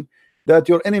dream that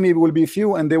your enemy will be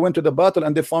few, and they went to the battle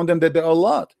and they found them that there are a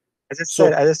lot. As I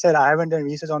said, I haven't done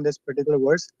research on this particular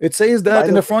verse. It says that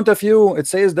in the front of you. It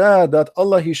says that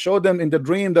Allah he showed them in the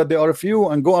dream that they are few,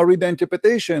 and go and read the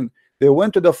interpretation. They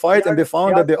went to the fight and they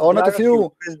found that they are not a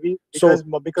few.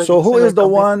 So who is the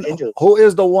one? Who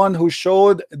is the one who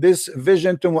showed this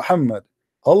vision to Muhammad?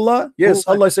 Allah. Yes,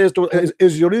 Allah says to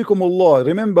is yurikumullah.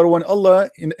 Remember when Allah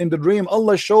in the dream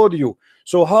Allah showed you.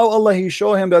 So how Allah he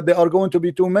showed him that they are going to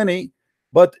be too many,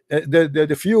 but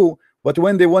the few. But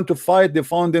when they want to fight, they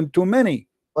found them too many.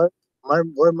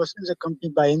 Were Muslims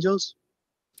accompanied by angels?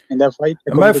 in that fight?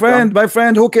 My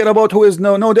friend, who care about who is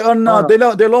no, they are not. They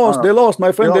lost,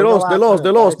 my friend. They lost.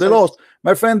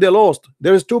 My friend, they lost.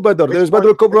 There is two Badr. There is Badr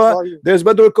al-Kubra. There's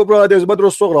Badr al-Kubra. There's Badr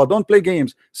al-Sughra. Don't play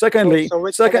games. Secondly,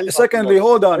 secondly,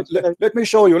 hold on. Let me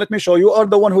show you. Let me show you. You are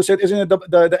the one who said, isn't it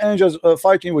the angels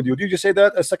fighting with you? Did you say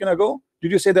that a second ago?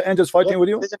 Did you say the angels fighting with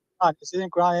you? This is in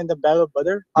Quran in the Battle of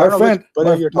Badr. My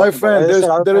friend,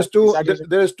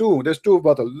 there's two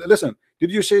battle. Listen,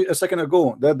 did you say a second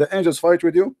ago that the angels fight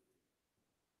with you?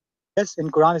 Yes,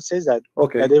 in Quran it says that.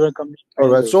 Okay. That they were coming. All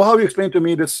right. So how you explain to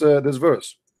me this this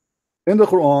verse in the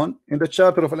Quran, in the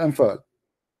chapter of Al-Anfal?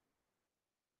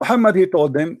 Muhammad, he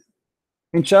told them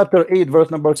in chapter 8,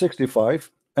 verse number 65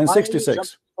 and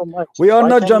 66. We are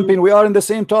not jumping. We are in the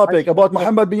same topic about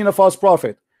Muhammad being a false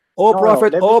prophet. Oh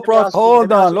prophet,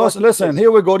 hold on. Listen, here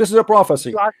we go. This is a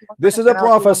prophecy. This is a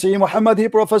prophecy. Muhammad, he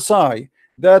prophesied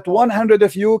that 100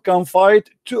 of you can fight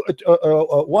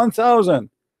 1,000.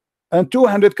 and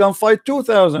 200 can fight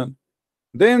 2,000.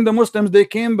 Then the Muslims, they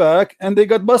came back and they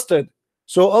got busted.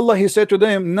 So Allah, he said to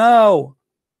them, now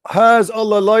has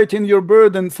Allah lightened your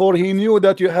burden, for he knew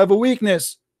that you have a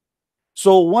weakness.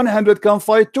 So 100 can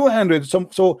fight 200.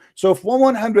 So if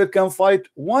 100 can fight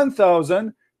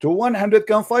 1,000 to 100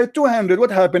 can fight 200, what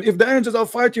happened? If the angels are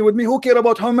fighting with me, who care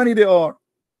about how many they are?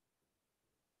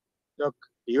 Look,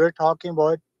 you're talking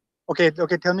about, okay,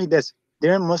 tell me this.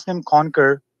 Didn't Muslim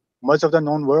conquer much of the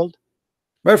known world?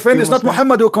 My friend, it's not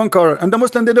Muhammad who conquer, and the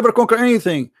Muslim, they never conquer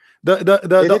anything.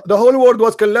 The whole world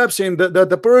was collapsing.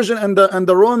 The Persian and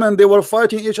the Roman, they were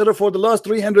fighting each other for the last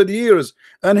 300 years.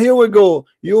 And here we go.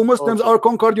 You Muslims are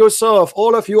conquered yourself.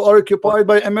 All of you are occupied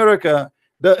by America.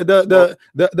 The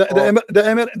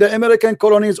American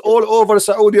colonies all over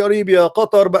Saudi Arabia,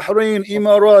 Qatar, Bahrain,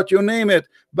 Emirat, you name it.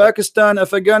 Pakistan,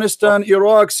 Afghanistan,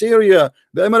 Iraq, Syria,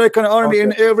 the American army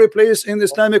in every place in the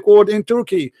Islamic world, in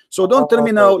Turkey. So don't tell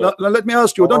me now, let me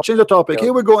ask you, don't change the topic.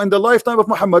 Here we go. In the lifetime of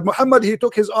Muhammad, he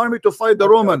took his army to fight the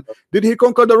Roman. Did he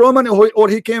conquer the Roman, or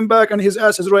he came back and his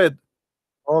ass is red?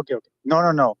 Okay.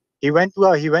 No. He went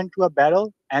to a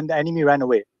battle and the enemy ran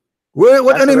away. Well,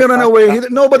 what enemy ran away?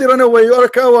 Nobody ran away. You are a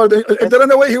coward. If they ran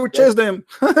away, he would chase them.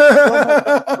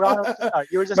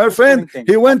 My friend,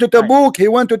 he went to Tabuk. He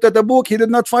went to Tabuk. He did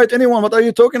not fight anyone. What are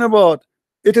you talking about?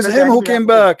 It is him who came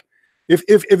back. If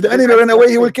the enemy ran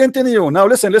away, he will continue. Now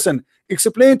listen.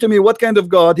 Explain to me what kind of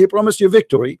God he promised you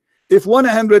victory if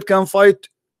 100 can fight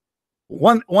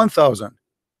 1,000,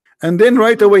 and then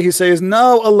right away he says,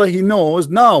 now Allah, he knows,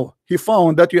 now he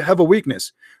found that you have a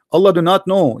weakness. Allah do not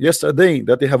know yesterday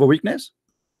that they have a weakness?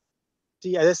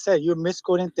 See, as I said, you're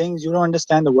misquoting things. You don't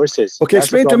understand the verses. Okay,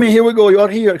 explain to me. Here we go. You are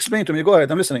here. Explain to me. Go ahead.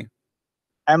 I'm listening.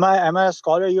 Am I a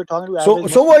scholar? You're talking to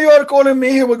so why you are calling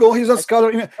me? Here we go. He's a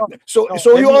scholar.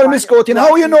 So you are misquoting.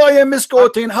 How you know I am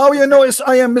misquoting? How you know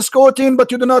I am misquoting, but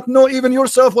you do not know even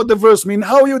yourself what the verse mean?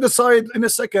 How you decide in a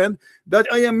second that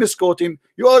I am misquoting?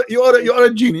 You are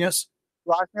a genius.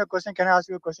 You ask me a question. Can I ask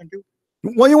you a question too?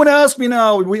 What you want to ask me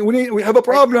now? We have a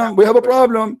problem. We have a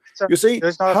problem. You see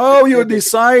how you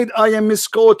decide I am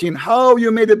misquoting? How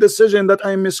you made a decision that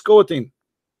I am misquoting?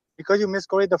 Because you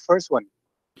misquoted the first one.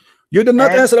 You did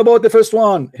not answer about the first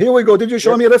one. Here we go. Did you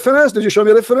show me a reference? Did you show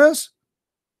me a reference?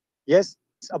 Yes,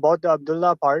 about the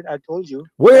Abdullah part. I told you.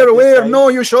 Where? No,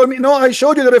 you showed me. No, I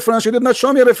showed you the reference. You did not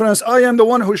show me a reference. I am the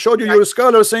one who showed you your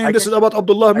scholar saying this is about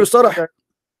Abdullah ibn Sarah.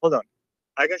 Hold on.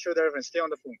 I can show the reference. Stay on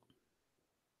the phone.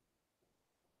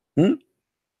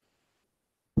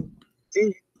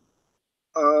 See,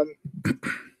 well,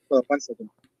 1 second.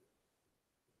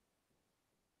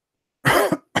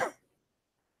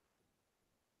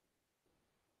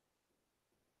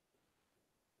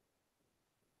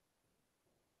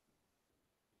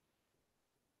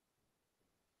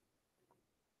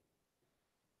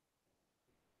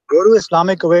 Go to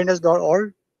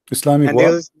IslamicAwareness.org. Islamic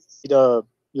what?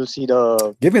 You'll see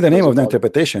the. Give me the name of the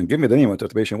interpretation. Give me the name of the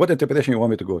interpretation. What interpretation you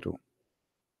want me to go to?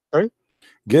 Sorry?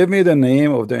 Give me the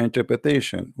name of the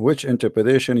interpretation. Which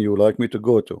interpretation you like me to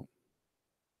go to?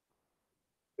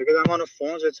 Because I'm on a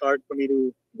phone, so it's hard for me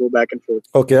to go back and forth.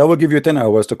 Okay, I will give you 10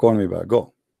 hours to call me back.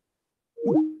 Go.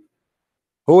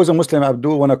 Who is a Muslim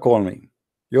Abdul wanna call me?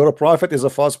 You're a prophet is a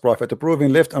false prophet,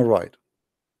 proving left and right.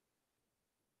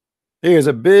 He is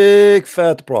a big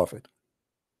fat prophet.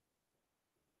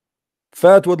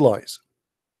 Fat with lies.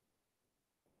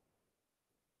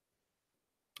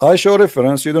 I show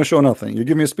reference, you don't show nothing. You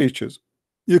give me speeches,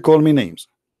 you call me names,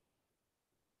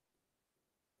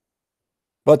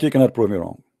 but you cannot prove me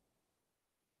wrong.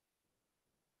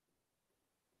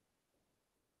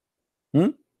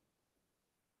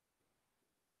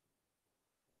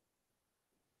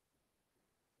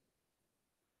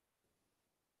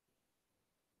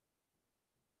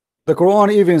 The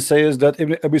Quran even says that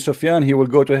Ibn Abi Sufyan, he will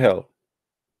go to hell.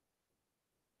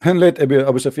 And let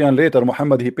Abu Sufyan later,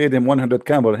 Muhammad, he paid him 100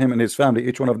 camel, him and his family,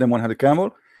 each one of them 100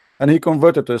 camel, and he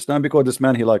converted to Islam because this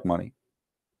man, he liked money.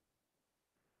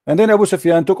 And then Abu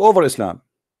Sufyan took over Islam.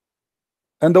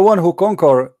 And the one who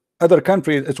conquered other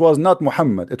countries, it was not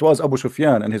Muhammad, it was Abu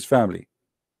Sufyan and his family.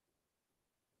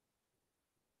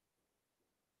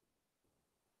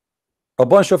 A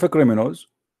bunch of criminals.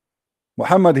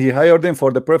 Muhammad, he hired them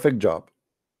for the perfect job.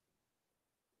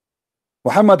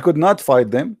 Muhammad could not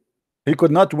fight them. He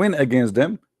could not win against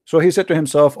them. So he said to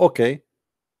himself, okay,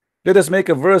 let us make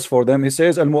a verse for them. He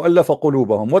says, Al-Mu'allafa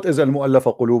qulubahum. What is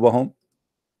Al-Mu'allafa qulubahum?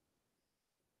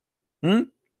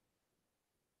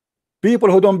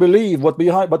 People who don't believe what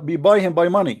but be by him by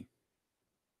money.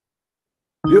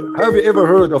 Have you ever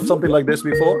heard of something like this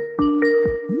before?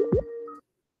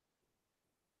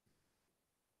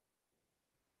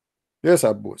 Yes,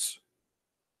 Abbas.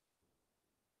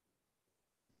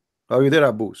 Are you there,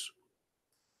 Abbas?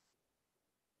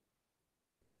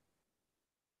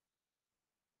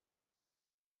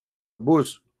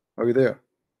 Abbas, are you there?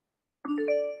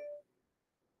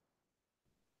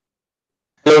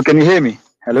 Hello, can you hear me?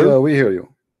 Hello? Yeah, we hear you.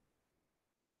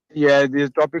 Yeah, the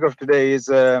topic of today is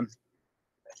the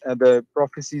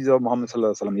prophecies of Muhammad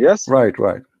Sallallahu Alaihi Wasallam. Yes? Right,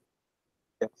 right.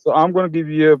 Yeah. So I'm going to give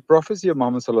you a prophecy of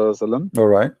Muhammad Sallallahu Alaihi Wasallam. All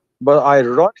right. But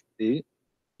ironically,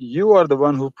 you are the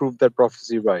one who proved that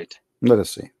prophecy right. Let us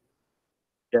see.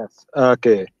 Yes.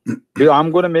 Okay.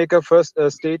 I'm going to make a first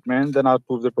statement, then I'll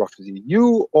prove the prophecy.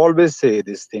 You always say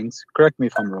these things, correct me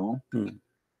if I'm wrong,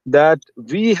 that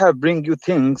we have bring you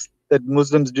things that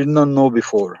Muslims did not know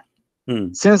before.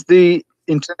 Since the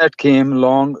internet came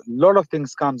along, a lot of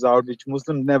things comes out which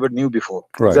Muslims never knew before.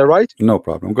 Right. Is that right? No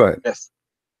problem. Go ahead. Yes.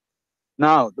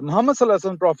 Now, the Muhammad Sallallahu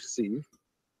Alaihi Wasallam prophecy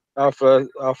of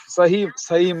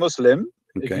Sahih Muslim,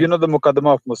 Okay. if you know the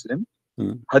Muqaddamah of Muslim,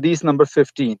 Hadith number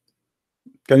 15.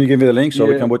 Can you give me the link so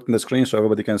we can put it in the screen so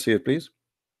everybody can see it, please?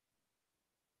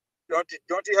 Don't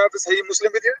you have the Sahih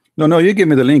Muslim with you? No, you give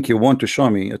me the link you want to show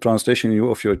me, a translation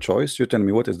of your choice. You tell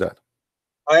me what is that.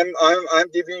 I'm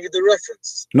giving you the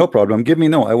reference. No problem. Give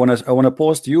me I wanna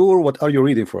post what are you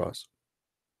reading for us?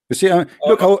 You see,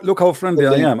 look how friendly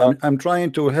I am. I'm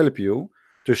trying to help you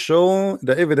to show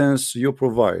the evidence you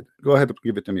provide. Go ahead,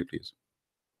 give it to me, please.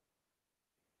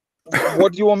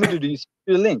 What do you want me to do?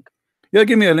 The link. Yeah,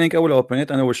 give me a link. I will open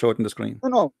it and I will show it in the screen.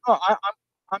 No.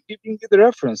 I'm giving you the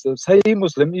reference. The Sahih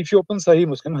Muslim. If you open Sahih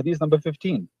Muslim, Hadith number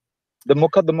 15, the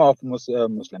Muqaddamah of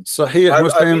Muslim. Sahih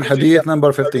Muslim, Hadith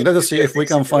number 15. Let us see if we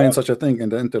can find such a thing in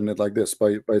the internet like this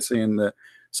by saying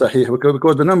Sahih,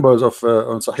 because the numbers of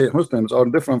on Sahih Muslims are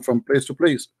different from place to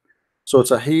place. So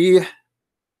Sahih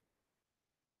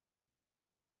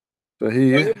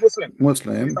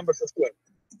Muslim.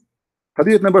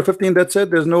 Hadith number 15. That's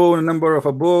it. There's no number of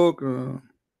a book.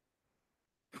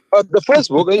 The first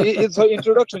book, it's an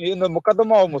introduction in the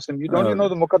Muqaddamah of Muslim. You don't know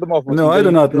the Muqaddamah of Muslim? No, I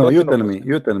do not know. You tell me.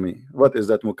 You tell me. What is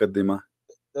that Muqaddimah?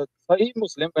 The Sahih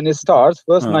Muslim, when it starts,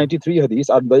 first 93 hadiths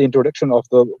are the introduction of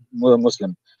the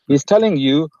Muslim. He's telling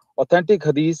you authentic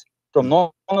hadiths from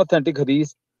non-authentic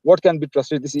hadiths, what can be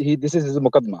trusted. This is his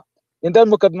Muqaddimah. In that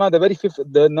Muqaddimah,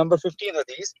 the number 15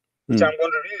 hadith, which I'm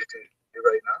going to read it to you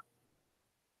right now,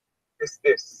 is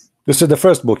this. This is the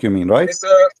first book, you mean, right? It's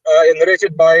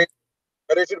narrated by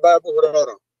Abu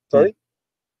Hurairah. Sorry?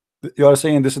 You are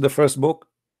saying this is the first book?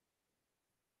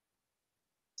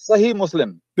 Sahih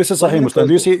Muslim. This is Sahih Muslim.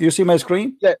 Do you see my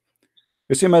screen? Yeah.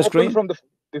 You see my screen? From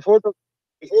before the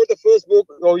first book,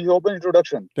 you open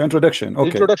introduction. The introduction. Okay.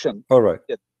 Introduction. All right.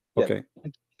 Yeah. Okay.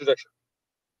 Introduction.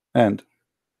 And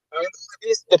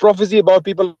the prophecy about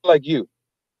people like you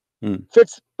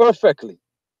fits perfectly,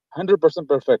 100%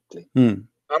 perfectly. I'm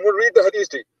going to read the hadith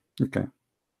to you. Okay.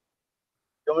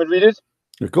 You want me to read it?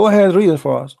 Go ahead, read it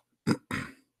for us. There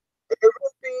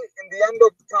will be in the end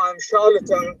of time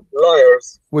charlatan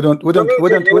liars. We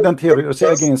don't hear you.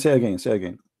 Say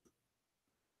again.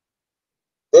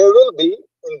 There will be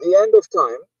in the end of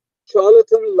time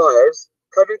charlatan liars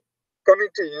coming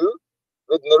to you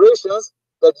with narrations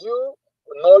that you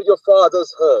nor your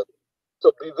fathers heard.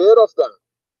 So beware of them,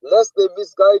 lest they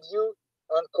misguide you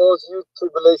and cause you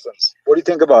tribulations. What do you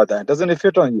think about that? Doesn't it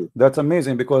fit on you? That's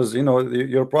amazing, because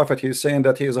your prophet, he's saying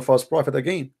that he is a false prophet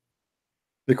again,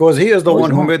 because he is the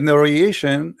one who made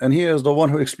narration, and he is the one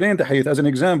who explained the hadith. As an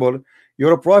example,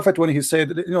 your prophet, when he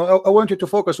said, I want you to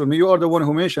focus on me, you are the one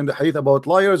who mentioned the hadith about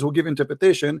liars who give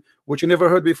interpretation which you never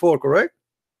heard before, correct?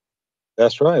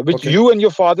 That's right, which you and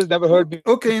your fathers never heard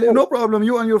before. Okay, no problem.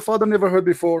 You and your father never heard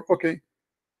before. Okay,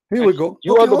 Here we go.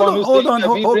 You Okay, are the hold one on, who's hold saying on, that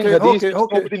we bring hadith which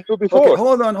nobody knew before. okay,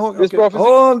 hold on, This prophecy.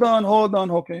 hold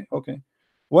on. Okay.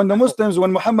 When the Muslims,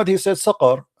 when Muhammad he said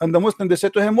Saqar, and the Muslims they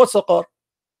said to him, what Saqar?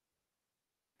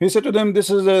 He said to them, this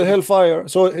is a hellfire.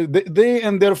 So they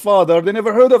and their father, they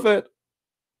never heard of it.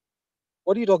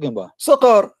 What are you talking about?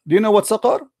 Saqar. Do you know what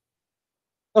Saqar?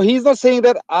 No, he's not saying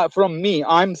that from me.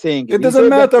 I'm saying it. It doesn't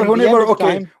matter. Whenever,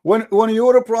 okay, when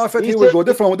you're a prophet, he will go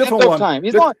different one. Time.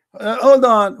 He's not. Hold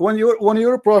on. When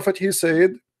you're a prophet, he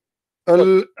said,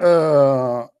 CP,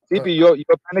 you're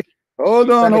panicking. Hold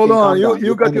on.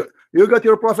 You got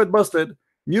your prophet busted.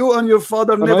 You and your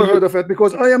father never heard of it,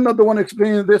 because I am not the one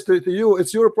explaining this to you.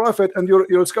 It's your prophet and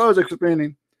your scholars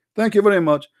explaining. Thank you very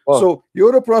much. So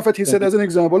you're a prophet, he said, as an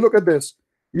example. Look at this.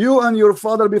 You and your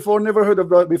father before never heard of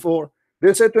that before.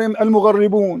 They said to him,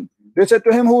 Al-Mugharribun. They said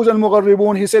to him, who's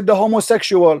Al-Mugharribun? He said, the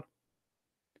homosexual.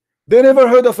 They never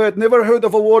heard of it, never heard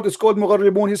of a word. It's called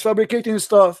Mugharribun. He's fabricating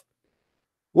stuff.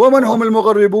 Woman hum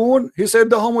al-Mugharribun. He said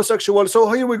the homosexual.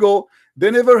 So here we go. They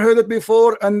never heard it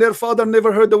before, and their father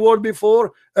never heard the word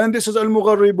before, and this is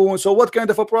Al-Mugharribun. So what kind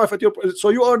of a prophet? So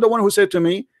you are the one who said to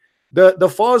me, the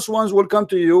false ones will come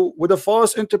to you with a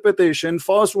false interpretation,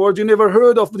 false words you never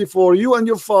heard of before, you and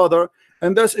your father.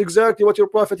 And that's exactly what your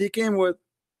prophet he came with.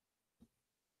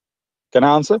 Can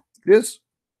I answer? Yes.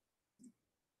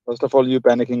 First of all, you're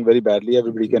panicking very badly.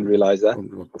 Everybody can realize that.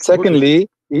 Secondly,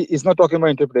 he's not talking about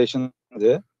interpretation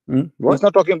there. He's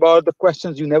not talking about the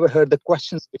questions you never heard the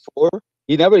questions before.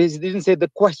 He didn't say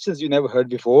the questions you never heard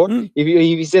before. If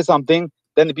he says something,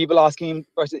 then the people asking him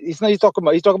questions. He's talking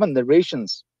about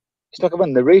narrations. He's talking about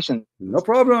narration. No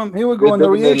problem. Here we go.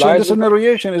 Narration. This is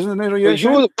narration. Isn't it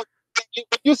narration?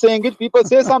 You saying it, people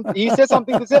say something. He says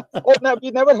something. They say, "Oh, no,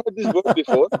 we never heard this word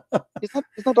before." He's not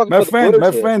talking about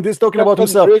my friend. He's talking about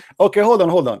himself. Okay, hold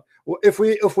on. If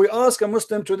we ask a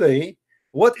Muslim today,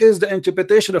 what is the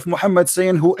interpretation of Muhammad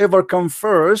saying, "Whoever comes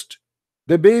first,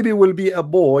 the baby will be a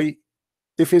boy,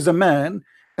 if he's a man,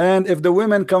 and if the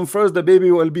women come first, the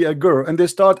baby will be a girl," and they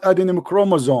start adding him a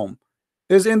chromosome.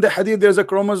 Is in the hadith there's a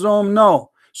chromosome? No.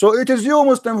 So it is you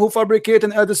Muslim who fabricate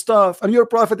and add stuff, and your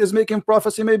prophet is making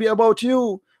prophecy maybe about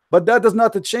you, but that does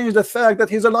not change the fact that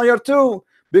he's a liar too.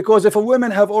 Because if a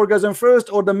woman have orgasm first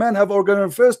or the man have orgasm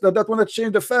first, that will not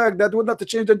change the fact, that will not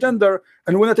change the gender,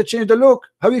 and will not change the look.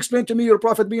 How you explain to me your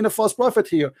prophet being a false prophet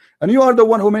here? And you are the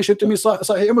one who mentioned to me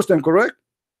Sahih Muslim, correct?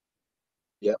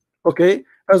 Yeah. Okay.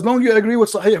 As long as you agree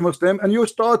with Sahih Muslim and you're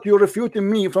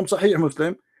refuting me from Sahih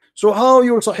Muslim, so how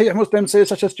your Sahih Muslim say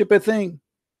such a stupid thing?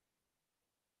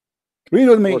 Read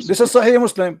with me. This is Sahih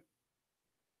Muslim.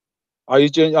 Are you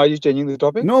changing the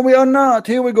topic? No, we are not.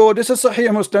 Here we go. This is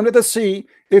Sahih Muslim. Let us see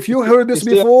if you heard this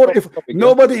before. If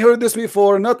nobody heard this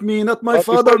before, not me, not my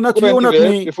father, not you, not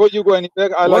me. Before you go anywhere,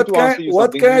 I like to answer you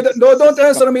something. No, don't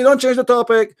answer me. Don't change the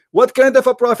topic. What kind of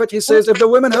a prophet he says? If the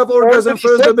women have orgasm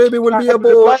first, the baby will be a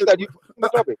boy.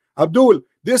 Abdul,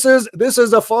 this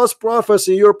is a false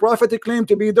prophecy. Your prophet claimed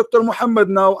to be Dr. Muhammad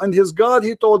now, and his God,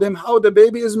 he told him how the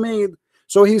baby is made.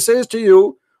 So he says to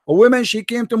you, a woman, she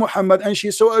came to Muhammad and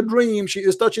she saw a dream. She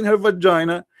is touching her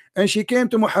vagina, and she came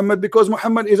to Muhammad because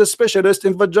Muhammad is a specialist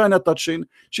in vagina touching.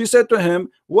 She said to him,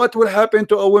 what will happen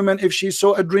to a woman if she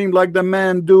saw a dream like the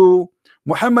man do?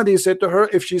 Muhammad, he said to her,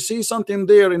 if she sees something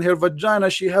there in her vagina,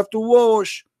 she have to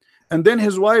wash. And then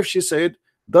his wife, she said,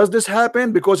 does this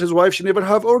happen? Because his wife, she never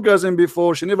have orgasm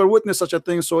before. She never witnessed such a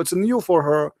thing, so it's new for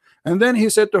her. And then he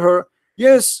said to her,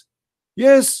 yes.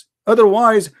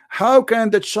 Otherwise, how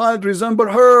can the child resemble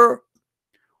her?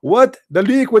 What the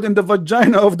liquid in the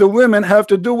vagina of the women have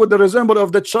to do with the resemblance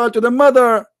of the child to the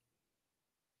mother?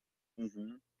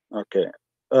 Okay.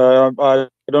 I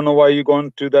don't know why you're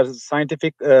going to that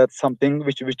scientific something,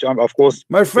 which of course.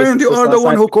 My friend, you are the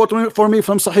one who quoted for me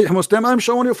from Sahih Muslim. I'm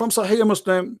showing you from Sahih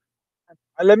Muslim.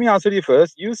 Let me answer you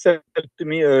first. You said to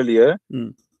me earlier,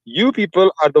 you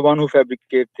people are the one who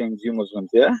fabricate things, you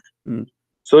Muslims, yeah?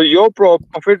 So your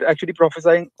prophet actually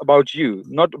prophesying about you,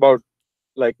 not about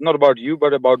you,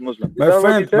 but about Muslims.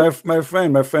 My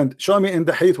friend, show me in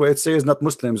the hadith where it says not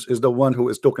Muslims is the one who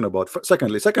is talking about.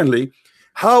 Secondly,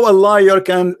 how a liar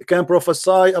can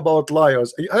prophesy about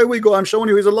liars? Here we go. I'm showing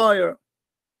you he's a liar.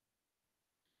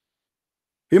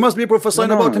 He must be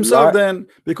prophesying about himself then,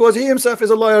 because he himself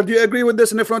is a liar. Do you agree with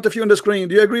this in front of you on the screen?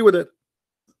 Do you agree with it?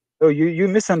 Oh, you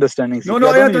misunderstanding. No,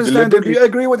 I understand it. Do you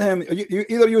agree with him?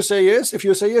 Either you say yes. If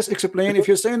you say yes, explain. If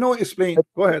you say no, explain.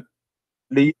 Go ahead.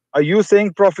 Are you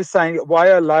saying prophesying? Why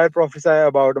a liar prophesy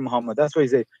about Muhammad? That's what he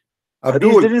said. Hadith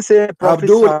Abdul, didn't say prophets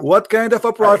Abdul, lie. what kind of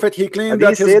a prophet he claimed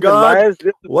that Hadith his say the God? liars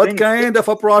will What bring kind of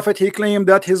a prophet he claimed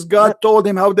that his God told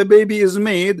him how the baby is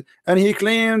made, and he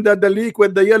claimed that the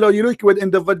liquid, the yellow liquid in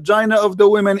the vagina of the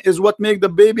women is what make the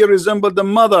baby resemble the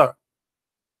mother?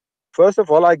 First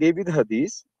of all, I gave you the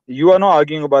hadith. You are not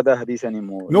arguing about the hadith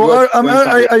anymore. No, You are going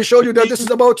somewhere. I showed you that this is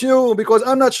about you, because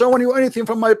I'm not showing you anything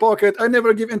from my pocket. I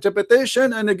never give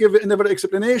interpretation and I give never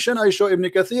explanation. I show Ibn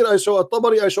Kathir, I show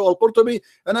At-Tabari, I show Al-Qurtubi,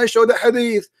 and I show the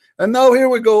hadith. And now here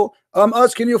we go. I'm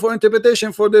asking you for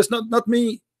interpretation for this, not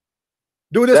me.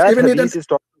 Do this That even hadith is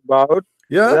talking about,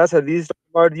 yeah. that hadith is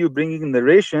talking about you bringing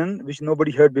narration which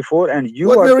nobody heard before, and you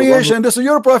What are the one who, narration? This is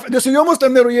your prophet. This is your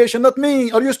Muslim narration, not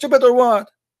me. Are you stupid or what?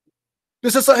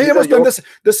 This is Sahih these are Muslim. your, This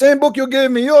the same book you gave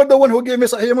me. You're the one who gave me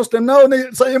Sahih Muslim. Now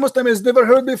Sahih Muslim is never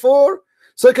heard before.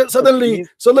 So suddenly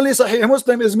Sahih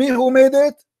Muslim is me who made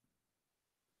it.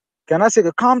 Can I say,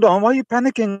 calm down? Why are you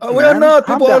panicking? We are not.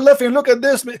 Calm People down. are laughing. Look at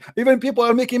this. Even people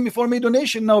are making me for me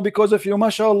donation now because of you.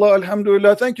 MashaAllah,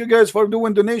 Alhamdulillah. Thank you guys for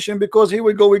doing donation, because here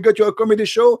we go. We got you a comedy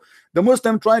show. The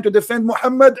Muslim trying to defend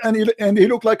Muhammad, and he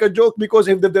looked like a joke because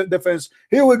of the defense.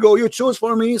 Here we go. You choose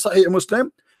for me Sahih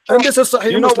Muslim, and this is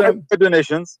Sahih You know why Muslim. you get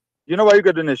donations? You know why you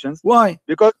get donations? Why?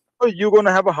 Because you're going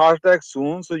to have a heart attack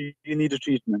soon, so you need a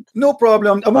treatment. No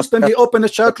problem. A Muslim, he opened a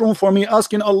chat room for me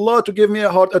asking Allah to give me a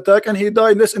heart attack, and he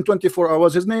died less than 24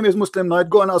 hours. His name is Muslim Night.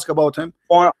 Go and ask about him.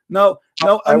 Now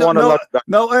I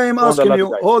am asking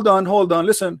you. Hold on.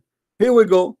 Listen. Here we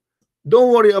go.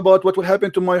 Don't worry about what will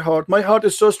happen to my heart. My heart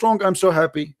is so strong. I'm so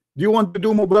happy. Do you want to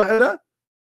do mubahara?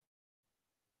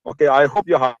 Okay, I hope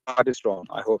your heart is strong.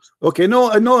 I hope so. Okay,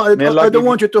 no, I don't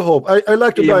want you to hope. I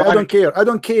like to die. I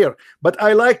don't care. But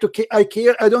I like to. I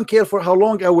care. I don't care for how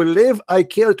long I will live. I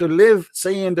care to live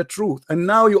saying the truth. And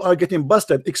now you are getting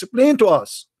busted. Explain to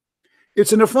us.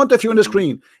 It's in front of you on the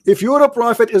screen. If you're a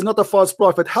prophet, is not a false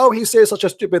prophet, how he says such a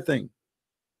stupid thing?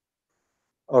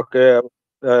 Okay.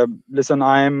 Listen,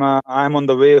 I'm on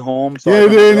the way home. So I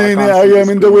am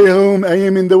in the way home. I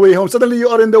am in the way home. Suddenly you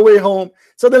are in the way home.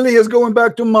 Suddenly he's going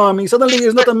back to mommy. Suddenly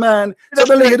he's not a man.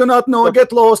 Suddenly he do not know.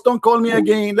 Get lost. Don't call me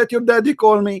again. Let your daddy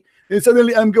call me. And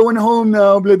suddenly I'm going home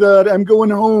now, brother. I'm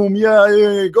going home.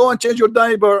 Yeah. Go and change your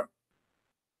diaper.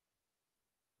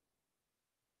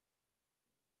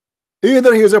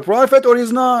 Either he's a prophet or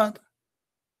he's not.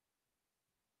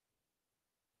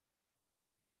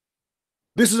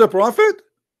 This is a prophet?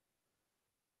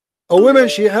 A woman,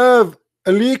 she have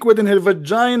a liquid in her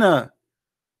vagina.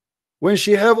 When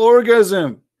she have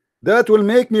orgasm, that will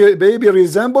make me a baby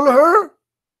resemble her?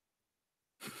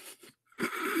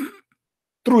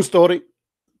 True story.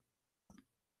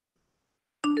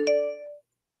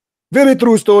 Very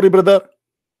true story, brother.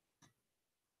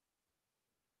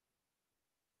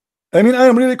 I mean, I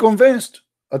am really convinced.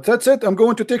 That's it. I'm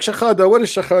going to take shahada. Where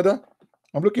is shahada?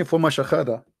 I'm looking for my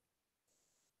shahada.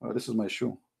 Oh, this is my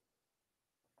shoe.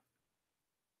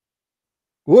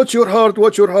 Watch your heart.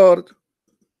 Watch your heart.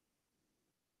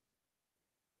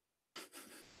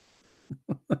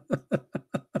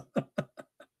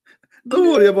 Don't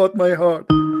worry about my heart.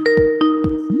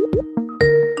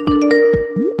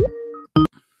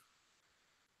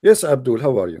 Yes, Abdul,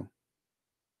 how are you?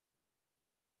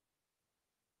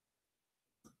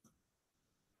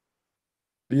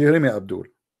 Do you hear me, Abdul?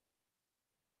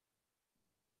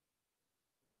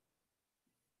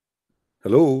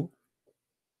 Hello?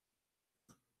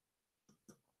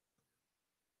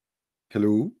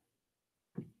 Hello?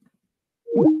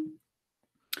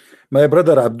 My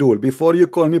brother Abdul, before you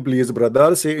call me, please,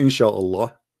 brother, say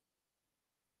inshallah.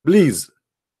 Please.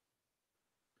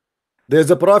 There's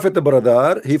a prophet,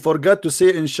 brother. He forgot to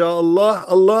say inshallah.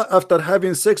 Allah, after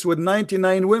having sex with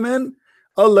 99 women,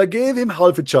 Allah gave him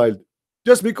half a child.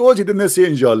 Just because he didn't say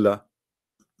inshallah.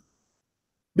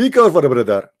 Be careful,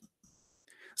 brother.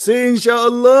 Say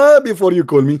inshallah before you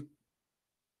call me.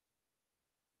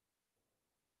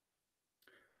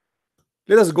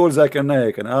 Let us go to Zakir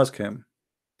Naik and ask him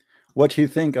what he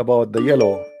think about the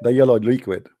yellow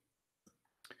liquid.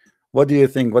 What do you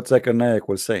think what Zakir Naik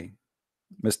will say,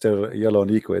 Mr. Yellow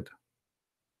Liquid?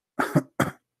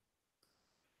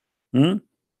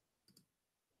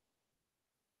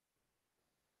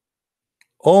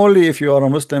 Only if you are a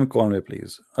Muslim, call me,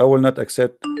 please. I will not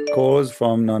accept calls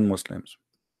from non-Muslims.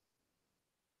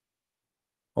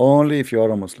 Only if you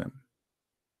are a Muslim.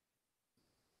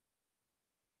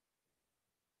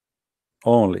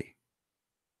 Only.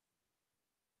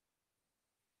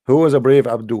 Who is a brave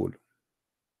Abdul?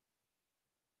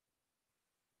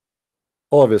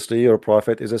 Obviously, your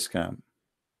prophet is a scam.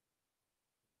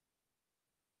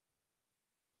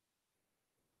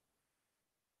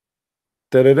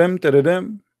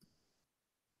 Teredim.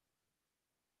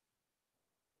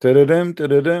 Tadadam,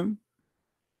 tadadam.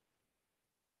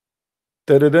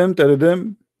 Tadadam,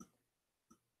 tadadam.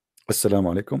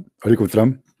 Assalamu alaikum. Alaikum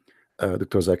salam.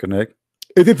 Dr. Zakir Naik.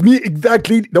 It is me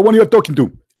exactly, the one you're talking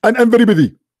to. And I'm very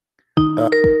busy.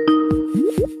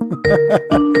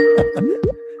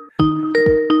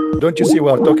 Don't you see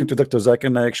we are talking to Dr.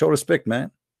 Zakir Naik? Show respect,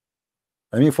 man.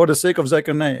 I mean, for the sake of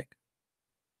Zakir Naik.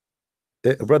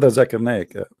 Brother Zakir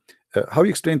Naik, how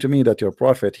you explain to me that your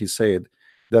prophet, he said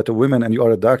that a woman, and you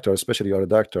are a doctor, especially you are a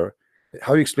doctor,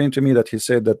 how you explain to me that he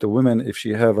said that the woman, if she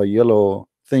have a yellow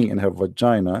thing in her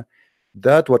vagina,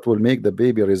 that what will make the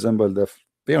baby resemble the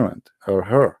parent or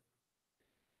her?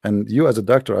 And you as a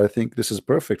doctor, I think this is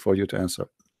perfect for you to answer.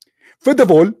 First of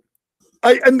all,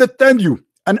 I understand you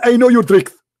and I know your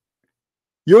tricks.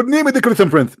 Your name is the Christian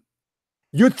Prince.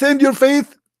 You send your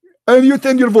face and you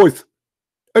send your voice,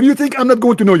 and you think I'm not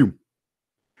going to know you.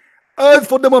 As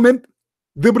for the moment,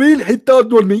 Jibril, he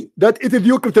told me that it is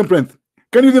you, Christian Prince.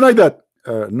 Can you deny that?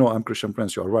 No, I'm Christian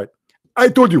Prince. You are right. I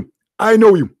told you, I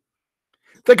know you.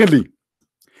 Secondly,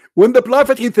 when the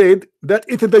prophet he said that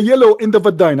it is the yellow in the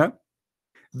vagina,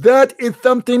 that is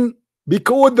something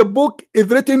because the book is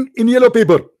written in yellow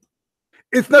paper.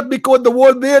 It's not because the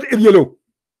word there is yellow.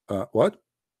 What?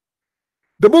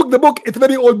 The book, it's a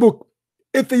very old book.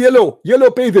 It's a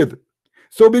yellow pages.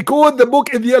 So because the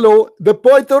book is yellow, the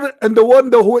pointer and the one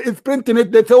who is printing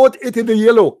it, they thought it is a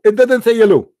yellow. It doesn't say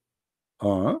yellow.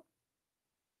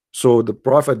 So the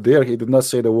prophet there, he did not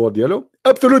say the word yellow?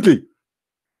 Absolutely.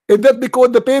 Is that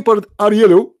because the papers are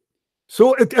yellow?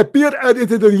 So it appeared as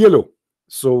it is a yellow.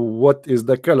 So what is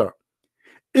the color?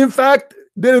 In fact,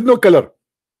 there is no color.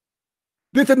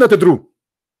 This is not true.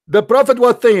 The prophet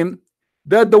was saying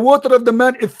that the water of the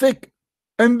man is thick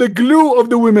and the glue of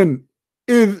the women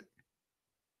is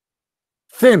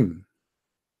thin.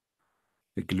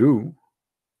 A glue?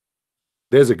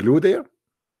 There's a glue there?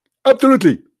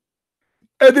 Absolutely.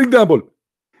 As an example,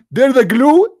 there's a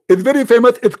glue, it's very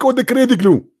famous, it's called the crazy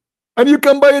glue. And you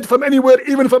can buy it from anywhere,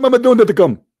 even from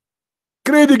Amazon.com.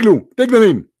 Crazy glue, take the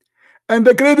name. And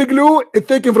the crazy glue is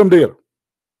taken from there.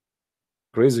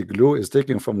 Crazy glue is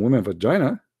taken from women's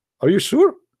vagina? Are you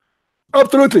sure?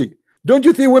 Absolutely. Don't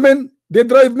you see women, they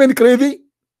drive men crazy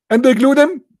and they glue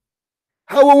them?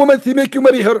 How a woman she make you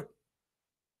marry her?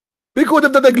 Because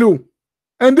of the glue.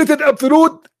 And this is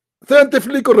absolute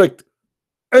scientifically correct.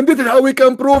 And this is how we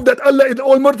can prove that Allah is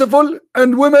all merciful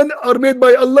and women are made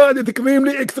by Allah, and it's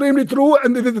extremely true,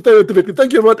 and it is scientific.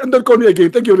 Thank you, and don't call me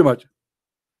again. Thank you very much.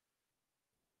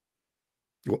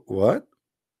 What?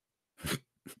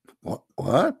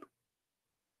 What?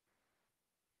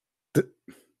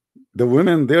 The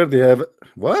women there, they have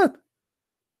what?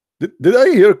 Did I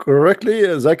hear correctly?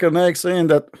 Zakir Naik saying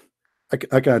that?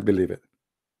 I can't believe it.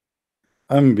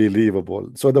 Unbelievable.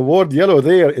 So the word yellow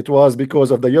there, it was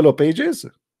because of the yellow pages?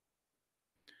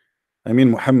 I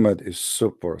mean, Muhammad is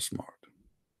super smart,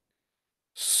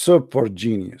 super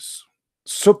genius,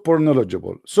 super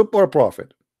knowledgeable, super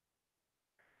prophet.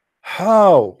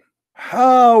 How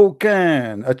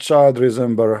can a child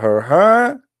resemble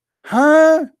her?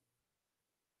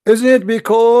 Isn't it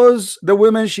because the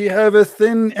woman, she have a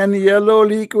thin and yellow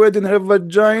liquid in her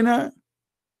vagina?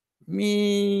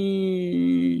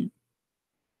 Me.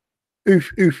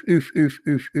 If.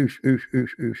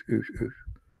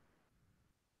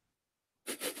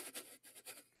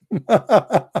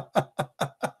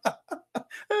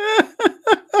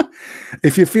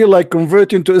 If you feel like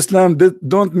converting to Islam,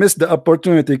 don't miss the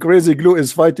opportunity. Crazy glue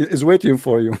is waiting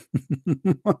for you.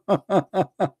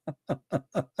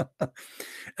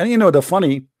 And you know the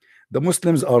funny, the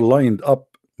Muslims are lined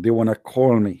up. They want to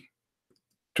call me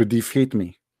to defeat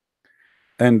me.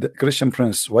 And Christian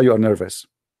Prince, why you are nervous?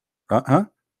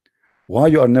 Why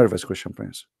you are nervous, Christian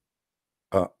Prince?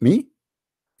 Me?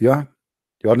 Yeah,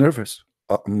 you are nervous.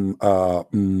 I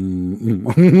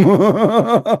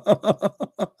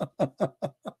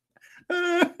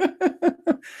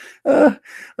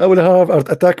will have an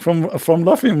attack from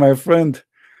laughing, my friend.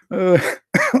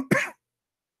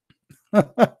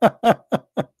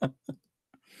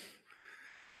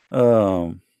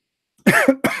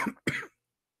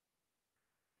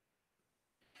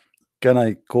 Can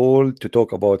I call to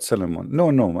talk about Solomon? No,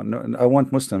 I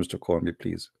want Muslims to call me,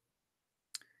 please.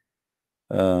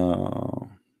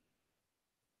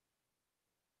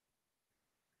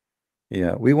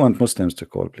 Yeah, we want Muslims to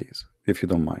call, please, if you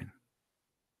don't mind.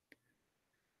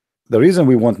 The reason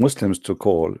we want Muslims to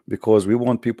call, because we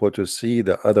want people to see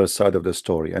the other side of the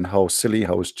story and how silly,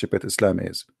 how stupid Islam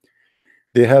is.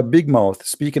 They have big mouth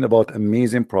speaking about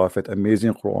amazing prophet,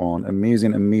 amazing Quran,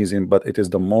 amazing, but it is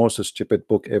the most stupid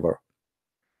book ever.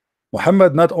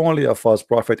 Muhammad not only a false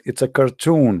prophet, it's a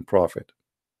cartoon prophet.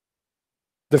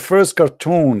 The first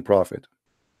cartoon prophet.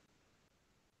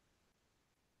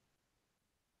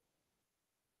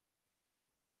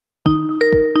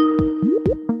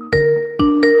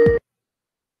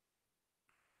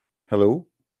 Hello?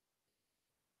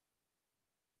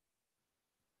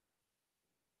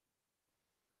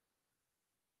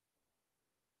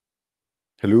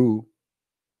 Hello?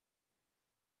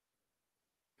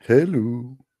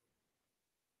 Hello?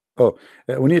 Oh,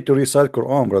 we need to recite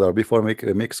Quran, brother, before make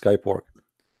Skype work.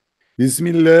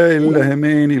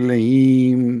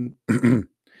 Bismillahirrahmanirrahim. You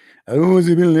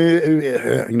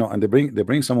know, and they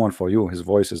bring someone for you. His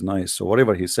voice is nice, so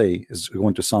whatever he say is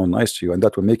going to sound nice to you, and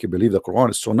that will make you believe the Quran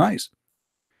is so nice.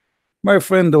 My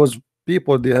friend, those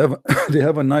people, they have they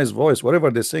have a nice voice.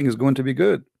 Whatever they're saying is going to be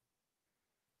good,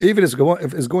 even if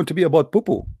it's going to be about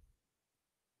poo-poo.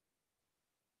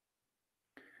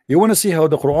 You want to see how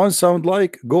the Quran sound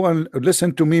like? Go and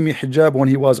listen to Mimi Hijab when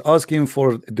he was asking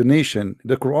for donation.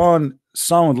 The Quran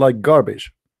sound like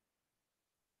garbage.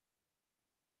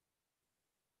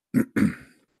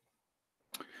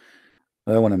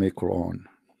 I want to make Quran.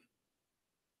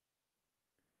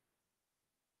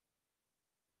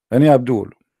 Any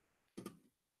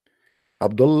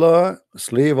Abdullah,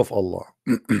 slave of Allah.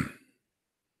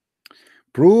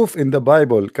 Proof in the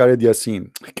Bible, Karid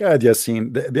Yasin. Karid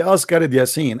Yasin. They asked Karid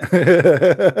Yasin.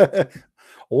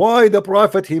 Why the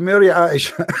Prophet he married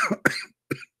Aisha?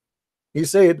 He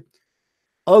said,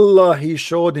 Allah, he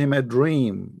showed him a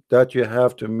dream that you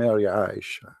have to marry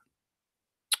Aisha.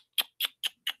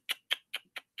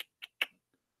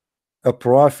 A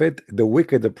prophet, the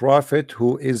wicked prophet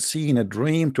who is seeing a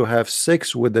dream to have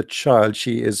sex with a child.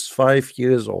 She is 5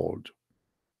 years old.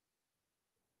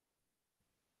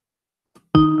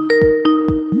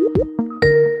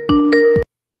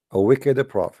 A wicked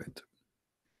prophet.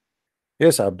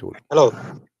 Yes, Abdul. Hello.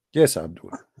 Yes, Abdul.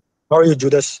 How are you,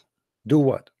 Judas? Do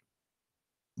what?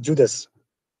 Judas.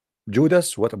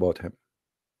 Judas? What about him?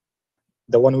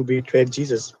 The one who betrayed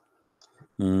Jesus.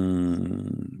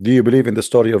 Do you believe in the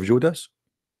story of Judas?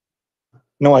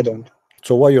 No, I don't.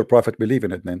 So why your prophet believe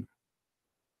in it then?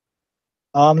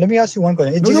 Let me ask you one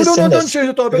question. No, don't change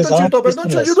the topic. Don't change the topic.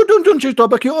 Don't change the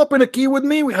topic. You open a key with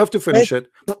me. We have to finish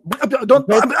it. No,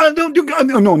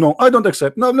 I don't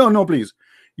accept. No, please.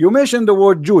 You mentioned the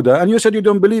word Judah, and you said you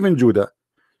don't believe in Judah.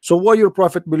 So why your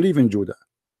prophet believe in Judah?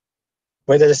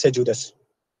 Why does it say Judas?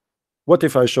 What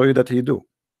if I show you that he do?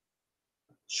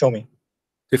 Show me.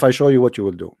 If I show you, what you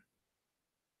will do?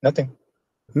 Nothing.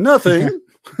 Nothing.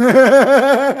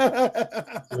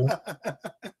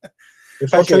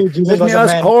 If I show you Jesus let me was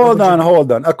ask. a man, hold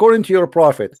on. According to your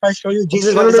prophet, if I show you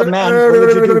Jesus was a man, what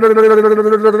would you do?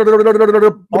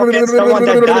 How can someone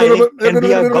that died can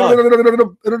be a god?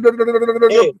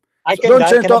 Hey, I can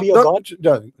die. Can I be a god?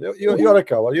 You're a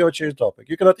coward. You change topic.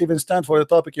 You cannot even stand for the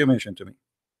topic you mentioned to me.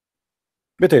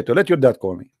 Potato, let your dad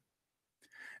call me.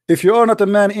 If you are not a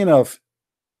man enough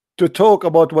to talk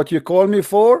about what you call me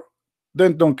for,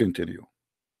 then don't continue.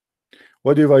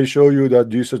 What if I show you that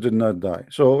Jesus did not die?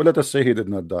 So let us say he did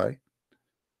not die.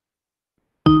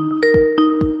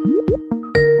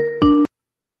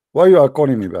 Why you are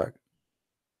calling me back?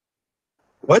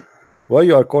 What? Why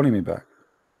you are calling me back?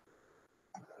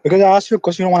 Because I asked you a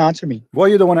question, you don't want to answer me. Why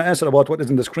you don't want to answer about what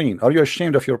is in the screen? Are you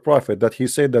ashamed of your prophet that he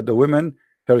said that the women,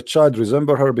 her child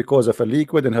resemble her because of a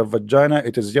liquid in her vagina,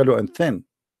 it is yellow and thin?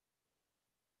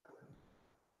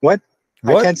 What?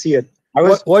 I can't see it.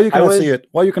 Why you cannot see it?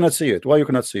 Why you cannot see it? Why you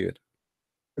cannot see it?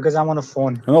 Because I'm on a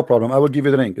phone. No problem. I will give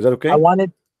you the link. Is that okay? I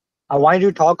wanted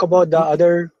to talk about the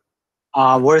other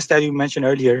verse that you mentioned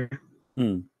earlier.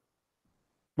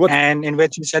 What? And in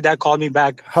which you said that call me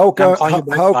back. How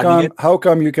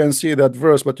come you can see that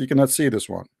verse but you cannot see this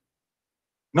one?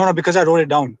 No, because I wrote it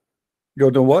down.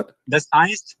 You know what? The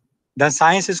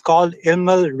science is called Ilm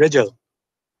al-Rijal.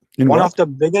 One of the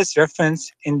biggest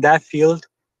reference in that field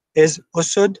is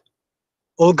Usud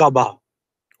ul-Gaba.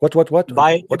 What are you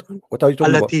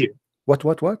talking about?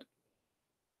 What?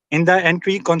 In the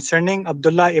entry concerning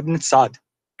Abdullah ibn Sa'd.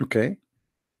 Okay.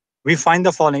 We find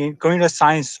the following, according to the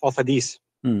science of Hadith.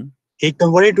 He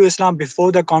converted to Islam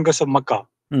before the conquest of Makkah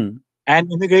and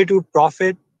immigrated to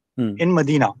Prophet in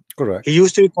Medina. Correct. He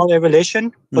used to recall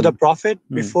revelation for the Prophet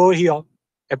before he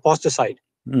apostatized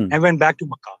and went back to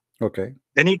Makkah. Okay.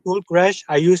 Then he told Quraysh,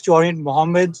 I used to orient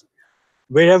Muhammad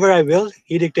wherever I will.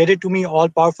 He dictated to me all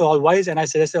powerful, all wise, and I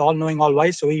suggested all knowing, all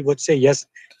wise. So he would say, yes,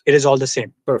 it is all the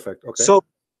same. Perfect. Okay. So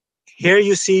here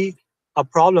you see a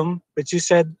problem, which you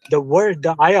said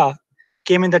the ayah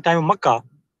came in the time of Makkah.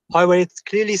 However, it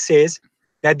clearly says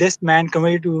that this man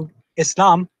converted to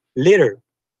Islam later.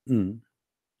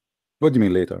 What do you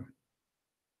mean later?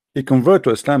 He converted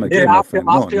to Islam again, Yeah, my friend.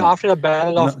 after the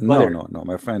battle of Badr. No,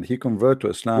 my friend. He converted to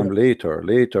Islam later.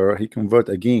 Later, he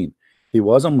converted again. He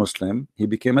was a Muslim. He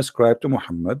became a scribe to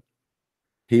Muhammad.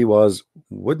 He was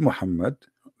with Muhammad,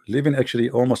 living actually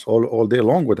almost all day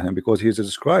long with him because he's a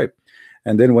scribe.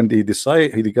 And then when he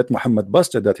decided he got Muhammad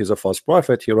busted that he's a false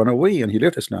prophet, he ran away and he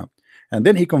left Islam. And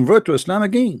then he converted to Islam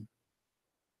again.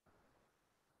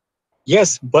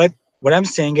 Yes, but what I'm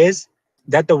saying is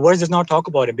that the verse does not talk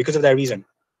about it because of that reason.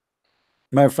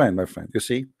 My friend, you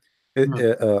see,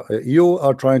 you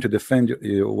are trying to defend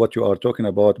what you are talking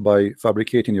about by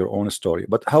fabricating your own story.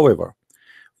 But however,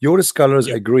 your scholars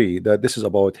agree that this is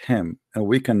about him, and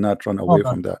we cannot run away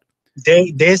from that.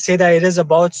 They say that it is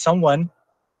about someone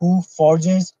who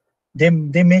forges. They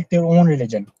make their own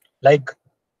religion, like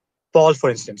Paul, for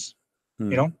instance.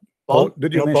 You know, Paul.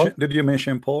 Did you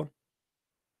mention Paul?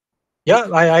 Yeah,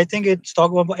 I think it's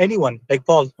talking about anyone like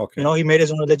Paul. Okay. You know, he made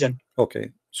his own religion.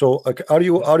 Okay. So are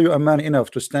you a man enough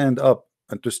to stand up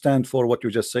and to stand for what you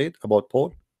just said about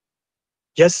Paul?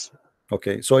 Yes.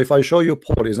 Okay. So if I show you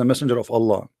Paul is a messenger of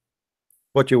Allah,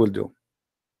 what you will do?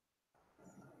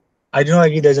 I do not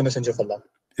agree there's a messenger of Allah.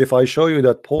 If I show you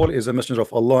that Paul is a messenger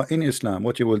of Allah in Islam,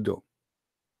 what you will do?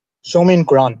 Show me in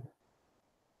Quran.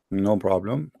 No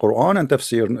problem. Quran and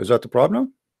tafsir, is that the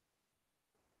problem?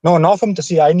 No, not from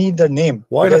tafsir. I need the name.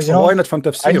 Why not from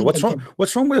tafsir?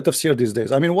 What's wrong with the tafsir these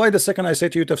days? I mean, why the second I say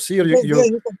to you tafsir,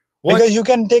 because you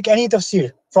can take any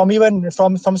tafsir from even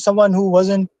from someone who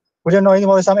didn't know anything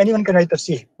about Islam. Anyone can write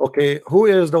tafsir. Okay, who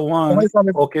is the one?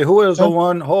 Okay, who is the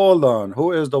one? Hold on.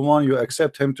 Who is the one you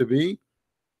accept him to be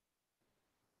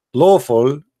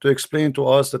lawful to explain to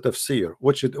us the tafsir?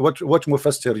 Which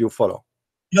mufassir you follow?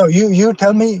 No, you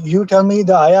tell me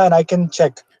the ayah and I can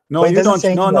check. No, you don't.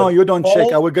 No, you don't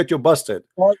check. I will get you busted.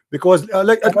 Because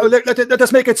let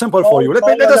us make it simple for you. Let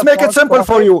us make it simple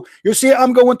for you. You see,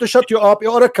 I'm going to shut you up.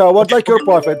 You're a coward like your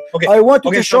prophet. I want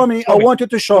you to show me. I want you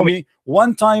to show me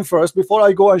one time first before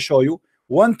I go and show you.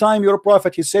 One time your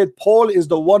prophet, he said Paul is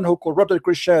the one who corrupted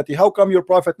Christianity. How come your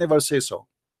prophet never says so?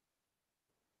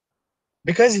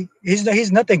 Because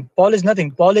he's nothing. Paul is nothing.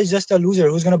 Paul is just a loser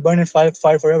who's gonna burn in fire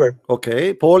forever.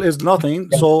 Okay, Paul is nothing.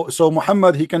 So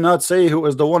Muhammad, he cannot say who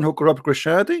is the one who corrupted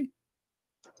Christianity.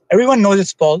 Everyone knows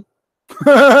it's Paul.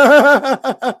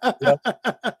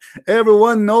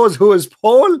 Everyone knows who is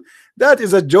Paul. That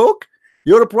is a joke.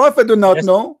 Your prophet do not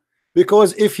know,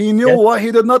 because if he knew, why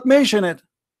he did not mention it?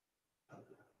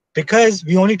 Because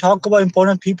we only talk about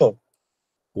important people.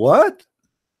 What?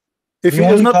 If we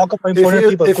only talk about important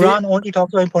people. Quran only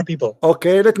talks about important people.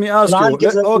 Okay, let me ask you.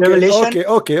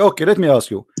 Okay, let me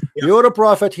ask you. You're a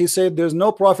prophet. He said there's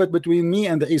no prophet between me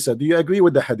and Isa. Do you agree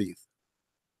with the hadith?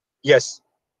 Yes.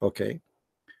 Okay.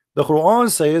 The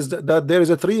Quran says that there is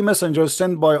a 3 messengers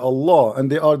sent by Allah,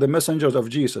 and they are the messengers of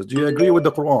Jesus. Do you agree with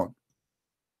the Quran?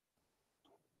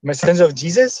 Messengers of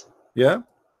Jesus? Yeah.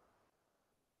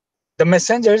 The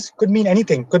messengers could mean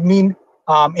anything. Could mean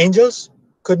angels.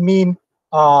 Could mean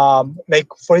like,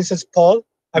 for instance, Paul.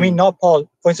 I mean, not Paul.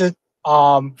 For instance,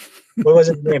 what was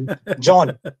his name?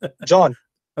 John.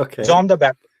 Okay. John the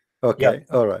Baptist. Okay.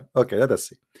 All right. Okay. Let us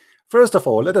see. First of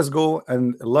all, let us go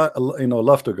and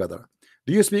laugh together.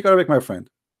 Do you speak Arabic, my friend?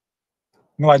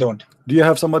 No, I don't. Do you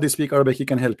have somebody speak Arabic? He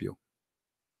can help you.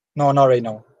 No, not right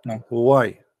now. No.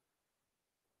 Why?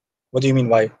 What do you mean,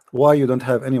 why? Why you don't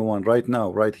have anyone right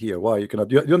now, right here? Why you cannot?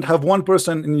 You don't have one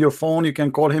person in your phone you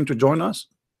can call him to join us?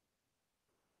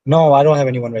 No, I don't have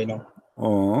anyone right now.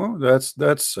 Oh, that's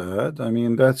sad. I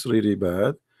mean, that's really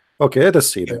bad. Okay, let us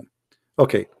see then.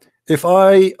 Okay, if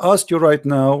I asked you right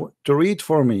now to read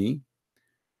for me,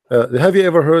 have you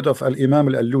ever heard of Al-Imam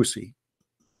Al-Alusi?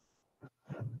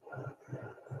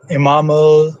 Imam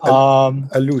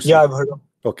Al-Alusi. Yeah, I've heard of him.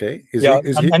 Okay.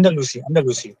 Andalusi.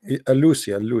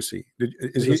 Alusi.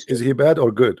 Is he bad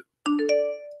or good?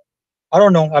 I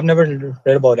don't know. I've never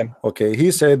read about him. Okay,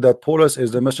 he said that Paulus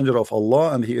is the messenger of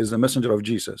Allah and he is the messenger of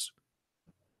Jesus.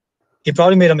 He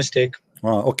probably made a mistake.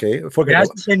 Okay,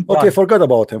 forget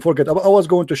about him. I was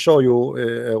going to show you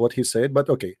what he said, but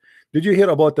okay. Did you hear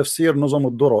about Tafsir Nuzam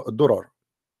al-Durar?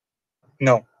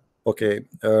 No. Okay.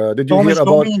 Did you hear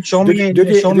about?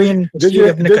 Did you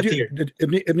Ibn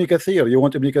Kathir? You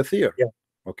want Ibn Kathir? Yeah.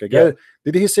 Okay, guys.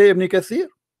 Did he say Ibn Kathir?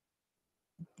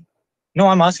 No,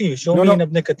 I'm asking you. Show me in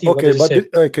Ibn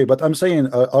Kathir. Okay, but I'm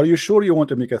saying, are you sure you want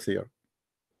Ibn Kathir?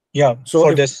 Yeah. So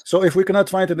if we cannot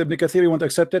find it in Ibn Kathir, you want to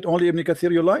accept it? Only Ibn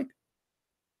Kathir you like?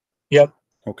 Yep.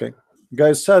 Okay,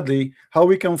 guys. Sadly, how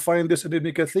we can find this in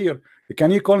Ibn Kathir?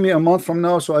 Can you call me a month from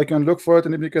now so I can look for it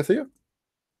in Ibn Kathir?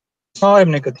 It's not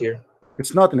Ibn Kathir.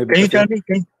 It's not in Ibn Can you tell Kathir.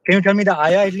 me? Can you tell me the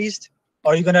ayah at least?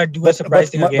 Or are you gonna do a surprise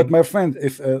thing again? But my friend,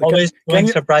 if always doing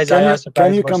surprise ayah,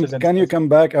 surprise verses. Can you come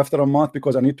back after a month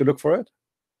because I need to look for it?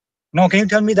 No, can you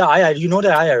tell me the ayah? You know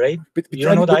the ayah, right? You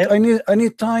don't know the ayah? I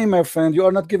need time, my friend. You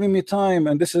are not giving me time,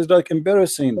 and this is like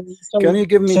embarrassing. Can you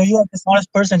give me? So you are a dishonest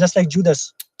person, just like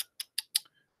Judas.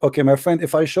 Okay, my friend,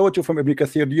 if I show it you from Ibn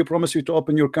Kathir, do you promise you to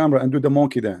open your camera and do the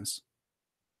monkey dance?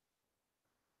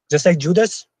 Just like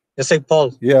Judas? Just like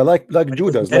Paul? Yeah, like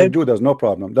Judas, no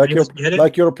problem.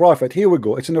 Like your prophet. Here we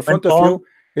go. It's in the front of you.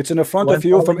 It's in the front of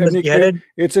you from Ibn Kathir.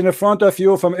 It's in the front of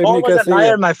you from Ibn Kathir. Paul was a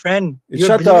liar, my friend.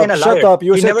 Shut up.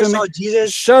 You said to me,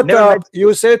 Jesus. Shut up.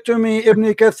 You said to me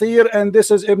Ibn Kathir, and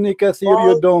this is Ibn Kathir,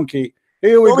 you donkey.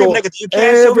 Here we go.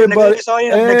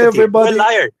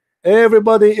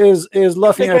 Everybody is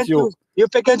laughing at you. You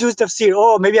pick and choose tafsir.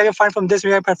 Oh, maybe I can find from this,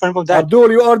 maybe I can find from that.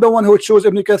 Abdul, you are the one who chose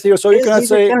Ibn Kathir, so you cannot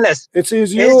say it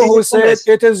is you who said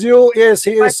it is you. Yes,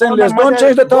 he is sinless. Don't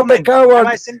change the topic, coward.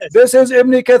 This is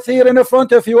Ibn Kathir in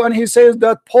front of you, and he says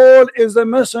that Paul is the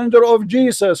messenger of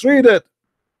Jesus. Read it.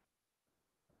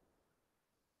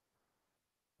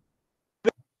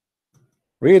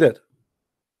 Read it.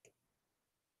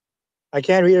 I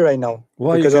can't read it right now.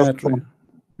 Why you can't read?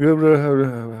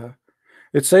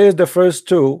 It says the first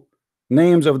two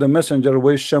names of the messenger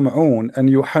were Shamun and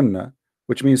Yohanna,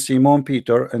 which means Simon,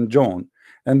 Peter, and John.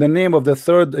 And the name of the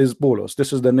third is Paulos.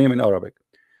 This is the name in Arabic.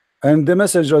 And the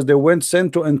messengers, they went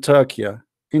sent to Antakya,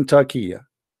 in Turkey.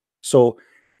 So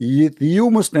you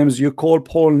Muslims, you call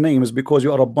Paul names because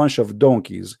you are a bunch of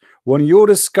donkeys. When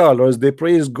you're scholars, they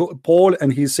praise Paul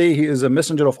and he say he is a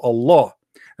messenger of Allah.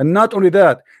 And not only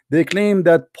that, they claim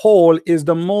that Paul is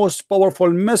the most powerful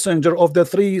messenger of the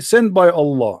three sent by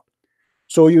Allah.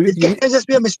 So it can just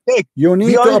be a mistake. You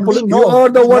need to apologize. You are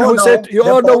the one who said. You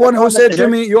are the one who said to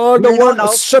me. You are the one.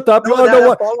 Shut up. You are the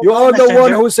one. You are the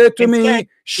one who said to me.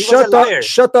 Shut up.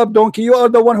 Shut up, donkey. You are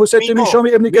the one who said to me. Show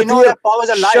me Ibn Kathir.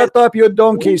 Shut up, you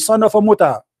donkey, son of a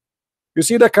muta. You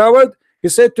see the coward? He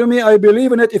said to me, I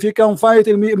believe in it if you can find it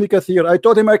in Ibn Kathir. I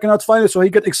told him I cannot find it, so he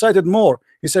got excited more.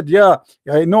 He said, yeah,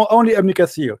 I know only Ibn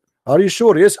Kathir. Are you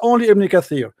sure? Yes, only Ibn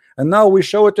Kathir. And now we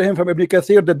show it to him from Ibn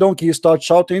Kathir. The donkey starts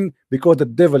shouting because the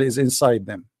devil is inside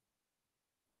them.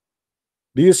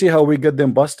 Do you see how we get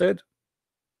them busted?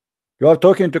 You are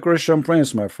talking to Christian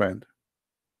Prince, my friend.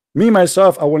 Me,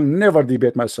 myself, I will never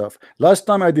debate myself. Last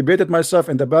time I debated myself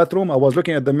in the bathroom, I was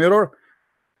looking at the mirror.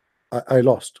 I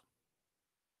lost.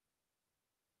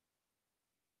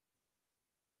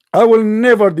 I will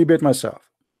never debate myself.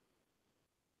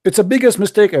 It's the biggest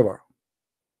mistake ever.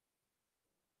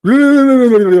 Show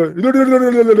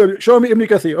me Ibn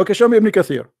Kathir. Okay, show me Ibn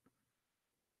Kathir.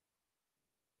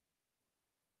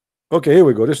 Okay, here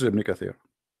we go. This is Ibn Kathir.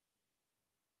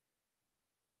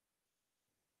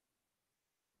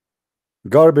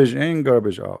 Garbage in,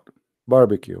 garbage out.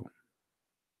 Barbecue.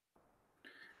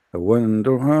 I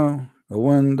wonder how, I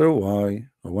wonder why,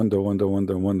 I wonder.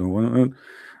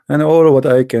 And all what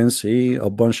I can see, a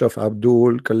bunch of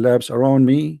Abdul collapse around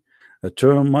me. I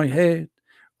turn my head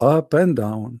up and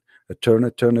down. I turn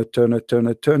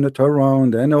it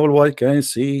around, and all I can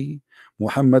see,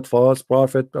 Muhammad false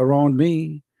prophet around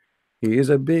me. He is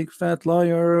a big fat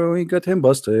liar. We got him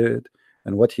busted.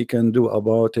 And what he can do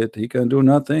about it, he can do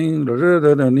nothing.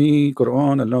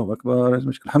 Quran, Allahu Akbar.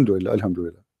 Alhamdulillah,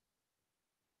 Alhamdulillah.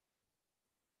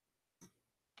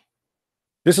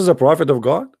 This is a prophet of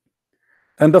God.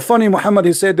 And the funny Muhammad,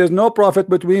 he said, there's no prophet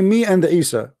between me and the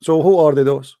Isa. So who are they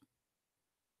those?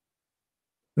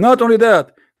 Not only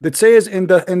that, it says in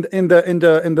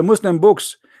the Muslim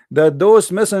books that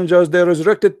those messengers, they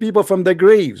resurrected people from the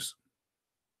graves.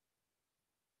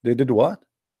 They did what?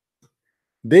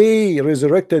 They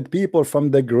resurrected people from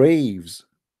the graves.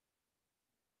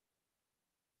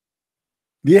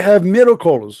 They have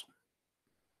miracles.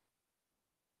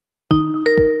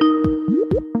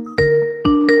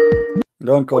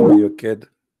 Don't call me your kid.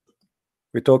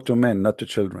 We talk to men, not to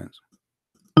children.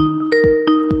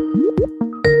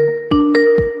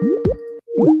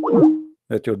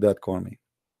 Let your dad call me.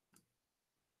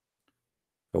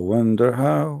 I wonder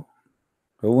how,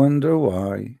 I wonder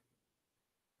why.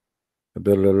 And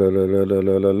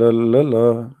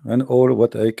all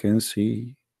what I can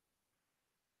see,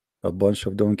 a bunch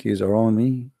of donkeys around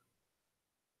me.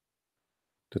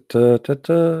 Ta ta ta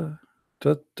ta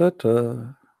ta ta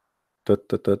ta.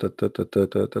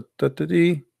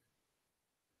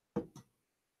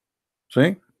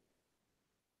 See?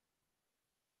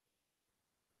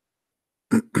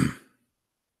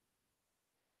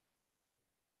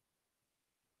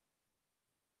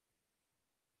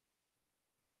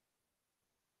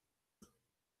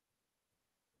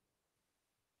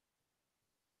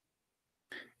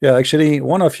 Yeah, actually,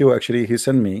 one of you actually he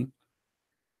sent me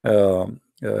a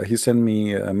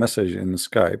message in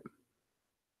Skype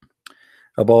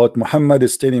about Muhammad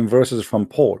is stealing verses from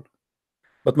Paul.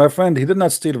 But my friend, he did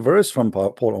not steal verse from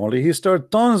Paul only. He stole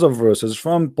tons of verses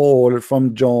from Paul,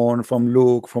 from John, from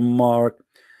Luke, from Mark,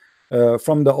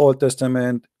 from the Old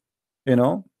Testament. You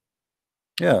know,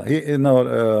 yeah.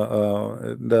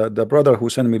 The brother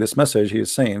who sent me this message, he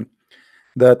is saying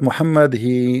that Muhammad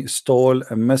he stole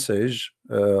a message,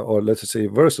 or let's say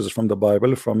verses from the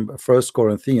Bible, from First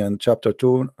Corinthians chapter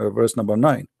 2, verse number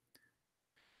 9.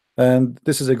 And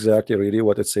this is exactly really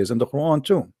what it says in the Quran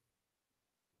too.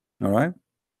 All right.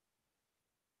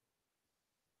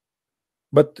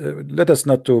 But let us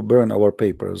not to burn our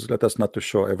papers. Let us not to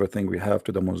show everything we have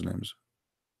to the Muslims.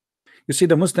 You see,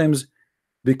 the Muslims,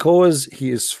 because he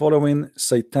is following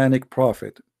satanic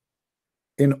prophet,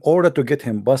 in order to get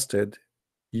him busted,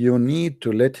 you need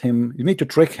to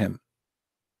trick him.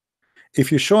 If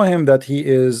you show him that he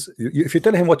is, if you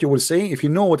tell him what you will say, if you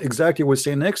know what exactly he will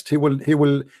say next, he will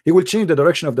change the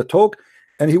direction of the talk,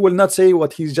 and he will not say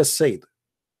what he's just said.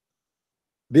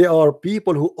 They are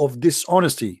people who of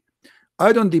dishonesty.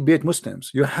 I don't debate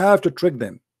Muslims. You have to trick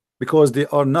them because they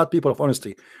are not people of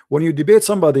honesty. When you debate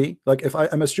somebody, like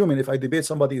I'm assuming if I debate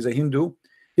somebody is a Hindu,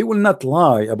 he will not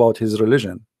lie about his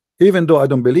religion, even though I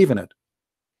don't believe in it.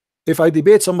 If I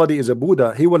debate somebody is a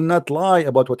Buddha, he will not lie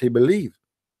about what he believes.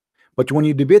 But when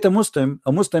you debate a Muslim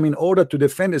in order to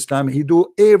defend Islam, he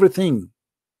do everything.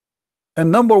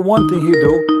 And number one thing he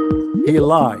do, he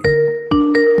lie.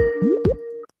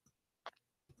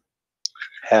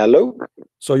 Hello.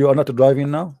 So you are not driving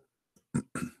now?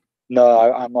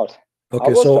 No, I'm not.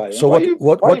 Okay, so why you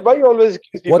always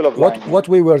accuse people of lying? What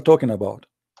we were talking about?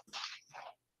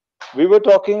 We were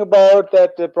talking about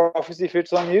that the prophecy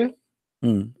fits on you.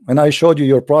 And I showed you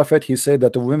your prophet. He said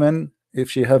that a woman,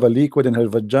 if she have a liquid in her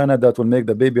vagina, that will make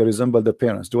the baby resemble the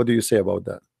parents. What do you say about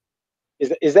that?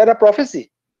 Is that a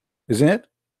prophecy? Isn't it?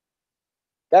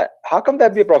 How come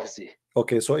that be a prophecy?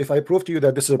 Okay, so if I prove to you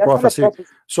that this is a prophecy,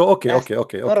 so okay. That's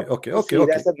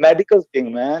a medical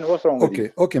thing, man. What's wrong with you?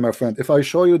 Okay, my friend. If I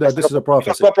show you that this is a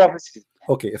prophecy,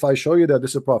 okay. If I show you that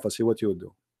this is a prophecy, what you would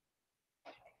do?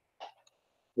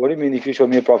 What do you mean? If you show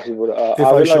me a prophecy,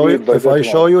 if I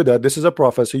show you that this is a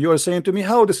prophecy, you are saying to me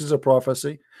how this is a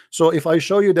prophecy. So if I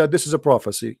show you that this is a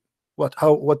prophecy, what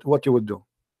you would do?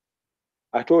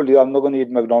 I told you I'm not going to eat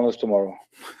McDonald's tomorrow.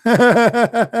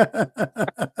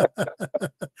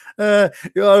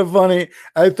 You are funny.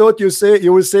 I thought you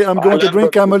would say I'm going to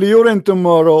drink camel urine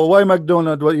tomorrow. Why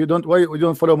McDonald's? Why you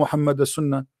don't follow Muhammad the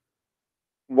Sunnah?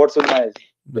 What Sunnah is?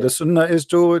 The Sunnah is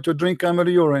to drink camel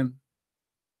urine.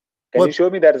 Can you show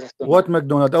me that as a Sunnah? What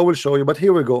McDonald's? I will show you. But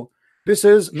here we go. This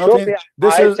is nothing.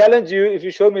 I challenge you. If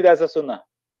you show me that's a Sunnah.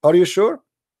 Are you sure?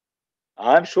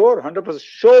 I'm sure, 100%.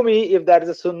 Show me if that is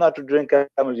a Sunnah to drink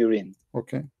camel urine.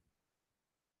 Okay.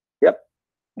 Yep.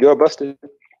 You're busted.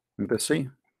 Let's see.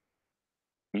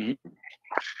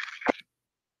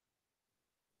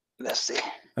 Let's see.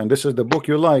 And this is the book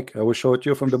you like. I will show it to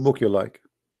you from the book you like.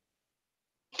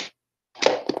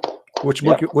 Which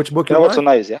book? Which book you like?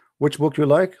 Sunnah is, yeah? Which book you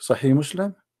like? Sahih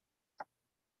Muslim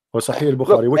or Sahih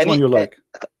al-Bukhari? Which one you like?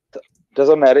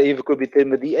 Doesn't matter if it could be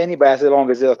Tirmidhi, anybody as long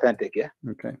as it's authentic, yeah.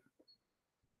 Okay.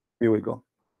 Here we go.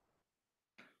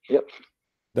 Yep.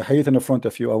 The hadith in the front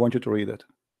of you. I want you to read it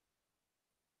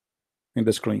in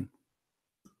the screen.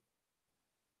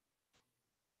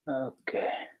 Okay.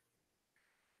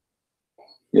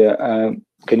 Yeah.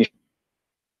 Can you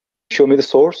show me the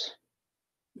source?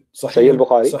 Sahih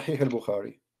al-Bukhari. Sahih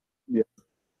al-Bukhari. Yeah.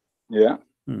 Yeah.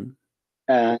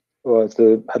 And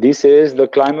the hadith says the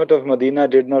climate of Medina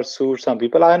did not suit some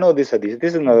people. I know this hadith.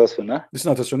 This is not a Sunnah. This is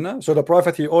not a Sunnah. So the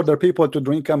Prophet he ordered people to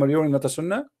drink camel urine, not a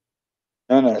Sunnah.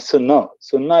 No, Sunnah.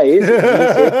 Sunnah is.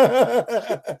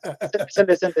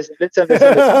 Listen.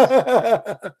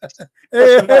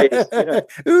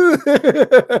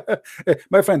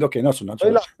 My friend, okay, no Sunnah.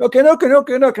 Okay, no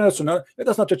Sunnah. Let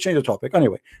us not change the topic.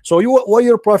 Anyway, so why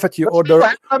your prophet you order?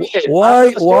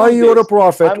 Why you're a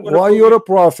prophet? Why you're a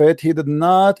prophet? He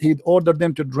ordered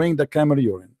them to drink the camel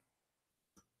urine.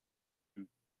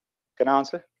 Can I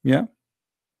answer? Yeah.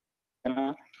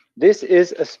 This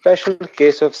is a special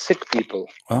case of sick people.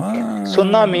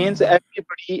 Sunnah means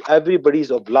everybody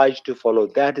is obliged to follow.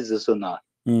 That is the Sunnah.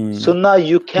 Sunnah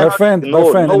you cannot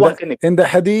ignore. No one can ignore. In the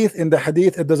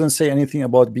hadith, it doesn't say anything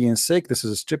about being sick. This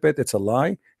is stupid. It's a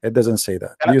lie. It doesn't say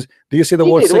that. Do you see the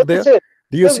word sick there?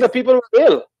 Do you see the people were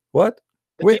ill? What?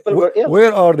 People were ill.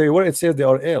 Where are they? Where it says they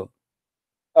are ill?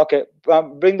 Okay,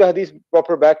 bring the hadith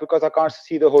proper back because I can't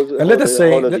see the whole. And let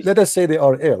us say they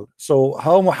are ill. So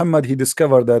how Muhammad he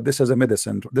discovered that this is a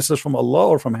medicine? This is from Allah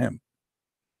or from him?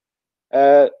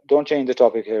 Don't change the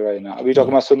topic here right now. We're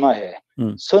talking about Sunnah here.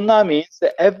 Sunnah means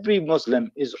that every Muslim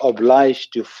is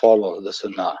obliged to follow the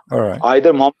Sunnah. All right.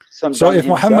 Either Muhammad. So if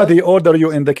Muhammad he order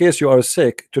you in the case you are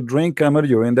sick to drink camel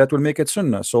urine, that will make it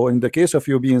Sunnah. So in the case of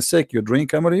you being sick, you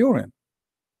drink camel urine.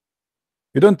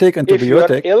 You don't take antibiotic. If you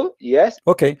are ill, yes.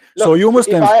 Okay. Look, so you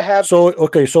Muslims.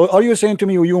 So are you saying to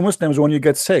me, you Muslims, when you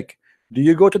get sick, do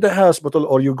you go to the hospital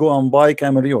or you go and buy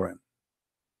camel urine?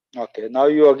 Okay. Now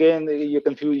you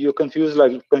confused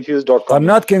like confused.com. I'm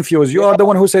not confused. You are the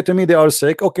one who said to me they are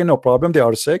sick. Okay, no problem. They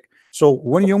are sick. So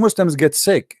when you Muslims get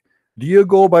sick, do you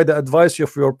go by the advice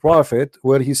of your prophet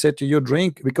where he said to you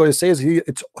drink? Because it says he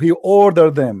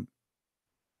ordered them.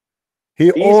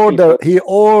 He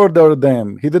ordered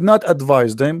them. He did not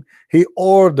advise them. He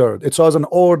ordered. It was an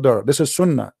order. This is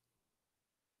Sunnah.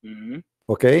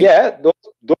 Okay. Yeah,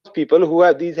 those people who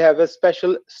have a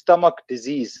special stomach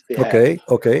disease. Okay.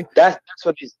 That's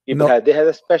what these people had. They had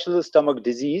a special stomach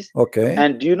disease. Okay.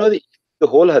 And do you know the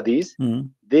whole hadith?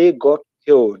 They got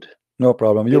cured. No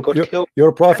problem.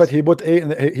 Your prophet he put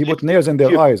nails in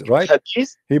their eyes, right?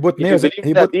 Hadith, he put nails.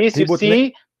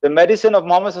 The medicine of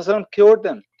Muhammad Sallallahu cured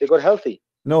them. They got healthy.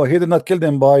 No, he did not kill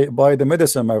them by the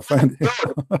medicine, my friend.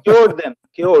 Cured them.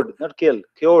 Cured, not killed.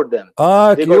 Cured them.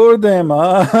 Cured them.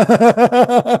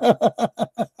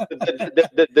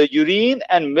 The urine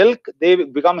and milk, they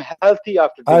become healthy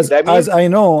after. As I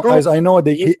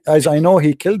know,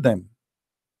 he killed them.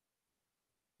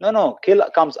 No, kill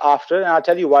comes after, and I'll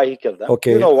tell you why he killed them.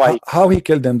 Okay. You know why? How he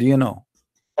killed them? Do you know?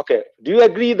 Okay. Do you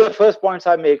agree the first points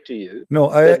I make to you?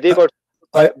 No, they got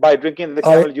by drinking the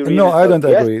camel urine. No, I don't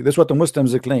agree. This is what the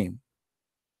Muslims claim.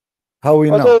 How we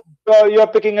know? So you're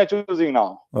picking and choosing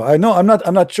now. I know. I'm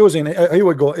not choosing. Here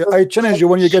we go. I challenge you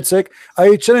when you get sick.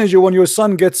 I challenge you when your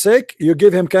son gets sick. You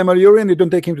give him camel urine. You don't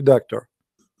take him to the doctor.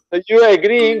 So you are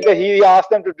agreeing that he asked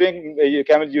them to drink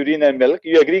camel urine and milk.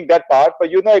 You're agreeing that part, but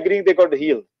you're not agreeing they got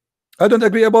healed. I don't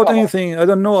agree about anything. I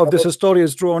don't know if this story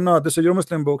is true or not. This is your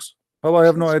Muslim books. How I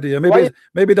have no idea.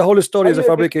 Maybe the whole story is a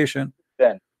fabrication.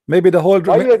 Then maybe the whole.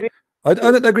 I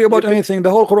don't agree about anything. The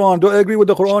whole Quran. Do I agree with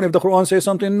the Quran? If the Quran says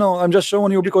something, no. I'm just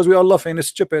showing you because we are laughing. It's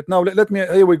stupid. Now let me.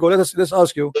 Here we go. Let's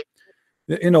ask you.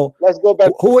 You know. Let's go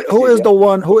back. Who is the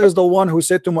one? Who is the one who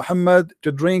said to Muhammad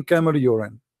to drink camel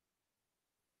urine?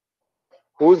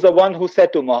 Who's the one who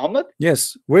said to Muhammad?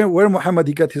 Yes. Where Muhammad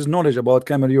he got his knowledge about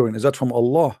camel urine? Is that from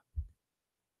Allah?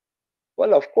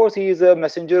 Well, of course, he is a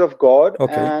messenger of God.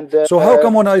 Okay. And, so how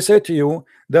come when I say to you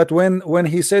that when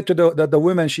he said to the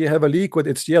women she have a liquid,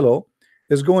 it's yellow,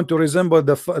 is going to resemble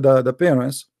the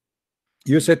parents,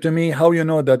 you said to me, how you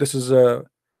know that this is a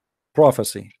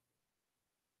prophecy?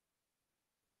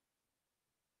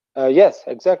 Yes,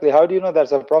 exactly. How do you know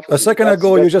that's a prophecy? A second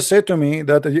ago, you just said to me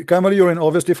that the camel urine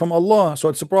obviously from Allah, so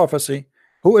it's a prophecy.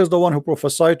 Who is the one who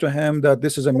prophesied to him that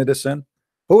this is a medicine?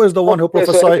 Who is the one who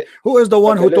prophesied? Who is the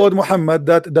one who told Muhammad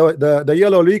that the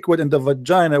yellow liquid in the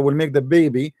vagina will make the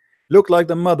baby look like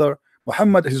the mother?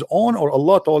 Muhammad his own or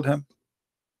Allah told him?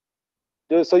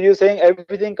 So you're saying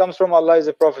everything comes from Allah is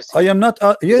a prophecy? I am not.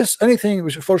 Yes, anything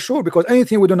for sure, because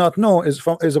anything we do not know is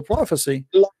a prophecy.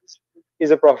 Is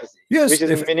a prophecy. Yes. Which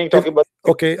is meaning talking about.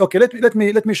 Okay.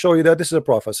 Let me show you that this is a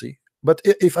prophecy. But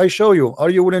if I show you, are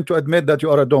you willing to admit that you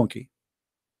are a donkey?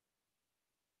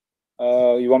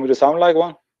 You want me to sound like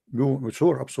one?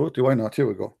 Sure, absolutely. Why not? Here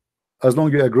we go. As long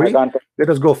as you agree, let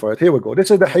us go for it. Here we go.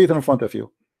 This is the hadith in front of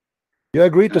you. You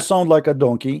agree to sound like a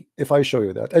donkey if I show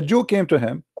you that. A Jew came to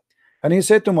him and he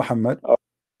said to Muhammad,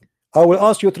 I will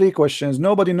ask you 3 questions.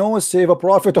 Nobody knows save a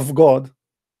prophet of God.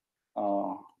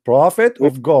 Prophet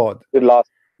of God.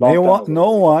 No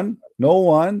one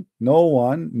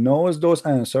knows those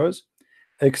answers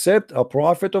except a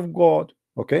prophet of God.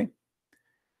 Okay.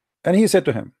 And he said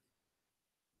to him,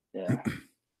 yeah.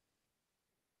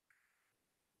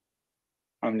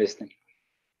 I'm listening.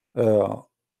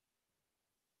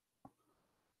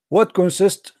 What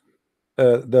consists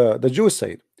the Jews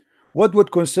said, what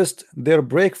would consist their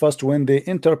breakfast when they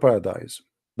enter paradise?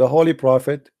 The holy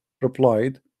prophet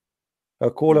replied,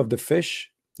 a call of the fish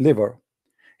liver.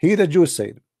 He, the Jews,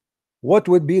 said, what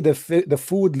would be the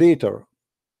food later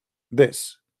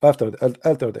this after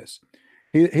this?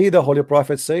 He the holy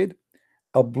prophet said,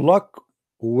 a block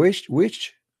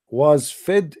which was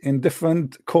fed in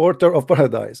different quarter of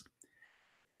paradise,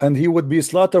 and he would be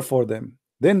slaughtered for them.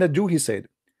 Then the Jew, he said,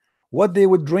 what they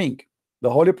would drink? The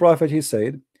holy prophet, he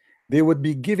said, they would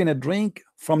be given a drink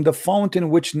from the fountain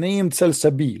which named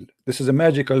Salsabil. This is a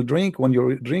magical drink. When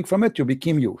you drink from it, you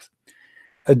become youth.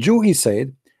 A Jew, he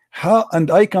said, how, and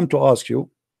I come to ask you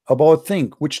about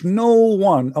things which no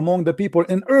one among the people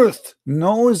in earth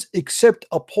knows except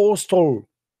apostle.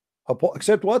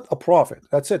 Except what? A prophet.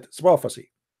 That's it. It's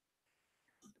prophecy.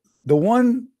 The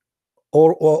one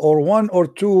or one or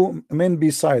two men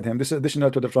beside him. This is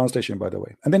additional to the translation, by the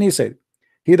way. And then he said,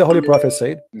 he, the holy prophet,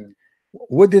 said,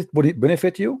 would it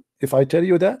benefit you if I tell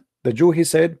you that? The Jew, he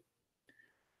said,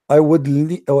 I would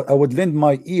lend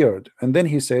my ear. And then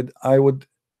he said, I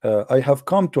have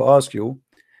come to ask you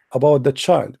about the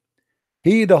child.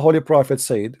 He, the holy prophet,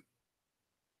 said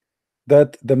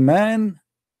that the man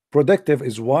productive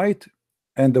is white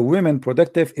and the women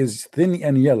productive is thin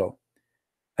and yellow.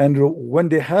 And when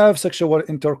they have sexual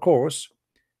intercourse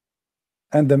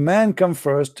and the man come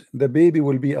first, the baby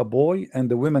will be a boy,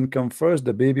 and the women come first,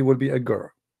 the baby will be a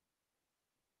girl.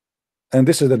 And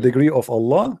this is the degree of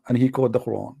Allah, and he quoted the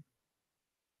Quran.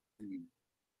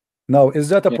 Now, is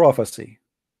that a prophecy?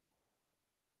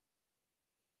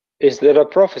 Is there a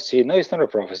prophecy? No, it's not a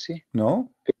prophecy. No,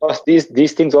 because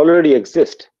these things already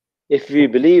exist. If we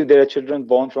believe there are children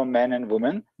born from men and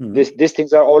women, these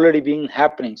things are already being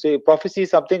happening. So prophecy is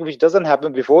something which doesn't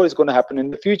happen before, it's going to happen in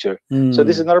the future. So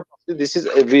this is not a prophecy. This is,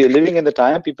 we are living in the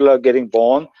time people are getting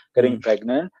born, getting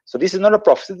pregnant. So this is not a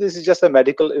prophecy. This is just a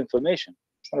medical information.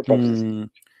 It's not a prophecy.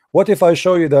 What if I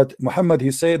show you that Muhammad,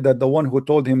 he said that the one who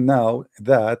told him now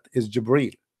that is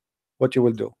Jibreel? What you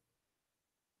will do?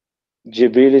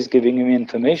 Jibreel is giving him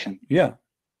information. Yeah,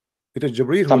 it is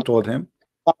Jibreel who told him.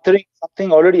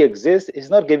 Something already exists.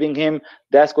 It's not giving him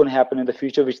that's going to happen in the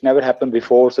future, which never happened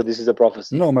before. So this is a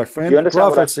prophecy. No, my friend.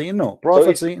 Prophecy. No,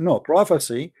 prophecy. No,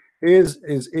 prophecy is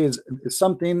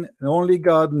something only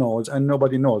God knows and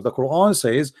nobody knows. The Quran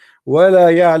says,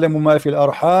 "Wala ya'lamu ma fil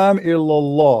arham illa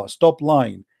Allah." Stop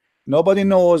lying. Nobody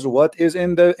knows what is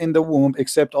in the womb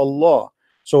except Allah.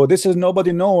 So this is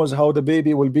nobody knows how the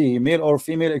baby will be, male or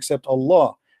female, except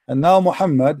Allah. And now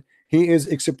Muhammad, he is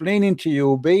explaining to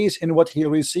you based in what he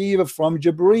received from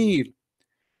Jibreel.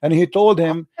 And he told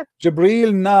him,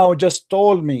 Jibreel now just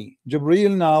told me.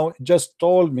 Jibreel now just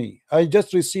told me. I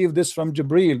just received this from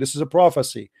Jibreel. This is a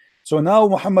prophecy. So now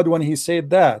Muhammad, when he said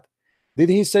that, did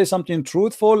he say something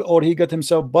truthful or he got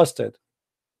himself busted?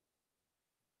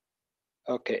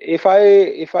 Okay, if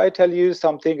I tell you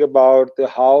something about the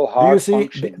how heart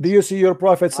functions. Do you see your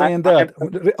prophet saying that?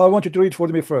 I want you to read for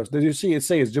me first. Did you see it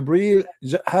says Jibreel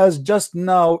has just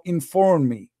now informed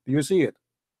me? Do you see it?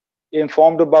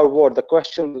 Informed about what? The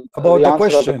question about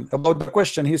the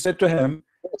question. He said to him,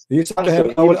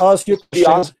 I will ask you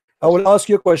questions. I will ask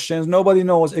you questions nobody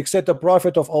knows except the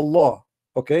prophet of Allah.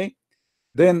 Okay,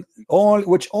 then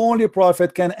which only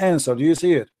prophet can answer. Do you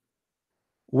see it?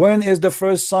 When is the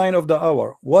first sign of the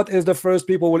hour? What is the first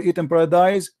people will eat in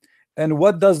paradise? And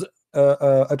what does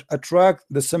attract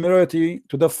the similarity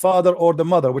to the father or the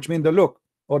mother, which means the look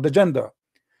or the gender?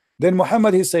 Then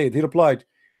Muhammad, he replied,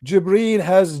 Jibreel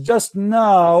has just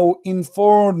now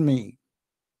informed me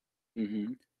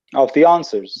of the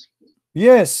answers.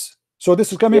 Yes, so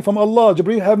this is coming from Allah.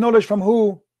 Jibreel have knowledge from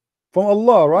who? From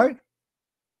Allah, right?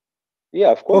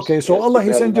 Yeah, of course. Okay, so yes, Allah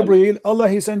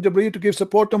he sent Jibreel to give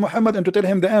support to Muhammad and to tell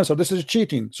him the answer. This is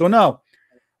cheating. So now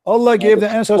Allah gave the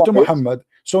answers to Muhammad.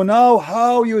 So now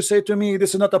how you say to me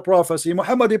this is not a prophecy?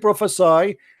 Muhammad he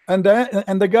prophesied, and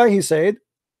the guy he said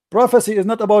prophecy is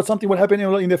not about something will happen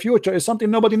in the future. It's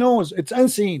something nobody knows. It's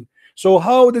unseen. So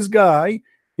how this guy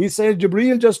he said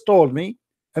Jibreel just told me,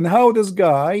 and how this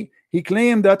guy he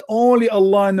claimed that only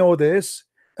Allah know this,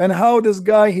 and how this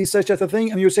guy he said such a thing,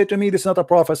 and you say to me this is not a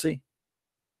prophecy?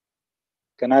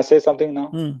 Can I say something now?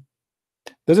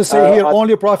 Does it say here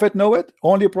only prophet know it?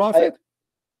 Only prophet?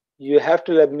 You have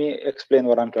to let me explain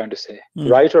what I'm trying to say.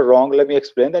 Right or wrong, let me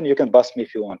explain, then you can bust me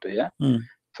if you want to. Yeah.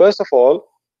 First of all,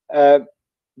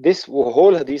 this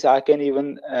whole hadith I can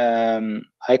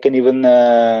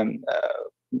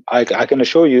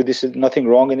assure you this is nothing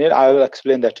wrong in it. I will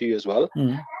explain that to you as well.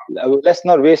 Let's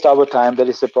not waste our time that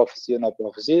it's a prophecy or not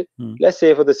prophecy. Let's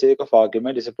say for the sake of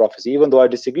argument it's a prophecy, even though I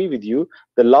disagree with you.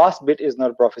 The last bit is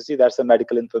not prophecy, that's a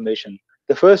medical information.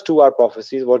 The first two are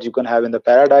prophecies, what you can have in the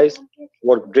paradise,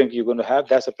 what drink you're going to have,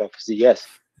 that's a prophecy, yes.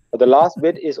 But the last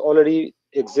bit is already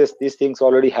exists, these things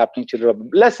already happening. Children,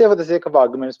 let's say for the sake of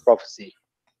argument it's prophecy.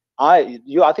 I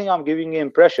think I'm giving you an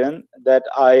impression that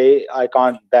I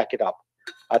can't back it up.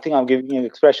 I think I'm giving you an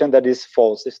expression that is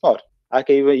false. It's not. I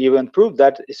can even prove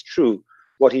that is true.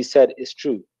 What he said is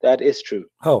true. That is true.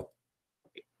 How?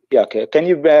 Yeah. Okay. Can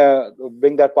you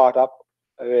bring that part up?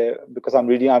 Because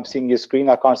I'm seeing your screen.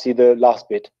 I can't see the last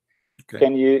bit. Okay.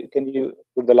 Can you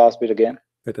put the last bit again?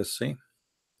 Let us see.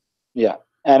 Yeah.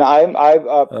 And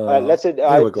let's say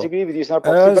I disagree with you, it's not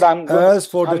prophecy, but I'm going as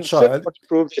for the child, to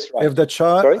prove this right. If the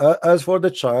child, Sorry? As for the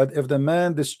child, if the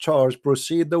man discharge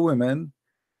proceed the women,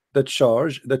 the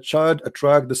child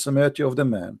attract the symmetry of the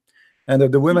man, and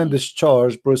if the women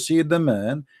discharge proceed the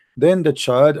man, then the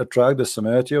child attract the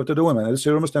symmetry of the women. This is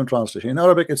your Muslim translation. In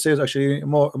Arabic, it says actually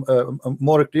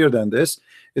more clear than this.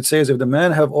 It says if the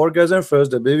man have orgasm first,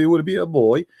 the baby will be a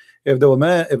boy. If the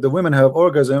women have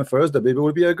orgasm first, the baby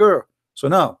will be a girl. So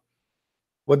now,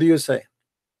 what do you say?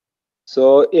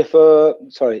 So if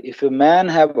a man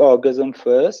have orgasm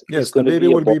first, yes, the baby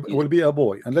will be a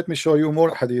boy. And let me show you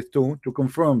more hadith too to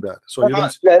confirm that. So you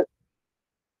don't.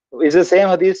 Is the same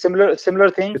hadith similar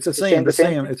thing? It's the same.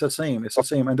 It's the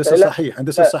same. And this is sahih. And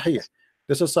this is sahih.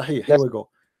 This is sahih. Here we go.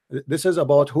 This is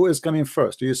about who is coming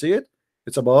first. Do you see it?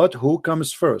 It's about who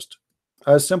comes first.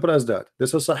 As simple as that.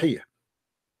 This is sahih.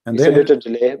 And it's then a little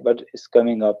delay, but it's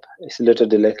coming up. It's a little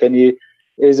delay. Can you?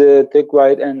 Is a thick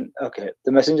white and okay.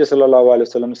 The Messenger sallallahu alaihi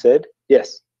wasallam said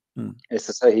yes. It's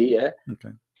a sahih. Yeah. Okay.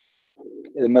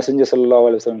 The Messenger sallallahu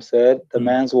alaihi wasallam said the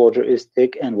man's water is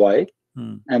thick and white,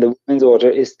 and the woman's water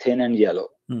is thin and yellow.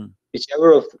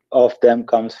 Whichever of them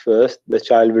comes first, the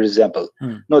child will resemble.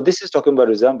 No, this is talking about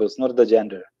resembles, not the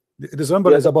gender. The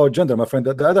resemble is about gender, my friend.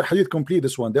 The other hadith complete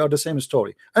this one. They are the same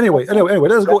story. Anyway,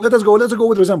 let's go. Let us go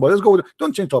with resemble. Let's go.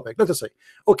 Don't change topic. Let us say,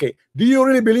 okay, do you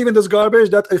really believe in this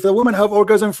garbage that if the women have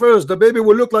orgasm first, the baby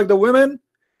will look like the women?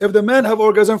 If the man have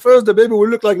orgasm first, the baby will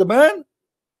look like the man?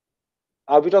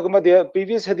 Are we talking about the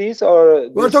previous hadith or?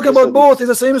 We're talking about both. It's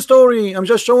the same story. I'm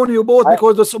just showing you both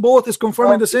because both is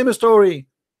confirming the same story.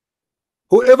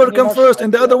 Whoever comes first,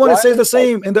 and the other one it says the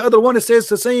same, and the other one it says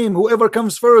the same. Whoever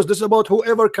comes first. This is about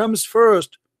whoever comes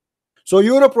first. So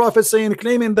you're a prophet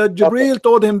claiming that Jibreel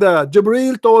told him that.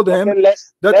 Jibreel told him that.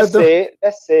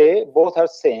 Let's say both are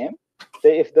same.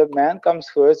 Say if the man comes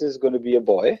first, it's going to be a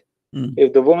boy.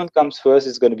 If the woman comes first,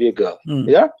 it's going to be a girl.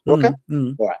 Yeah. Okay.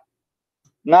 All right.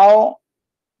 Now,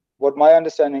 what my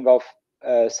understanding of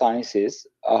science is,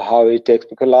 how it takes,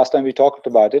 because last time we talked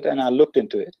about it, and I looked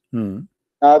into it.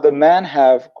 Now the man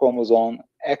have chromosome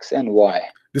X and Y.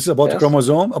 This is about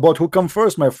chromosome, about who come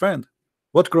first, my friend.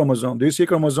 What chromosome? Do you see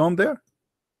chromosome there?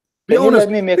 Be honest.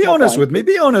 Be honest with me.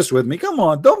 Be honest with me. Come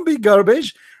on, don't be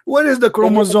garbage. What is the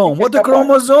chromosome? What the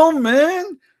chromosome,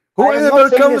 man?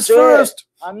 Whoever comes first.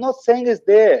 I'm not saying it's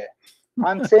there.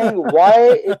 I'm saying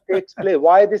why it takes place,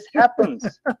 why this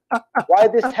happens, why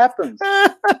this happens.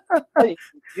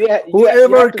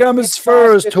 Whoever comes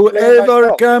first,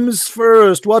 whoever comes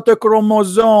first. What a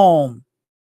chromosome.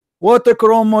 What a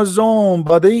chromosome,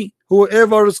 buddy.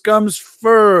 Whoever comes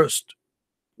first.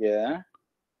 Yeah.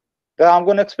 I'm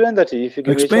going to explain that to you. If you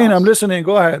give explain, I'm listening.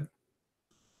 Go ahead.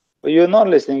 But you're not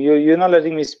listening. You're not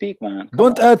letting me speak, man.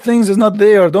 Don't add things is not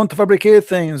there. Don't fabricate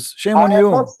things. Shame on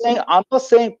you. I'm not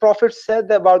saying Prophet said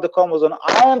that about the chromosome.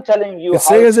 I am telling you. It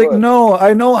says no.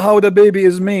 I know how the baby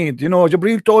is made. You know,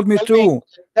 Jibreel told me too.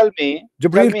 Tell me.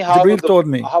 Jibreel told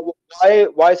me.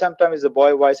 Why sometimes is a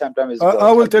boy? Why sometimes is a girl?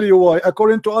 I will tell you why.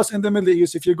 According to us in the Middle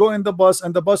East, if you go in the bus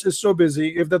and the bus is so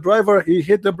busy, if the driver he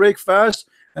hit the brake fast,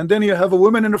 and then you have a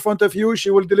woman in front of you, she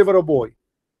will deliver a boy.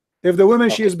 If the woman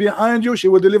she is behind you, she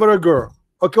will deliver a girl,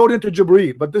 according to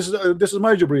Jibreel. But this is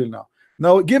my Jibreel now.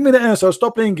 Now give me the answer.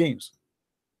 Stop playing games.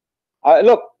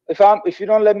 Look, if you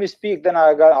don't let me speak, then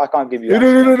I can't give you.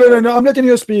 No. I'm letting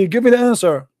you speak. Give me the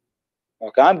answer.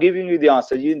 Okay, I'm giving you the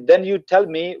answer. Then you tell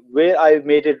me where I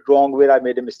made it wrong, where I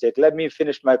made a mistake. Let me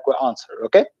finish my answer.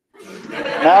 Okay.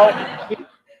 Now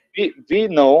we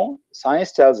know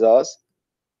science tells us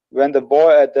when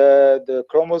the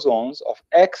chromosomes of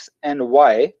X and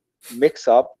Y mix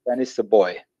up, then it's a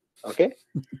boy. Okay.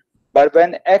 But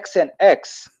when X and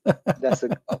X, that's a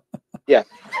girl. Yeah.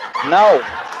 Now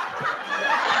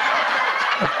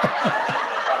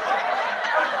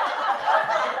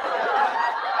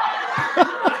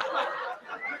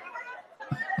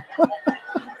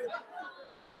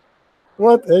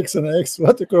what X and X?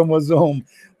 What a chromosome?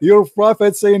 Your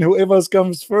prophet saying whoever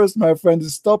comes first, my friend,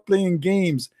 stop playing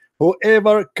games.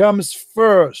 Whoever comes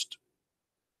first.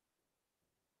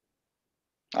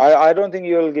 I don't think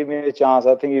you'll give me a chance.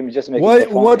 I think you just make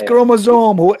what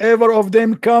chromosome? Whoever of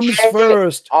them comes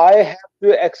first. I have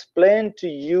to explain to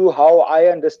you how I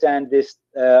understand this.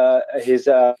 His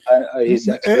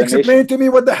explanation. Explain to me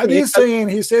what the hadith is saying.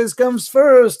 He says comes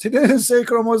first. He didn't say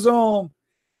chromosome.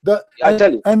 I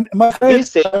tell you. And my friend,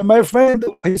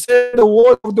 he said the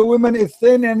word of the women is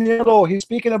thin and yellow. He's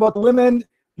speaking about women,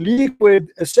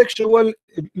 liquid, sexual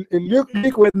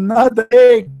liquid, not the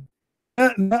egg.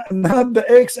 Not the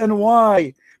X and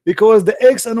Y. because the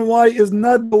X and Y is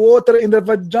not the water in the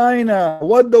vagina.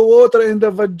 What the water in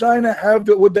the vagina have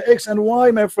to, with the X and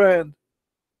Y, my friend?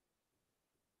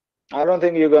 I don't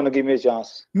think you're going to give me a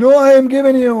chance. No, I am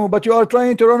giving you, but you are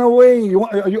trying to run away. You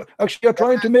actually are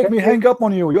trying to make me hang up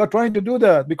on you. You are trying to do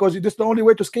that because this is the only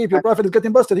way to escape. Your prophet is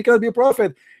getting busted. He cannot be a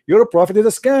prophet. Your prophet is a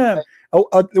scam.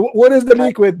 What is the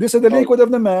liquid? This is the liquid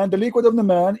of the man. The liquid of the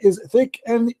man is thick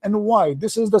and white.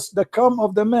 This is the cum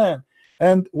of the man.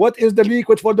 And what is the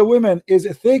liquid for the women is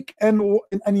thick and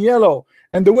yellow.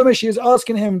 And the woman, she is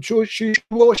asking him, should she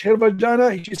wash her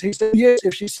vagina? He said yes,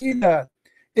 if she see that.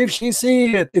 If she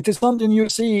see it, it is something you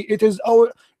see. It is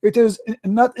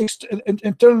not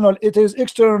internal, it is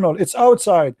external, it's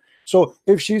outside. So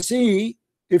if she see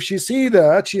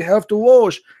that, she have to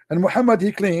wash. And Muhammad,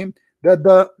 he claimed that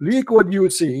the liquid you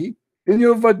see in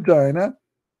your vagina,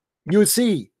 you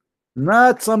see,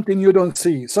 not something you don't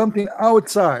see, something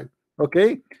outside.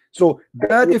 Okay, so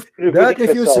if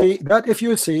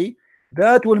you see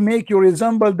that will make you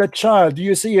resemble the child. Do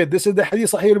you see it? This is the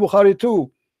hadith Sahih Bukhari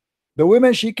too. The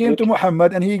woman, she came to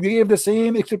Muhammad and he gave the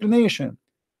same explanation.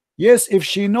 Yes, if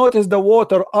she noticed the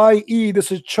water, i.e.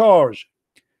 this is charge.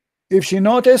 If she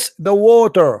noticed the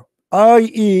water,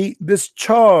 i.e. this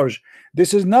charge,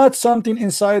 this is not something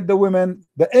inside the woman.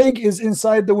 The egg is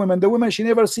inside the woman. The woman, she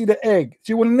never see the egg.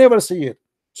 She will never see it.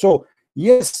 So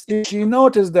yes, if she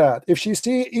noticed that, if she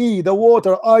see the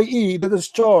water, i.e. the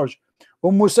discharge,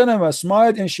 Salama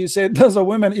smiled and she said, does a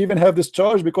woman even have this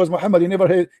charge? Because Muhammad,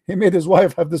 he made his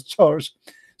wife have this charge.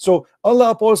 So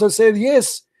Allah Apostle said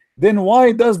yes. Then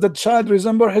why does the child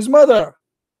resemble his mother?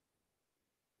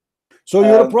 So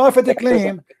your prophet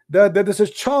claim that this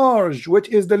is charge, which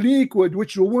is the liquid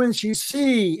which the woman she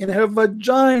see in her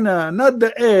vagina, not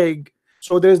the egg.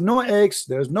 So there's no X,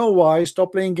 there's no Y.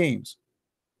 Stop playing games.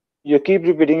 You keep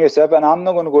repeating yourself, and I'm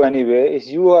not going to go anywhere. If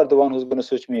you are the one who's going to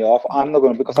switch me off, I'm not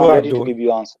going to, because I'm ready to give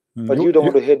you answer. But you don't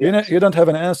want to hear the you don't have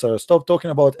an answer. Stop talking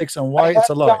about X and Y. It's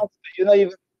a lie. You're not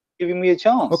even giving me a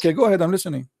chance. Okay, go ahead. I'm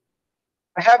listening.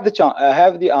 I have the chance. I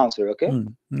have the answer. Okay. Okay.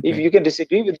 If you can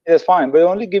disagree with me, that's fine. But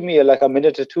only give me like a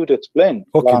minute or two to explain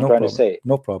what I'm trying to say.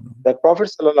 No problem. The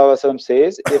Prophet ﷺ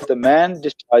says, if the man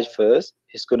discharge first,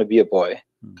 it's going to be a boy.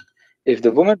 If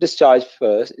the woman discharge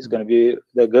first, it's going to be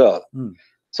the girl.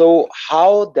 So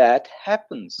how that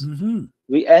happens?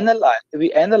 We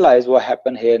analyze what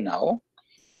happened here now.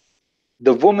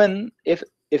 The woman, if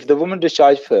the woman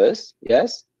discharge first,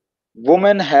 yes,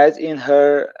 woman has in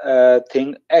her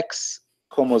thing X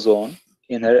chromosome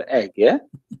in her egg, yeah.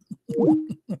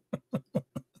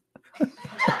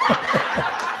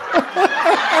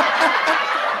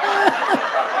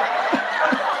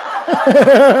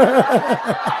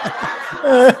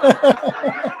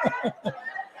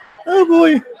 Oh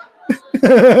boy.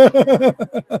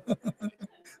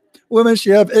 Women, she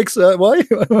have X, Y.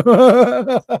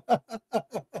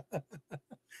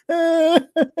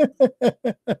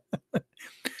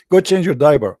 Go change your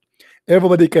diaper.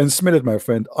 Everybody can smell it, my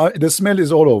friend. The smell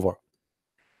is all over.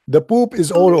 The poop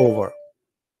is all over.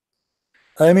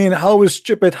 I mean, how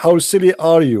stupid, how silly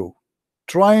are you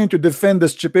trying to defend the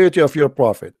stupidity of your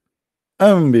prophet?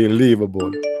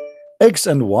 Unbelievable. X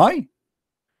and Y.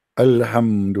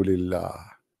 Alhamdulillah.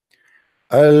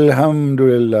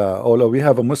 Alhamdulillah. Oh, we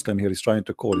have a Muslim here. He's trying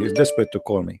to call. He's desperate to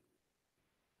call me.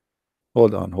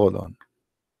 Hold on, hold on.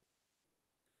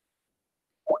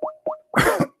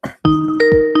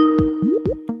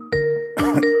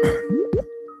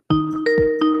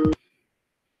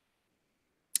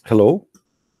 Hello?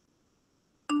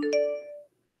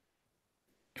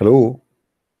 Hello?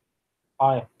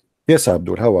 Hi. Yes,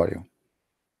 Abdul, how are you?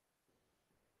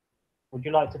 Would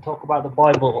you like to talk about the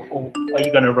Bible, or are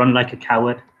you going to run like a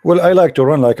coward? Well, I like to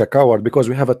run like a coward because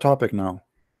we have a topic now.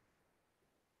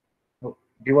 Do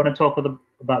you want to talk about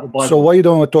the Bible? So why you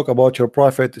don't want to talk about your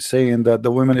prophet saying that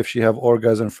the woman, if she have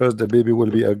orgasm first, the baby will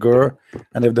be a girl,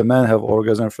 and if the man have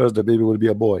orgasm first, the baby will be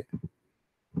a boy?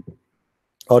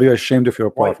 Are you ashamed of your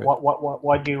prophet?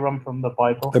 Why do you run from the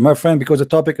Bible? My friend, because the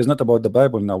topic is not about the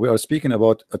Bible now. We are speaking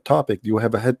about a topic. Do you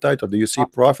have a head title? Do you see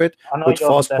prophet with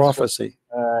false prophecy?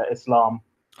 Islam.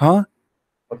 Huh?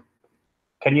 But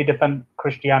can you defend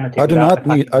Christianity? I do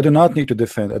not need to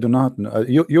defend. I do not.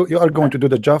 You are going to do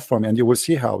the job for me, and you will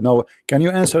see how. Now, can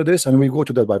you answer this, and we go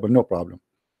to the Bible? No problem.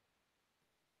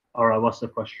 All right, what's the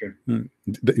question?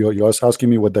 You're asking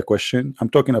me what the question? I'm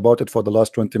talking about it for the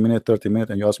last 20 minutes, 30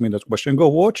 minutes, and you ask me that question. Go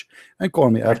watch and call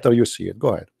me after you see it. Go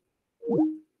ahead.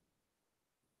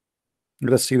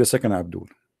 Let's see the second Abdul.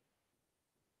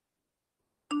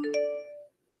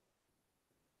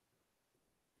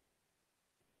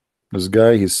 This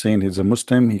guy, he's saying he's a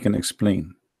Muslim, he can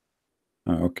explain.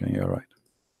 Okay, all right.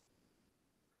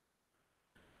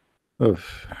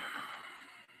 Oof.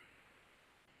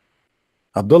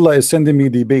 Abdullah is sending me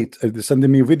debate,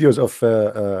 sending me videos of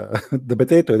the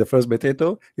potato, the first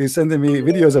potato. He's sending me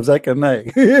videos of Zakir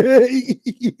Naik.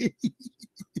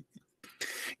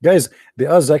 Guys, they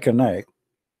ask Zakir Naik,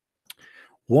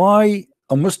 why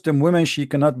a Muslim woman she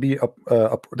cannot be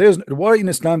there's why in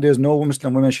Islam there's no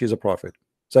Muslim woman she is a prophet.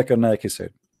 Zakir Naik, he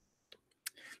said,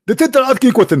 the title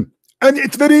asking question, and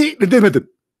it's very legitimate,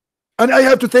 and I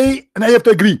have to say, and I have to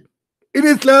agree, in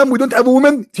Islam we don't have a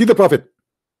woman she's the prophet.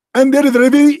 And there is a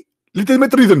very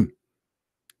legitimate reason.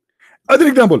 Other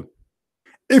example,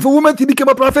 if a woman to become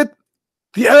a prophet,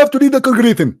 they have to lead the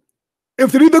congregation.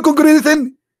 If they lead the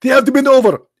congregation, they have to bend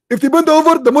over. If they bend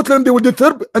over, the Muslim they will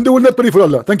disturb and they will not pray for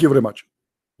Allah. Thank you very much.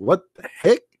 What the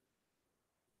heck?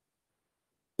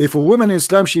 If a woman in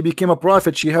Islam she became a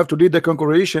prophet, she have to lead the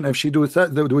congregation. If she do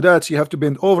that, she have to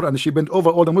bend over, and if she bend over,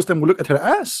 all the Muslim will look at her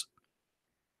ass.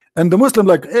 And the Muslim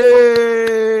like,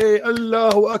 hey,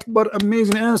 Allahu Akbar,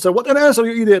 amazing answer. What an answer,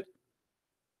 you idiot.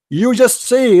 You just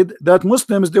said that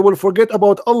Muslims, they will forget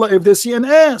about Allah if they see an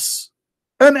ass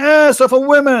of a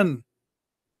woman.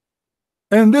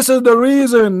 And this is the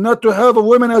reason not to have a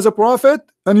woman as a prophet.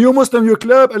 And you Muslim, you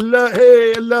clap, Allah,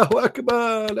 hey, Allahu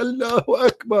Akbar, Allahu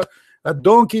Akbar. A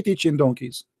donkey teaching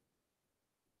donkeys.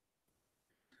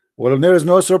 Well, there is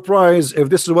no surprise if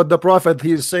this is what the prophet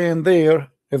he's saying there.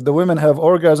 If the women have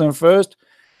orgasm first,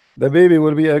 the baby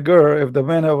will be a girl. If the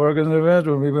men have orgasm first,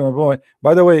 will be a boy.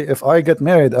 By the way, if I get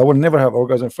married, I will never have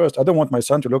orgasm first. I don't want my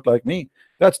son to look like me.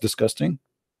 That's disgusting.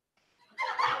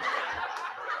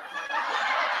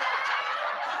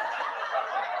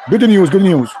 Good news, good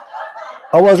news.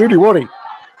 I was really worried.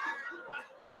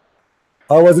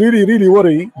 I was really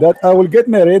worried that I will get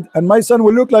married and my son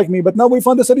will look like me. But now we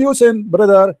found a solution,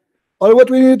 brother. All what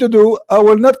we need to do, I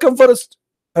will not come first.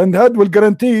 And that will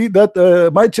guarantee that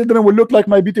my children will look like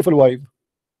my beautiful wife.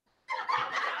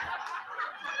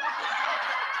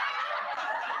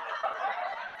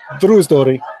 True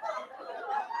story.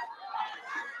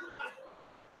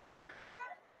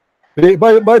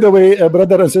 By the way,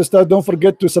 brother and sister, don't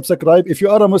forget to subscribe. If you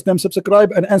are a Muslim,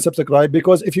 subscribe and unsubscribe,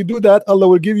 because if you do that, Allah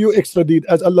will give you extra deed,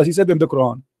 as Allah he said in the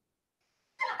Quran.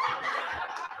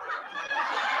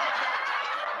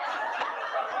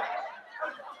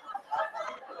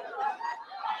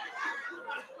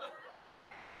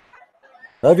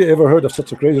 Have you ever heard of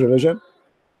such a crazy religion?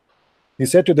 He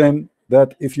said to them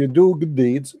that if you do good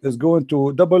deeds, it's going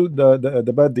to double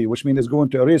the bad deed, which means it's going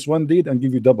to erase one deed and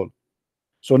give you double.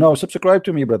 So now subscribe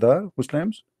to me, brother,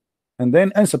 Muslims, and then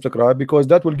unsubscribe, because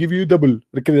that will give you double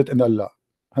the credit in Allah.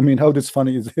 I mean, how this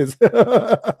funny is this?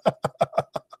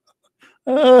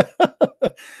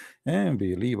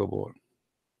 Unbelievable.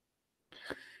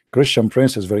 Christian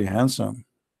Prince is very handsome.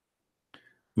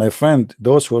 My friend,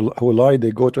 those who lie, they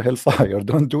go to hellfire.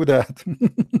 Don't do that.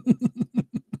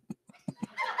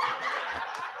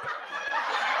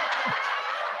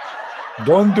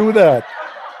 Don't do that.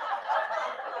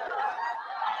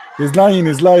 He's lying,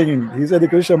 he's lying. He said the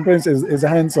Christian Prince is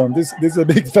handsome. This is a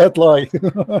big fat lie.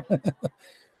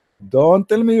 Don't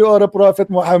tell me you are a Prophet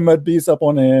Muhammad, peace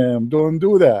upon him. Don't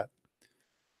do that.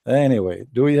 Anyway,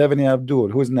 do we have any Abdul?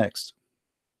 Who's next?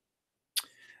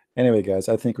 Anyway, guys,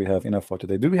 I think we have enough for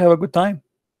today. Did we have a good time?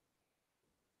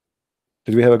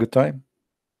 Did we have a good time?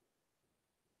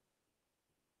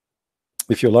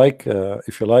 If you like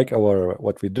our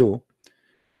what we do,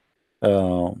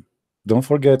 don't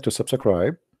forget to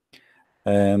subscribe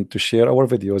and to share our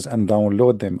videos and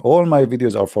download them. All my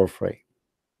videos are for free.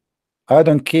 I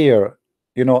don't care.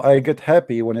 You know, I get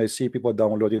happy when I see people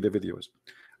downloading the videos.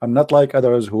 I'm not like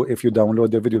others who, if you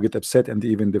download the video, get upset and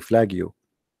even they flag you.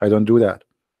 I don't do that.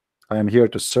 I am here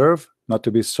to serve, not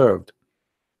to be served.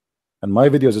 And my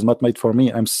videos is not made for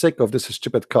me. I'm sick of this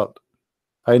stupid cult.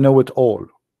 I know it all.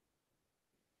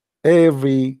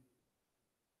 Every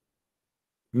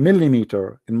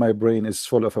millimeter in my brain is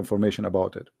full of information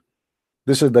about it.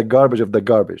 This is the garbage of the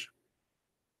garbage.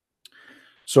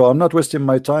 So I'm not wasting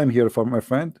my time here for my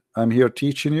friend. I'm here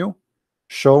teaching you,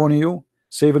 showing you,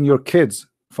 saving your kids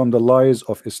from the lies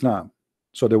of Islam,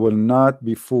 so they will not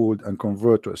be fooled and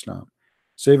convert to Islam.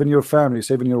 Saving your family,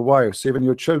 saving your wife, saving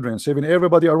your children, saving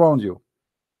everybody around you.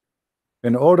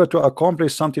 In order to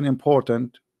accomplish something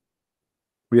important,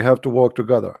 we have to work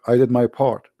together. I did my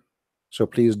part, so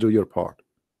please do your part.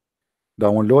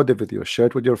 Download the video, share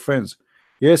it with your friends.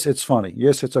 Yes, it's funny.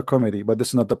 Yes, it's a comedy, but this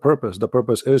is not the purpose. The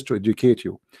purpose is to educate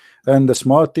you. And the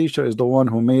smart teacher is the one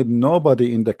who made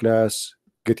nobody in the class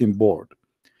getting bored.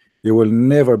 You will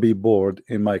never be bored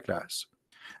in my class.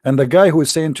 And the guy who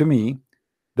is saying to me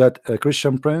that a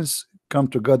Christian Prince come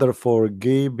together for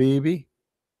gay baby,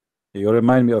 You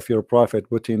remind me of your prophet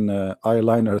putting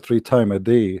eyeliner 3 times a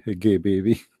day, gay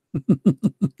baby.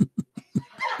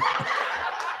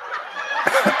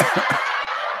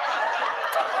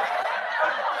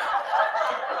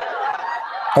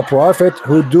 A prophet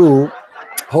who do,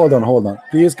 hold on,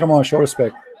 please, come on, show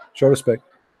respect, show respect.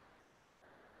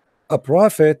 A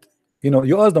prophet, you know,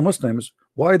 you ask the Muslims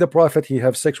why the prophet he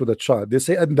have sex with a child. They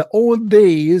say in the old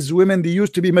days women, they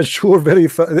used to be mature very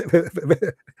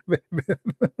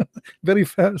very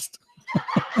fast.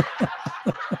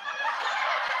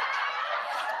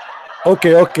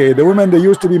 Okay, the women, they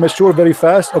used to be mature very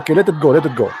fast. Okay, let it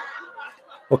go.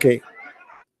 Okay,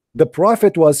 the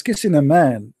prophet was kissing a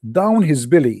man down his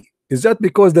belly. Is that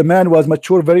because the man was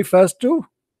mature very fast too?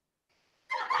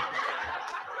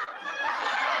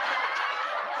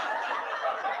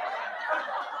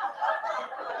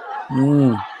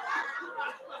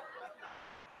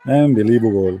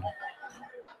 Unbelievable.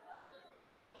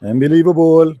 I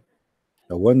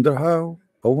wonder how,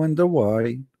 I wonder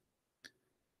why.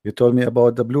 You told me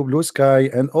about the blue sky,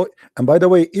 and oh, and by the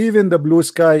way, even the blue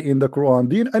sky in the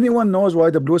Quran. Anyone knows why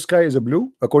the blue sky is a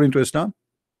blue according to Islam?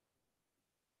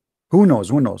 Who knows?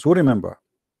 Who remember?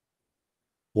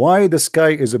 Why the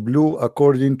sky is a blue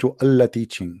according to Allah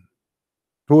teaching?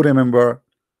 Who remember?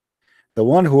 The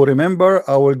one who remember,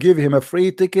 I will give him a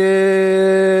free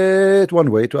ticket one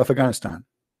way to Afghanistan.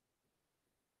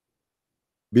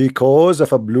 Because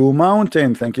of a blue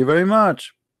mountain. Thank you very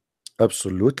much.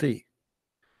 Absolutely.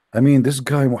 I mean, this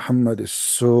guy Muhammad is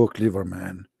so clever,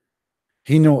 man.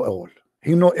 He know all.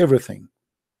 He know everything.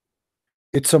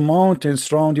 It's a mountain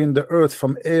surrounding the earth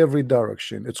from every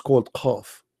direction. It's called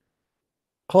Qaf.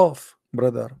 Qaf,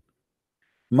 brother.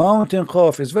 Mountain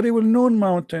Qaf is very well known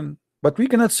mountain, but we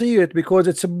cannot see it because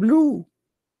it's a blue.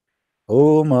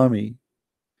 Oh, mommy.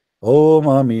 Oh,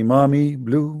 mommy, mommy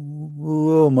blue.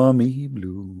 Oh, mommy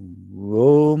blue.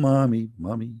 Oh, mommy,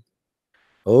 mommy.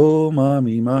 Oh,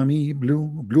 mommy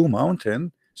blue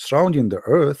mountain surrounding the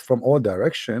earth from all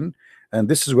direction, and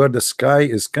this is where the sky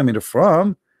is coming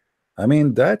from. I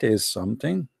mean, that is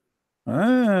something.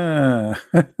 What?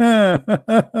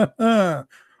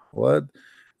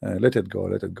 Let it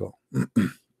go.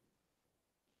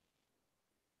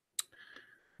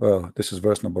 Well, this is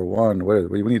verse number 1. Where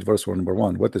we need verse number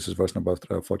 1. What? This is verse number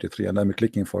 43, and I'm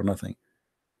clicking for nothing.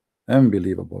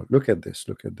 Unbelievable. Look at this.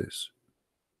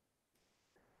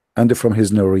 And from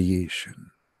his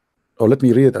narration, or let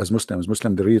me read it as Muslims.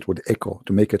 Muslim, they read it with echo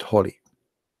to make it holy.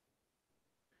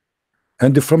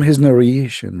 And from his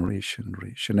narration,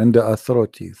 and the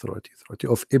authority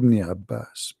of Ibn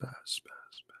Abbas,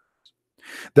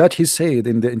 that he said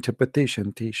in the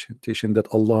interpretation that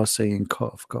Allah saying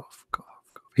Kaf.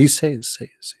 He says,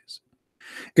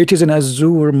 it is an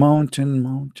azure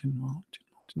mountain,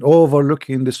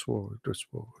 overlooking this world.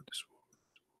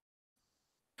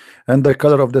 And the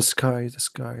color of the sky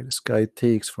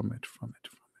takes from it.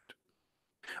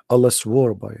 Allah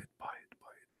swore by it.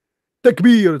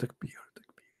 Takbir.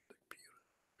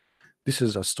 This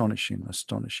is astonishing.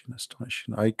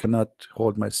 I cannot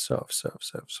hold myself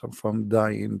from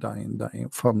dying,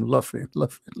 from laughing.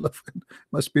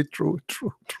 Must be true.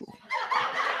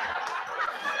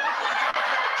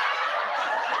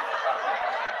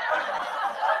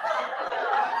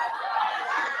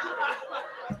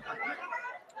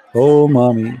 Oh,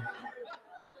 mommy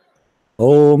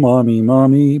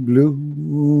blue.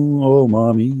 Oh,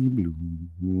 mommy blue.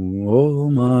 Oh,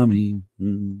 mommy.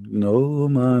 No,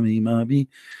 mommy.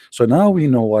 So now we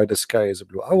know why the sky is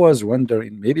blue. I was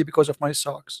wondering, maybe because of my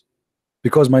socks,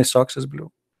 because my socks is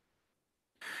blue.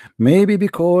 Maybe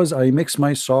because I mix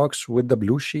my socks with the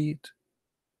blue sheet.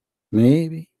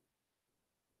 Maybe.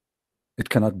 It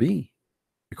cannot be,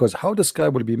 because how the sky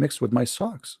will be mixed with my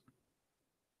socks?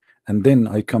 And then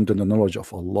I come to the knowledge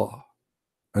of Allah,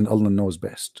 and Allah knows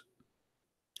best.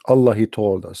 Allah, he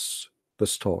told us the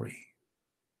story.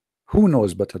 Who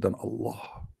knows better than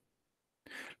Allah?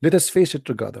 Let us face it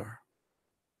together.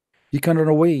 You can run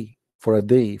away for a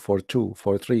day, for 2,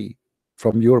 for 3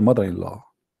 from your mother-in-law,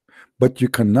 but you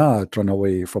cannot run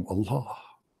away from Allah.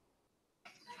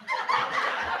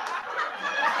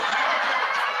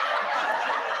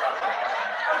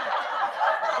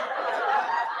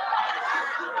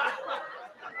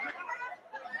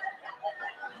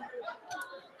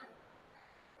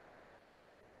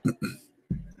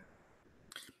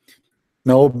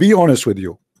 Now, be honest with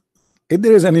you. If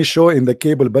there is any show in the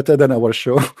cable better than our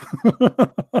show,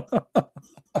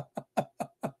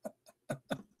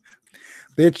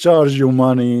 they charge you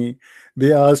money,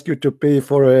 They ask you to pay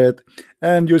for it,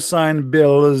 and you sign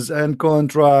bills and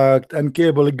contract, and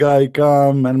cable guy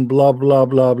come and blah blah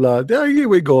blah blah. There, here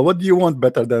we go. What do you want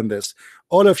better than this?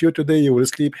 All of you today, you will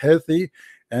sleep healthy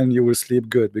and you will sleep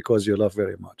good because you love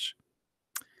very much.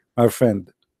 My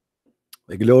friend,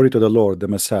 glory to the Lord, the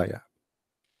Messiah.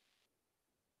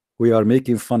 We are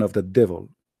making fun of the devil,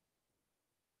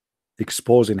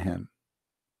 exposing him.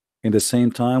 In the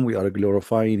same time, we are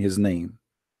glorifying his name.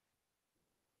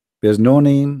 There's no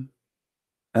name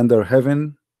under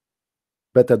heaven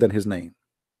better than his name.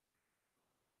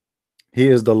 He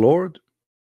is the Lord,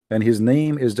 and his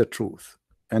name is the truth,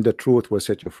 and the truth will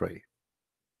set you free.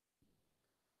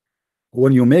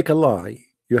 When you make a lie,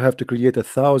 you have to create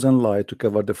 1,000 lies to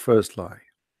cover the first lie.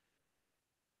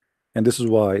 And this is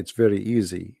why it's very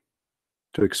easy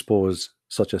to expose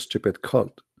such a stupid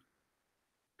cult.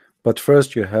 But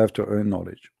first you have to earn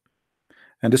knowledge.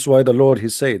 And this is why the Lord, he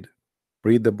said,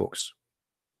 read the books.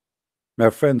 My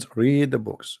friends, read the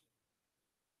books.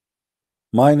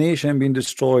 My nation being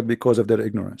destroyed because of their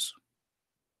ignorance,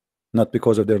 not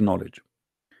because of their knowledge.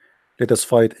 Let us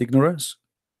fight ignorance,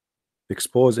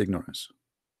 expose ignorance,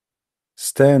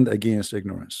 stand against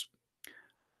ignorance.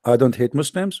 I don't hate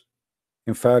Muslims.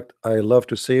 In fact, I love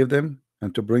to save them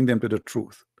and to bring them to the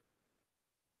truth,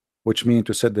 which means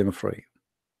to set them free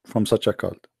from such a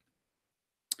cult.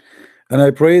 And I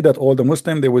pray that all the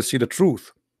Muslims, they will see the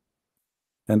truth,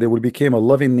 and they will become a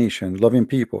loving nation, loving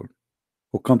people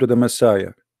who come to the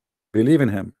Messiah, believe in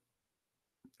him,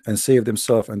 and save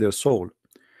themselves and their soul,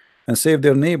 and save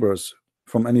their neighbors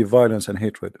from any violence and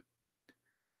hatred.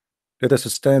 Let us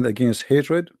stand against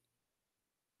hatred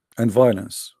and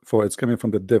violence, for it's coming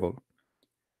from the devil.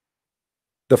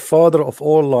 The father of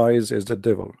all lies is the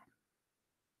devil.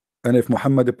 And if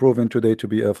Muhammad is proven today to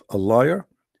be a liar,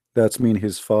 that means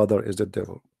his father is the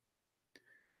devil.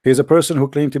 He's a person who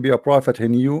claimed to be a prophet. He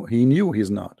knew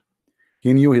he's not.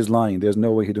 He knew he's lying. There's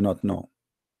no way he do not know.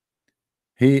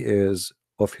 He is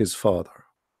of his father.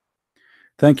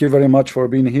 Thank you very much for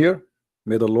being here.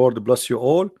 May the Lord bless you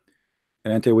all.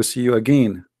 And until we see you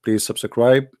again, please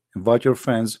subscribe, invite your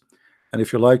friends. And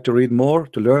if you like to read more,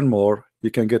 to learn more, you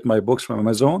can get my books from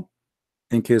Amazon,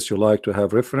 in case you like to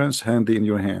have reference handy in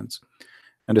your hands.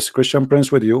 And this Christian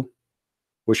Prince with you,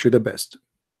 wish you the best.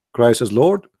 Christ is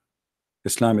Lord,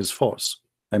 Islam is false.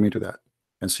 I mean to that.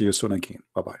 And see you soon again.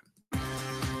 Bye-bye.